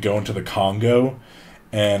have to go into the Congo,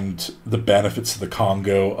 and the benefits of the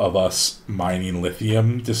Congo of us mining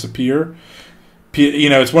lithium disappear.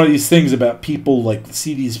 It's one of these things about people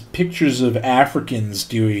see these pictures of Africans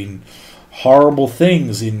doing horrible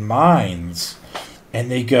things in mines,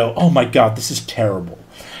 and they go, oh my god, this is terrible.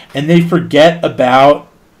 And they forget about,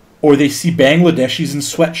 or they see Bangladeshis in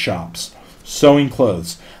sweatshops sewing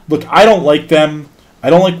clothes. Look, I don't like them. I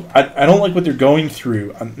don't like what they're going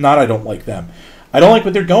through. I don't like them. I don't like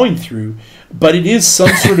what they're going through, but it is some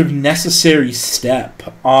sort of necessary step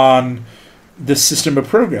on the system of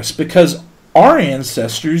progress, because our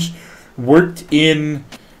ancestors worked in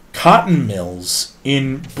cotton mills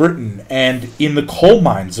in Britain and in the coal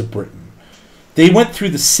mines of Britain. They went through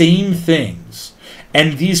the same things,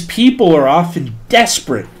 and these people are often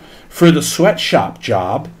desperate for the sweatshop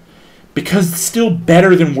job because it's still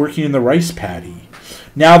better than working in the rice paddy.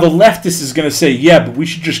 Now, the leftist is going to say, yeah, but we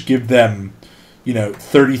should just give them,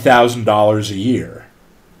 $30,000 a year.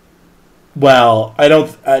 Well, I don't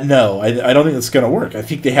think that's going to work. I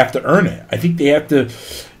think they have to earn it. I think they have to,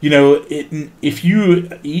 if you,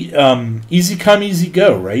 easy come, easy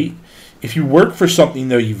go, right? If you work for something,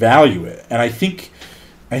 though, you value it. And I think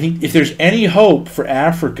if there's any hope for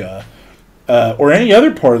Africa, or any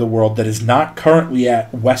other part of the world that is not currently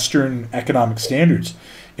at Western economic standards,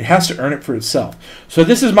 it has to earn it for itself. So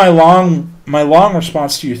this is my long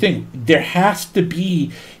response to your thing. There has to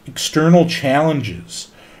be external challenges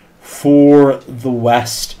for the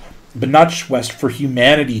West, but not just West, for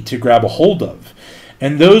humanity to grab a hold of.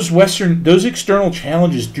 And those external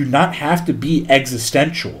challenges do not have to be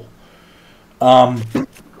existential.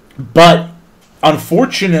 But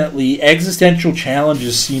unfortunately, existential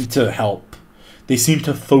challenges seem to help. They seem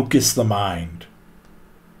to focus the mind.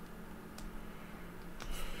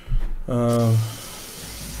 I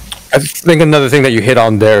think another thing that you hit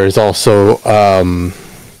on there is also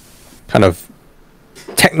kind of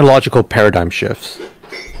technological paradigm shifts,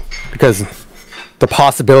 because the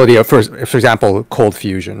possibility of, for example, cold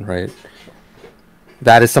fusion, right?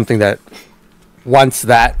 That is something that once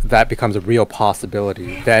that becomes a real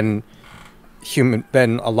possibility, then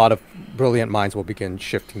then a lot of brilliant minds will begin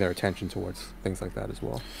shifting their attention towards things like that as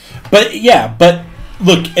well. But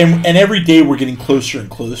look, and every day we're getting closer and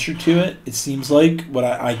closer to it. It seems like what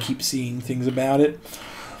I keep seeing things about it.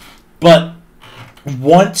 But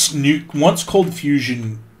once cold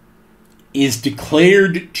fusion is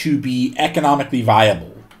declared to be economically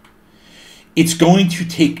viable, it's going to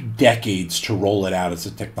take decades to roll it out as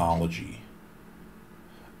a technology.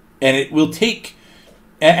 And it will take,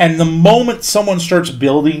 and the moment someone starts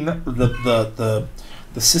building the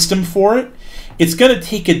system for it, it's going to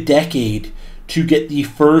take a decade to get the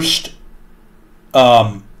first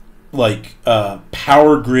power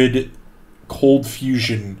grid cold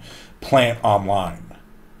fusion plant online.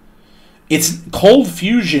 It's cold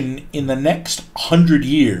fusion in the next 100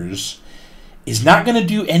 years is not going to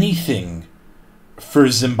do anything for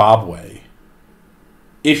Zimbabwe.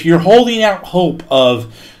 If you're holding out hope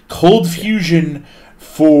of cold fusion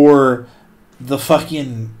for the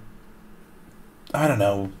fucking, I don't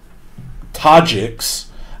know, Tajiks,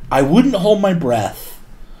 I wouldn't hold my breath.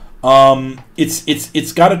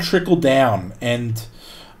 It's got to trickle down, and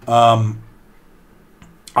I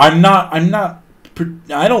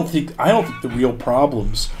don't think the real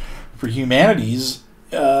problems for humanities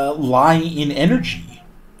lie in energy.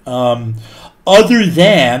 Other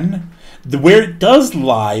than where it does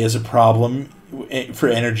lie as a problem for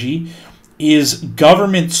energy is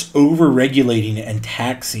governments over-regulating and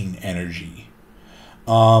taxing energy.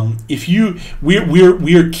 We're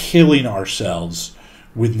killing ourselves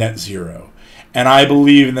with net zero, and I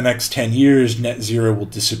believe in the next 10 years net zero will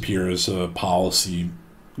disappear as a policy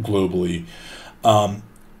globally.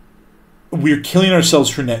 We're killing ourselves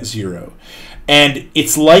for net zero. And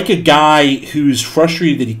it's like a guy who's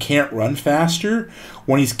frustrated that he can't run faster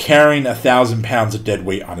when he's carrying 1,000 pounds of dead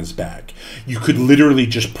weight on his back. You could literally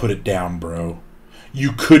just put it down, bro.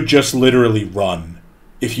 You could just literally run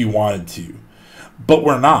if you wanted to. But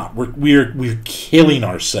we're not. We're killing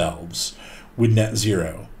ourselves with net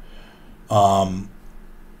zero. And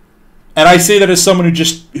I say that as someone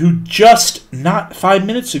who just not 5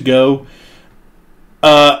 minutes ago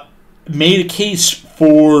made a case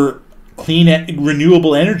for clean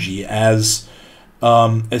renewable energy as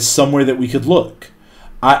somewhere that we could look.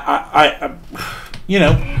 I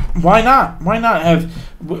why not? Why not have?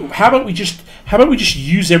 How about we just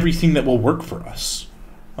use everything that will work for us?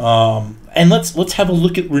 And let's have a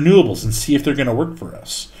look at renewables and see if they're going to work for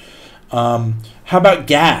us. How about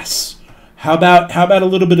gas? How about a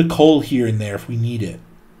little bit of coal here and there if we need it?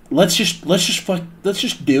 Let's just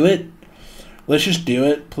do it. Let's just do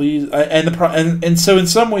it, please. And so in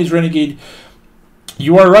some ways, Renegade,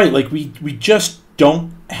 you are right. Like we just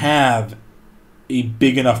don't have a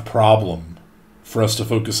big enough problem for us to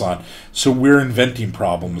focus on. So we're inventing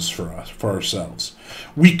problems for ourselves.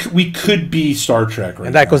 We could be Star Trek right now.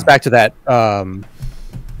 And that goes back to that.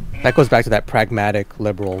 That goes back to that pragmatic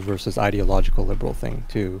liberal versus ideological liberal thing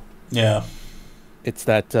too. Yeah. It's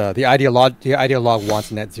that the ideologue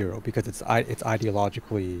wants net zero because it's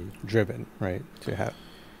ideologically driven, right?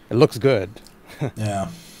 It looks good. Yeah.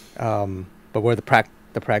 But where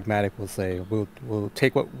the pragmatic will say we'll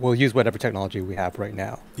use whatever technology we have right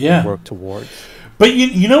now. Yeah. And work towards. But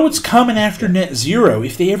you know what's coming after net zero?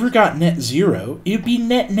 If they ever got net zero, it would be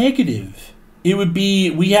net negative. It would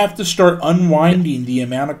be, we have to start unwinding the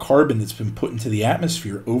amount of carbon that's been put into the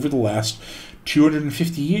atmosphere over the last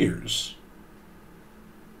 250 years.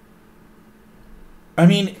 I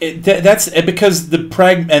mean, that's because the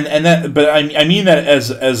but I mean that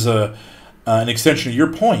as an extension of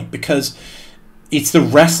your point, because it's the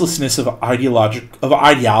restlessness of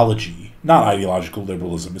ideology, not ideological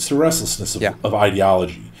liberalism. It's the restlessness of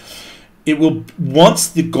ideology. It will, once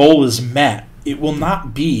the goal is met, it will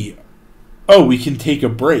not be, oh, we can take a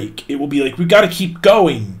break. It will be like, we've got to keep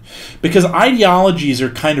going, because ideologies are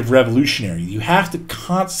kind of revolutionary. You have to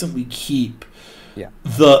constantly keep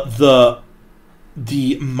the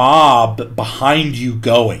mob behind you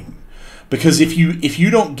going, because if you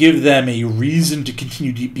don't give them a reason to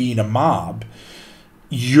continue being a mob,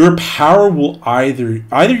 your power will either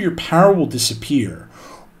your power will disappear,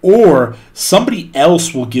 or somebody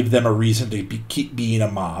else will give them a reason to keep being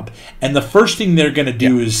a mob, and the first thing they're going to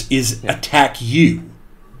do is attack you,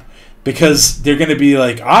 because they're going to be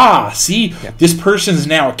like, this person's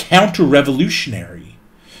now a counter-revolutionary,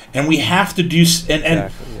 and we have to do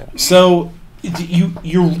so.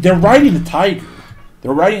 They're riding the tiger.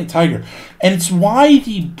 They're riding the tiger. And it's why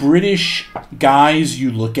the British guys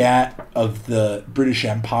you look at of the British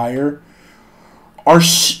Empire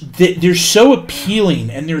they're so appealing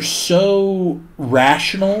and they're so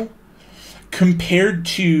rational compared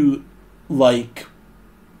to, like,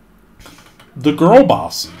 the girl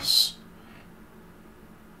bosses.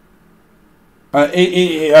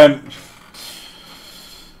 Yeah.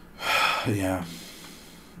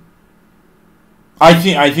 I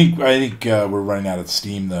think we're running out of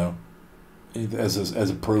steam though,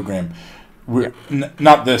 as a program. We're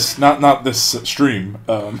not this stream,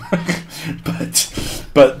 but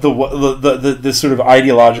the sort of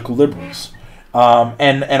ideological liberals,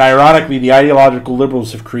 and ironically, the ideological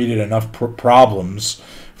liberals have created enough problems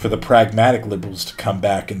for the pragmatic liberals to come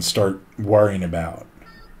back and start worrying about.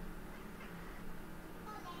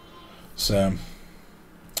 So.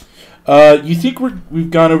 You think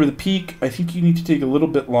we've gone over the peak? I think you need to take a little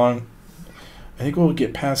bit long. I think we'll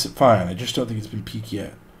get past it fine. I just don't think it's been peak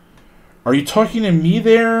yet. Are you talking to me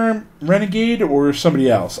there, Renegade, or somebody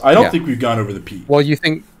else? I don't think we've gone over the peak. Well, you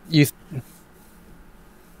think you...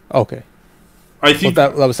 Okay. I think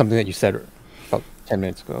that was something that you said about 10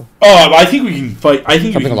 minutes ago. Oh, I think we can fight. I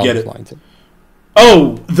think something we can get it. Lines.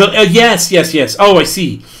 Oh, yes. Oh, I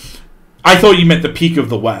see. I thought you meant the peak of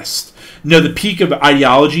the West. No, the peak of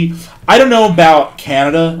ideology. I don't know about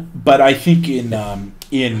Canada, but I think in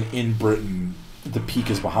Britain, the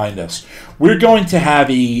peak is behind us. We're going to have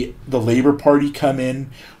the Labour Party come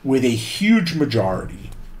in with a huge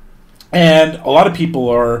majority, and a lot of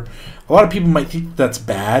people might think that's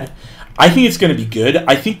bad. I think it's going to be good.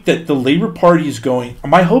 I think that the Labour Party is going.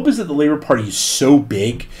 My hope is that the Labour Party is so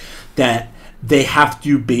big that they have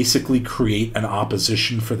to basically create an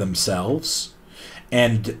opposition for themselves.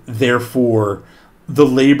 And therefore, the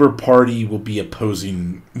Labour Party will be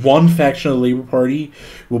opposing... One faction of the Labour Party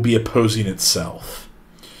will be opposing itself.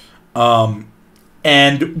 And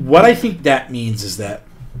what I think that means is that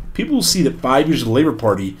people will see that 5 years of the Labour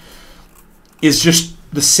Party is just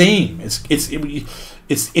the same.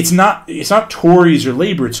 It's not Tories or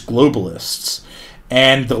Labour, it's globalists.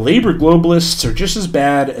 And the Labour globalists are just as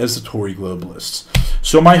bad as the Tory globalists.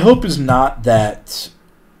 So my hope is not that...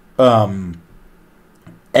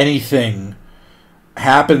 anything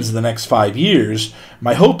happens in the next 5 years.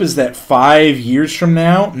 My hope is that 5 years from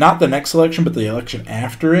now, not the next election, but the election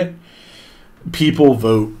after it, people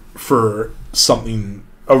vote for something,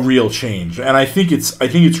 a real change. And I think it's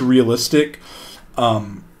realistic. I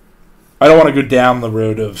don't want to go down the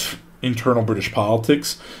road of internal British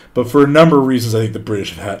politics, but for a number of reasons, I think the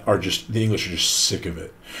British the English are just sick of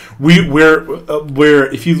it. Where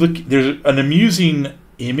if you look, there's an amusing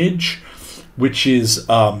image, which is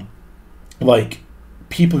like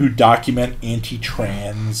people who document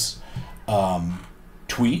anti-trans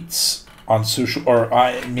tweets on social, or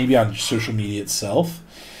maybe on social media itself,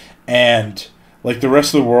 and like the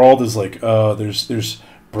rest of the world is like, there's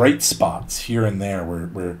bright spots here and there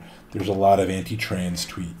where there's a lot of anti-trans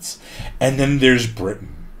tweets, and then there's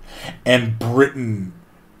Britain, and Britain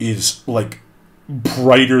is like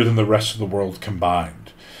brighter than the rest of the world combined.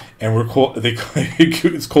 And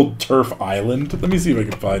it's called Turf Island. Let me see if I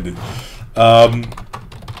can find it.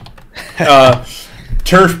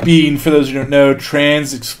 Turf being, for those who don't know,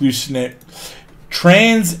 trans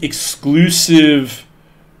exclusive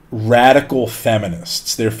radical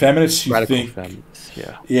feminists. They're feminists who think... Feminists,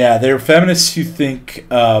 yeah. Yeah, they're feminists who think...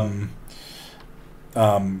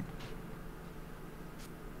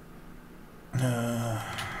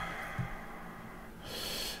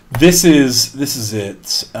 This is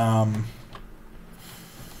it. I'm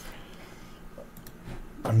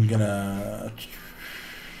gonna.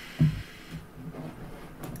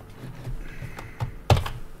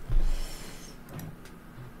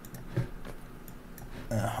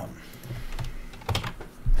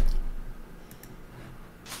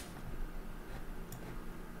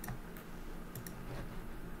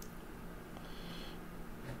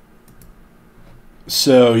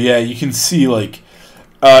 So yeah, you can see like.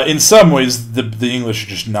 In some ways, the English are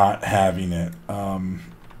just not having it. No,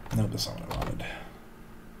 that's not what I wanted.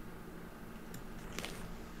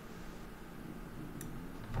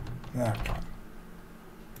 Okay.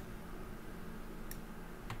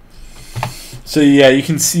 So yeah, you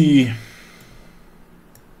can see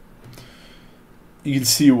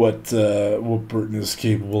what Britain is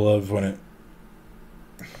capable of when it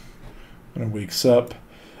wakes up.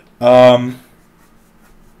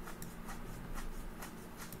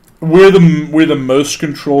 We're the most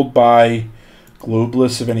controlled by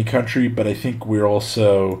globalists of any country, but I think we're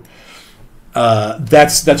also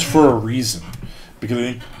that's for a reason, because I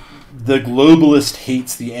think the globalist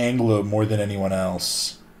hates the Anglo more than anyone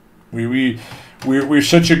else. We're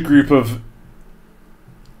such a group of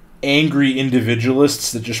angry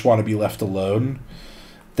individualists that just want to be left alone.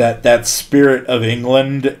 That spirit of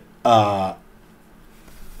England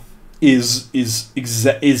is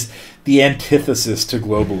the antithesis to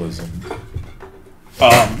globalism.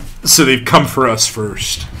 So they've come for us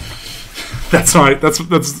first. That's my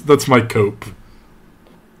cope.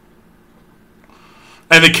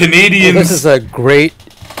 And the Canadians. Well, this is a great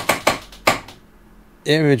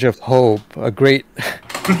image of hope. A great,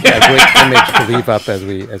 yeah, great image to leave up as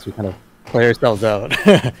we kind of play ourselves out.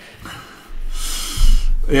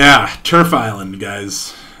 Yeah, Turf Island,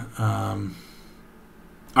 guys. All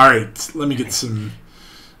right, let me get some.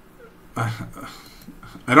 I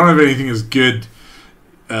don't have anything as good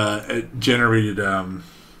generated. I'm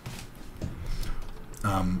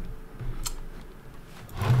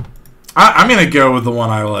gonna go with the one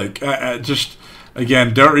I like. Just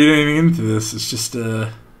again, don't read anything into this. It's just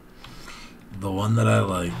the one that I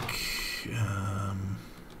like.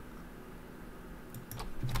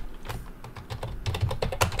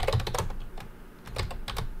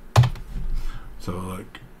 So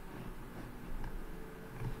like,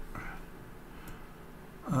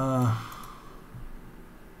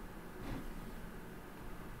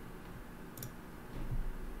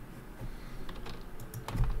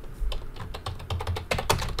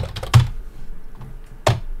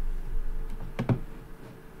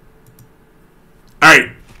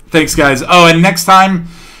 Alright, thanks guys. Oh, and next time,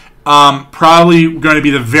 probably going to be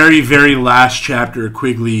the very, very last chapter of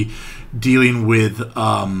Quigley dealing with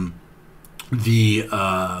the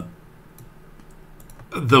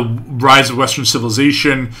rise of Western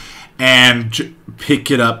civilization and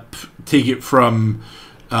take it from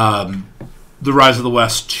the rise of the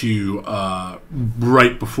West to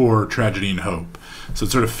right before Tragedy and Hope. So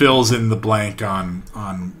it sort of fills in the blank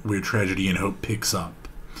on where Tragedy and Hope picks up.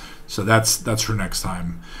 So that's for next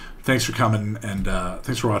time. Thanks for coming, and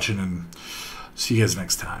thanks for watching, and see you guys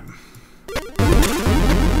next time.